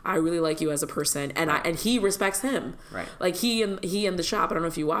 but I really like you as a person, and he respects him. Right. Like he in The Shop. I don't know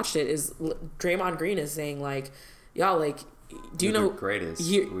if you watched it. Is Draymond Green is saying, like, y'all, like, do you know the greatest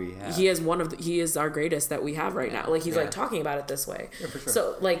we have? He is our greatest that we have right now. Like, he's like talking about it this way. Yeah, for sure.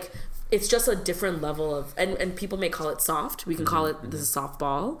 So, like, it's just a different level of, and people may call it soft. We can call it, this is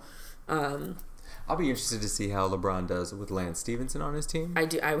softball. I'll be interested to see how LeBron does with Lance Stevenson on his team.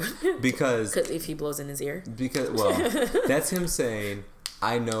 I would. Because if he blows in his ear. That's him saying,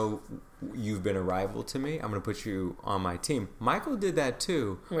 I know you've been a rival to me. I'm going to put you on my team. Michael did that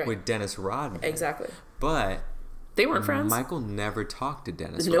too with Dennis Rodman. Exactly. But they weren't friends. Michael never talked to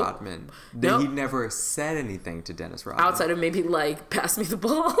Dennis Rodman. He never said anything to Dennis Rodman. Outside of maybe, like, pass me the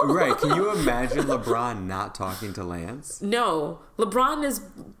ball. Right. Can you imagine LeBron not talking to Lance? No. LeBron is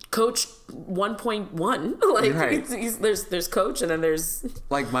coach 1.1. Like, right. There's coach, and then there's,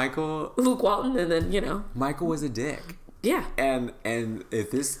 like, Michael, Luke Walton, and then, you know. Michael was a dick. Yeah. And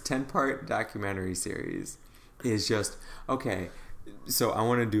if this 10-part documentary series is just, okay, so I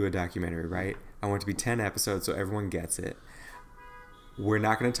want to do a documentary, right? I want it to be 10 episodes so everyone gets it. We're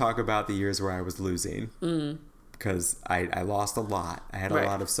not going to talk about the years where I was losing because I lost a lot. I had a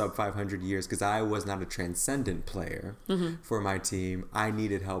lot of sub 500 years because I was not a transcendent player for my team. I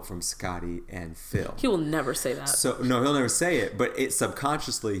needed help from Scottie and Phil. He will never say that. So no, he'll never say it, but it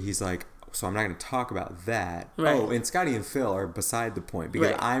subconsciously he's like, so I'm not going to talk about that. Right. Oh, and Scottie and Phil are beside the point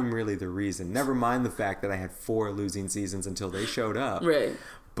because I'm really the reason. Never mind the fact that I had 4 losing seasons until they showed up. Right.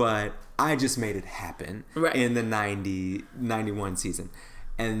 But I just made it happen in the 91 season.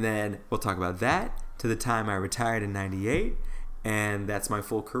 And then we'll talk about that to the time I retired in 98. And that's my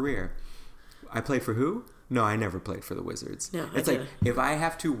full career. I played for who? No, I never played for the Wizards. No, it's like, if I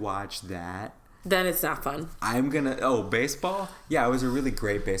have to watch that, then it's not fun. I'm gonna baseball? Yeah, I was a really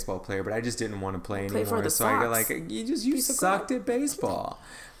great baseball player, but I just didn't want to play anymore. So I got like, you sucked at baseball.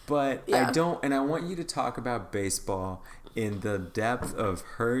 But I don't, and I want you to talk about baseball in the depth of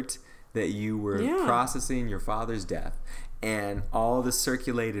hurt that you were processing your father's death and all the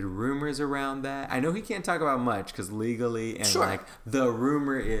circulated rumors around that. I know he can't talk about much because legally and like the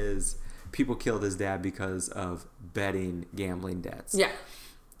rumor is people killed his dad because of betting gambling debts. Yeah.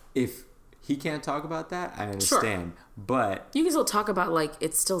 If he can't talk about that, I understand. But you can still talk about, like,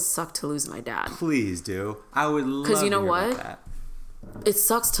 it still sucked to lose my dad. Please do. I would love to hear about that. It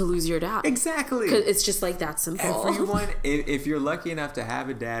sucks to lose your dad. Exactly. Because it's just like that simple. Everyone, if you're lucky enough to have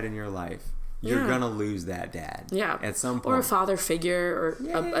a dad in your life, you're going to lose that dad. Yeah. At some point. Or a father figure or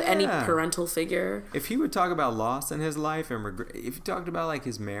any parental figure. If he would talk about loss in his life and regret, if he talked about, like,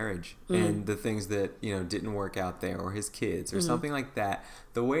 his marriage and the things that, you know, didn't work out there or his kids or something like that,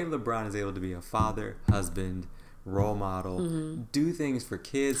 the way LeBron is able to be a father, husband, role model, do things for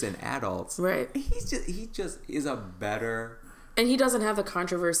kids and adults. Right. He just is a better... And he doesn't have the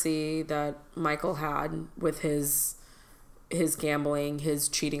controversy that Michael had with his gambling, his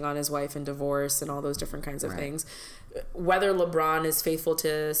cheating on his wife and divorce and all those different kinds of things. Whether LeBron is faithful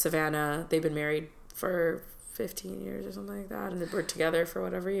to Savannah, they've been married for 15 years or something like that, and they were together for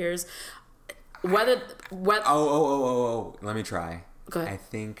whatever years. Let me try. Go ahead. I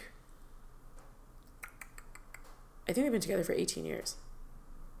think I think they've been together for 18 years.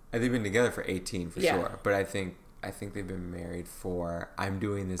 They've been together for 18 for Yeah. sure. But I think they've been married for, I'm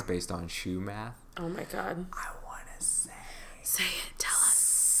doing this based on shoe math. Oh my God. I want to say. Say it. Tell us.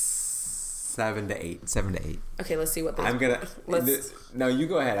 7 to 8. 7 to 8. Okay, let's see what they... I'm going to... No, you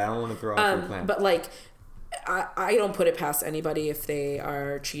go ahead. I don't want to throw off your plan. But like, I don't put it past anybody if they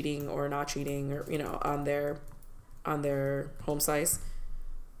are cheating or not cheating or, you know, on their home size.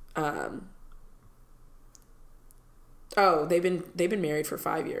 They've been married for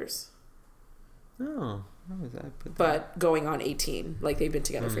 5 years. Oh, how is that? But going on 18, like they've been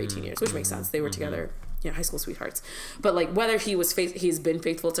together for 18 years, which makes sense. They were together, you know, high school sweethearts. But like whether he's been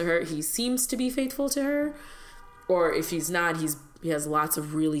faithful to her, he seems to be faithful to her, or if he's not, he has lots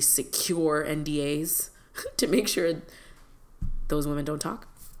of really secure NDAs to make sure those women don't talk.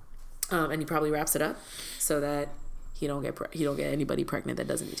 And he probably wraps it up so that he don't get anybody pregnant that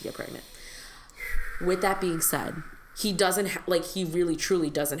doesn't need to get pregnant. With that being said, he doesn't he really truly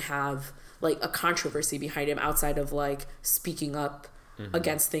doesn't have like a controversy behind him outside of like speaking up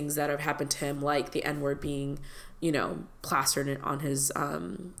against things that have happened to him, like the N-word being, you know, plastered on his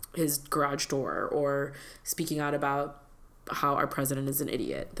garage door, or speaking out about how our president is an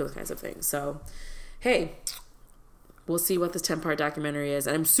idiot, those kinds of things. So, hey, we'll see what this 10-part documentary is.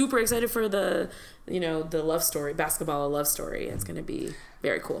 And I'm super excited for the love story, basketball love story. It's going to be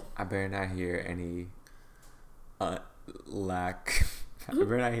very cool. I better not hear any I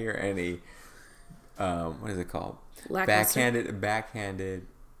better not hear any what is it called? Lackluster? Backhanded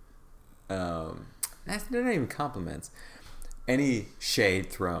they're not even compliments. Any shade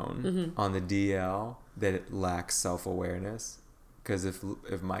thrown on the DL that it lacks self-awareness. Because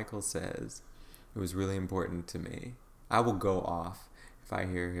if Michael says it was really important to me, I will go off if I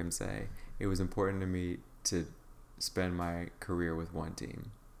hear him say it was important to me to spend my career with one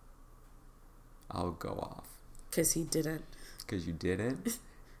team. I'll go off. Because he didn't. Because you didn't,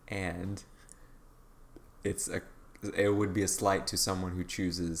 and it would be a slight to someone who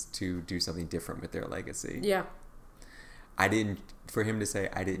chooses to do something different with their legacy. Yeah. For him to say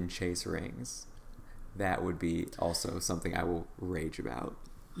I didn't chase rings, that would be also something I will rage about.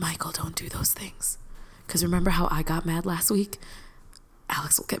 Michael, don't do those things. Because remember how I got mad last week?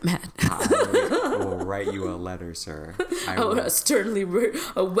 Alex will get mad. I will write you a letter, sir.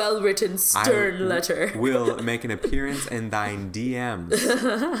 A well-written, stern letter. Will make an appearance in thine DMs.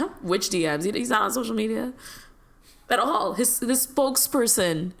 Which DMs? He's not on social media at all. The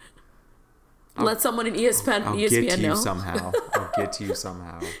spokesperson. Let someone in ESPN I'll ESPN get to know. you somehow. I'll get to you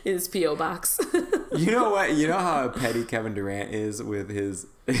somehow. His P.O. box. You know what? You know how petty Kevin Durant is with his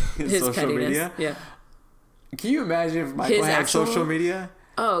social pettiness. media? Yeah. Can you imagine if Michael had social media?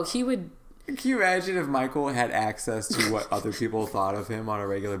 Oh, he would. Can you imagine if Michael had access to what other people thought of him on a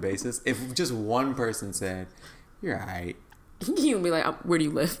regular basis? If just one person said, "You're alright," he would be like, "Where do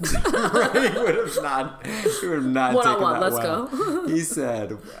you live?" Right? He would have not. One-on-one, let's go. He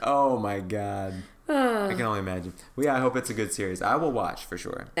said, "Oh my God." I can only imagine. Well, yeah, I hope it's a good series. I will watch for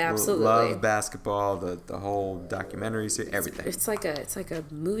sure. Absolutely. Love basketball, the whole documentary series, everything. It's like a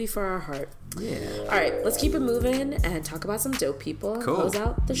movie for our heart. Yeah. All right, let's keep it moving and talk about some dope people and Cool. close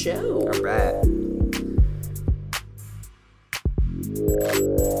out the show. All right.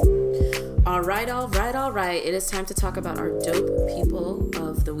 All right. It is time to talk about our dope people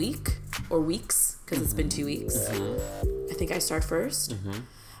of the week, or weeks, because it's been 2 weeks. I think I start first.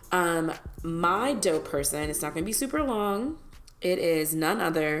 My dope person, it's not going to be super long. It is none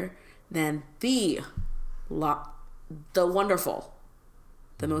other than the wonderful,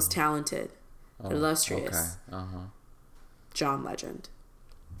 the most talented, illustrious, John Legend.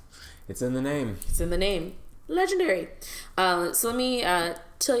 It's in the name. It's in the name. Legendary. So let me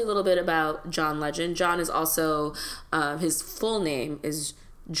tell you a little bit about John Legend. John is also, his full name is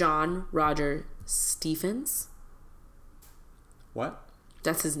John Roger Stephens. What?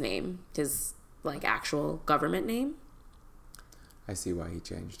 That's his name. His, like, actual government name. I see why he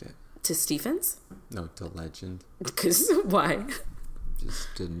changed it. To Stephens? No, to Legend. Because, why? Just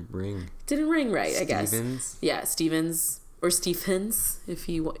didn't ring. Didn't ring right, I guess. Stephens? Yeah, Stephens. Or Stephens, if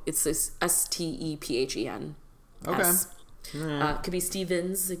you... It's Stephen. Okay. It could be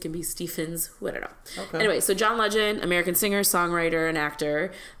Stevens. It could be Stephens. I don't know. Okay. Anyway, so John Legend, American singer, songwriter, and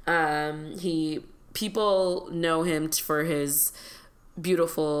actor. People know him for his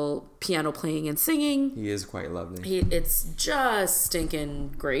beautiful piano playing and singing. He is quite lovely. It's just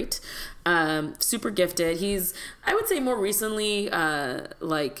stinking great. Super gifted. He's, I would say, more recently,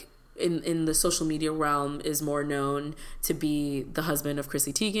 like in the social media realm, is more known to be the husband of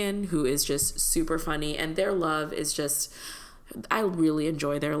Chrissy Teigen, who is just super funny, and their love is just, I really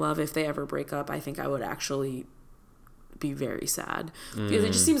enjoy their love. If they ever break up, I think I would actually be very sad because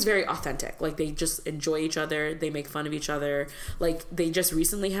it just seems very authentic. Like they just enjoy each other, they make fun of each other. Like they just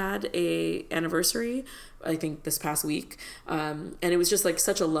recently had a anniversary, I think this past week, and it was just like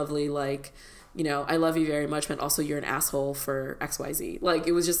such a lovely like, you know, I love you very much, but also you're an asshole for XYZ. Like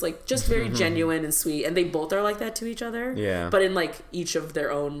it was just like very genuine and sweet, and they both are like that to each other. Yeah. But in like each of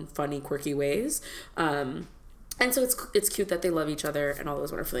their own funny, quirky ways. And so it's cute that they love each other and all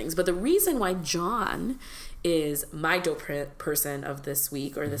those wonderful things. But the reason why John is my dope person of this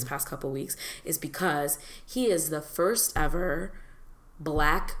week or this past couple weeks is because he is the first ever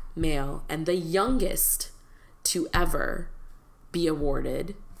Black male and the youngest to ever be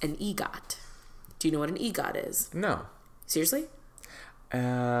awarded an EGOT. Do you know what an EGOT is? No. Seriously?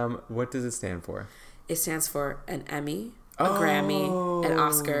 What does it stand for? It stands for an Emmy, a Grammy, an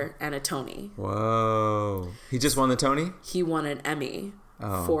Oscar, and a Tony. Whoa. He just won the Tony? He won an Emmy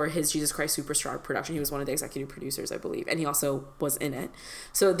for his Jesus Christ Superstar production. He was one of the executive producers, I believe, and he also was in it.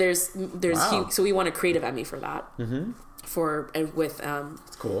 So wow. So he won a creative Emmy for that. Mm-hmm.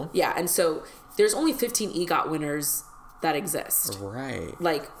 It's cool. Yeah, and so there's only 15 EGOT winners that exist. Right.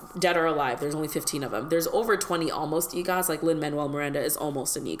 Like, dead or alive, there's only 15 of them. There's over 20 almost EGOTs, like Lin-Manuel Miranda is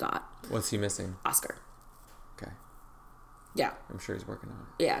almost an EGOT. What's he missing? Oscar. Okay. Yeah. I'm sure he's working on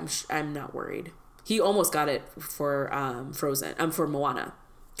it. Yeah, I'm not worried. He almost got it for Frozen, for Moana,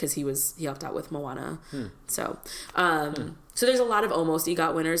 because he helped out with Moana. So there's a lot of almost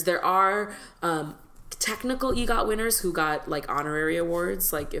EGOT winners. There are technical EGOT winners who got like honorary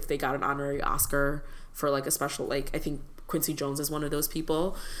awards, like if they got an honorary Oscar for like a special, like I think Quincy Jones is one of those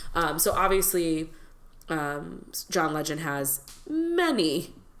people. So obviously, John Legend has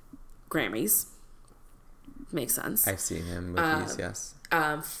many Grammys. Makes sense. I've seen him with these, yes.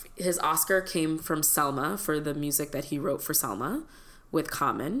 His Oscar came from Selma for the music that he wrote for Selma with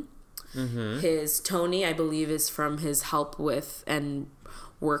Common. Mm-hmm. His Tony, I believe, is from his help with and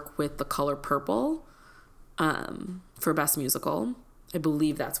work with The Color Purple for Best Musical. I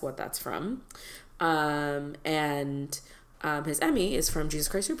believe that's what that's from. And his Emmy is from Jesus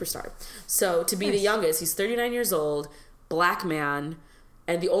Christ Superstar. So to be the youngest, he's 39 years old, Black man,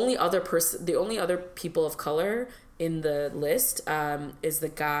 and the only other people of color in the list is the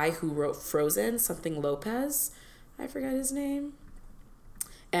guy who wrote Frozen, something Lopez. I forgot his name.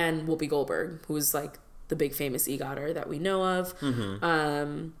 And Whoopi Goldberg, who's like the big famous EGOTer that we know of.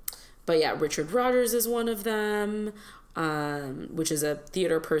 Mm-hmm. But yeah, Richard Rodgers is one of them, which is a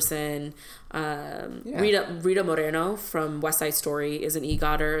theater person. Rita Moreno from West Side Story is an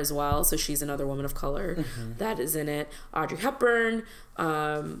EGOTer as well, so she's another woman of color that is in it. Audrey Hepburn,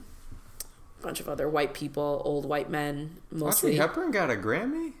 a bunch of other white people, old white men mostly. Audrey Hepburn got a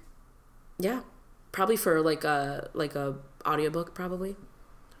Grammy? Yeah, probably for like a audiobook, probably.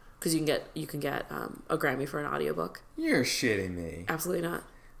 Because you can get a Grammy for an audiobook. You're shitting me. Absolutely not.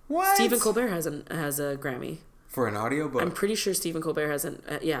 What? Stephen Colbert has a Grammy. For an audiobook? I'm pretty sure Stephen Colbert has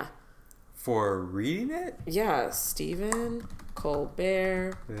yeah. For reading it? Yeah, Stephen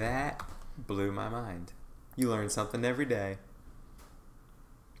Colbert. That blew my mind. You learn something every day.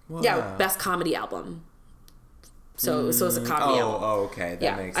 Wow. Yeah, best comedy album. So it's a comedy album. Oh, okay.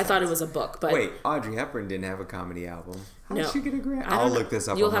 That makes sense. I thought it was a book, but wait, Audrey Hepburn didn't have a comedy album. How did she get a Grammy? I'll look this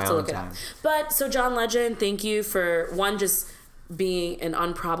up. You'll have to look it up. But so John Legend, thank you for just being an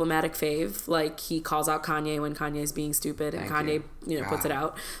unproblematic fave. Like he calls out Kanye when Kanye's being stupid, and Kanye puts it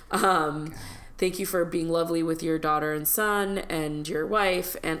out. Thank you for being lovely with your daughter and son and your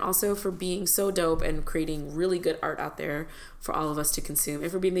wife, and also for being so dope and creating really good art out there for all of us to consume,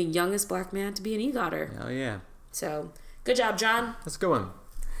 and for being the youngest Black man to be an EGOTer. Oh yeah. So, good job, John. That's a good one.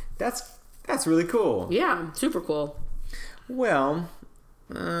 That's really cool. Yeah, super cool. Well,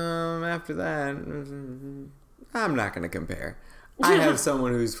 after that, I'm not going to compare. I have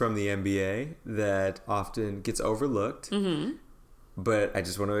someone who's from the NBA that often gets overlooked. Mm-hmm. But I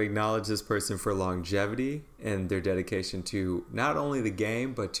just want to acknowledge this person for longevity and their dedication to not only the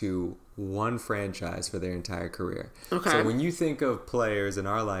game, but to one franchise for their entire career. Okay. So when you think of players in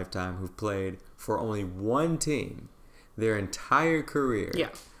our lifetime who've played for only one team their entire career,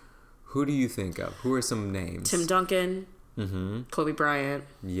 who do you think of? Who are some names? Tim Duncan, Kobe Bryant.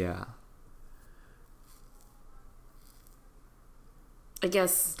 Yeah. I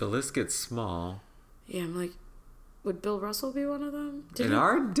guess. The list gets small. Yeah, I'm like, would Bill Russell be one of them?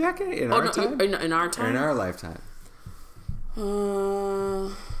 Our decade? In our time? In our time? Or in our lifetime.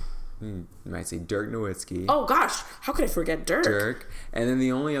 You might say Dirk Nowitzki. Oh, gosh. How could I forget Dirk? And then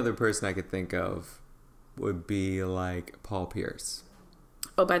the only other person I could think of would be like Paul Pierce.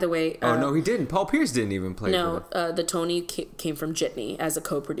 Oh, by the way. No, he didn't. Paul Pierce didn't even play. No, the Tony came from Jitney as a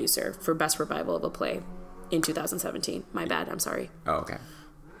co-producer for Best Revival of a Play. in 2017. My bad. I'm sorry. Oh, okay.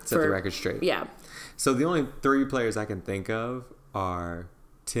 Set the record straight. Yeah. So the only 3 players I can think of are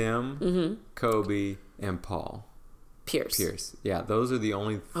Tim, Kobe, and Paul Pierce. Yeah, those are the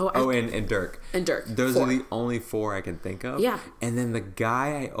only. And Dirk. And Dirk. Those 4. are the only 4 I can think of. Yeah. And then the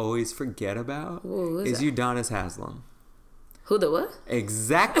guy I always forget about is Udonis Haslem. Who the what?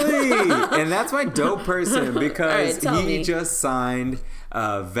 Exactly. And that's my dope person because he just signed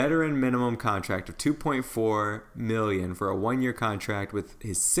a veteran minimum contract of $2.4 million for a 1-year contract with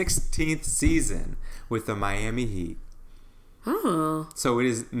his 16th season with the Miami Heat. Oh. So it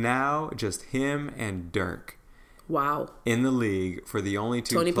is now just him and Dirk. Wow. In the league for the only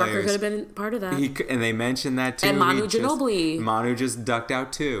 2 Tony players. Parker could have been part of that. And they mentioned that too. And Manu Ginobili. Manu just ducked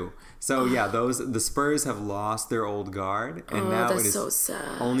out too. So yeah, the Spurs have lost their old guard, and now that's it is so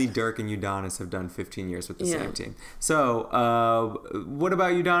sad. Only Dirk and Udonis have done 15 years with the same team. So what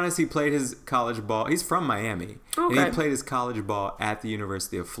about Udonis? He played his college ball. He's from Miami, and he played his college ball at the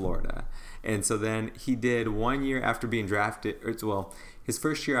University of Florida. And so then he did 1 year after being drafted. Well, his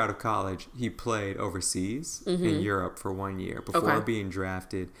first year out of college, he played overseas in Europe for 1 year before being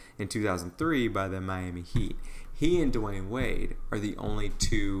drafted in 2003 by the Miami Heat. He and Dwayne Wade are the only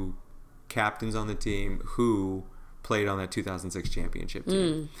 2 captains on the team who played on that 2006 championship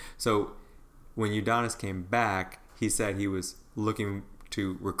team. So when Udonis came back, he said he was looking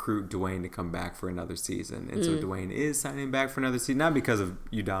to recruit Dwayne to come back for another season. And so Dwayne is signing back for another season, not because of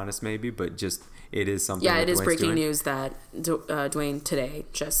Udonis maybe, but just it is something. Yeah, it is Dwayne's breaking news that Dwayne today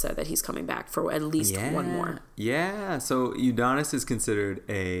just said that he's coming back for at least 1 more. Yeah, so Udonis is considered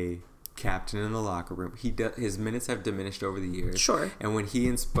a captain in the locker room. His minutes have diminished over the years. Sure. And when he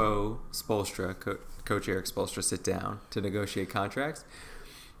and Spoelstra, Coach Eric Spoelstra, sit down to negotiate contracts,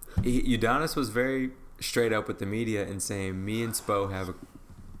 Udonis was very straight up with the media and saying, me and Spo have a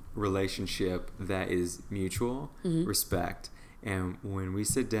relationship that is mutual, respect. And when we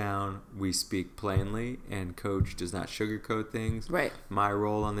sit down, we speak plainly, and Coach does not sugarcoat things. Right. My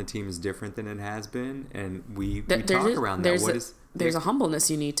role on the team is different than it has been, and we talk around that. There's a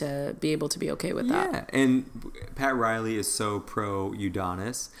humbleness you need to be able to be okay with that. Yeah, and Pat Riley is so pro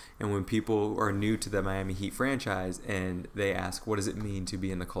Udonis, and when people are new to the Miami Heat franchise and they ask, what does it mean to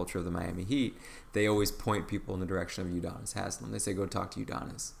be in the culture of the Miami Heat, they always point people in the direction of Udonis Haslem. They say, go talk to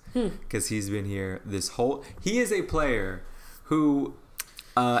Udonis. Because he's been here he is a player who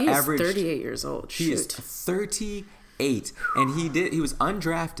averaged... He is 38 years old. He is 38, and he was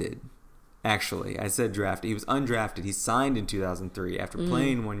undrafted. Actually, I said drafted. He was undrafted. He signed in 2003 after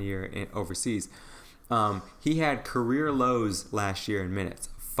playing 1 year overseas. He had career lows last year in minutes.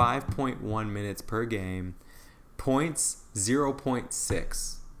 5.1 minutes per game. Points,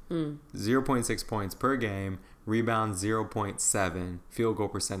 0.6. 0.6 points per game. Rebounds, 0.7. Field goal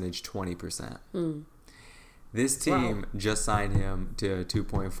percentage, 20%. This team just signed him to a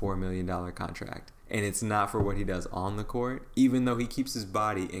 $2.4 million contract. And it's not for what he does on the court, even though he keeps his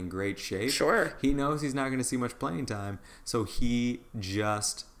body in great shape. Sure. He knows he's not going to see much playing time, so he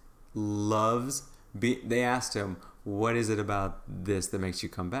just loves... They asked him, what is it about this that makes you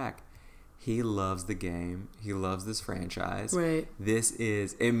come back? He loves the game. He loves this franchise. Right.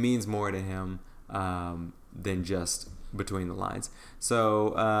 It means more to him than just between the lines.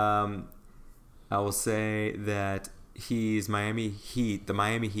 So I will say that he's the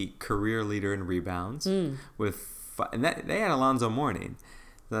Miami Heat career leader in rebounds and they had Alonzo Mourning.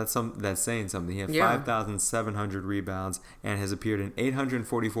 That's saying something. He had 5,700 rebounds and has appeared in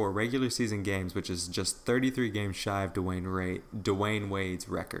 844 regular season games, which is just 33 games shy of Dwayne Wade's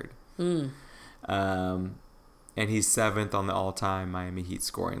record. And he's 7th on the all-time Miami Heat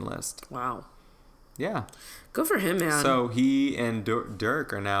scoring list. Wow. Yeah. Good for him, man. So he and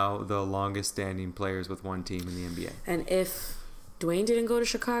Dirk are now the longest standing players with one team in the NBA. And if Dwayne didn't go to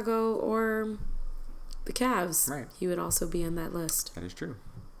Chicago or the Cavs, he would also be in that list. That is true.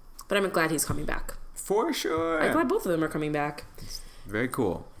 But I'm glad he's coming back. For sure. I'm glad both of them are coming back. Very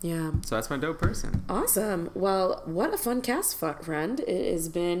cool. Yeah. So that's my dope person. Awesome. Well, what a fun cast, friend. It has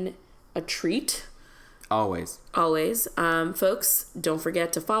been a treat. Always. Folks, don't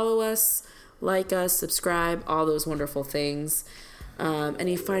forget to follow us, like us, subscribe, all those wonderful things.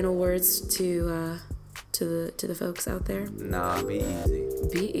 Any final words to the folks out there? Nah, be easy.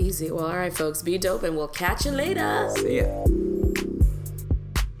 Be easy. Well, all right, folks. Be dope, and we'll catch you later. See ya.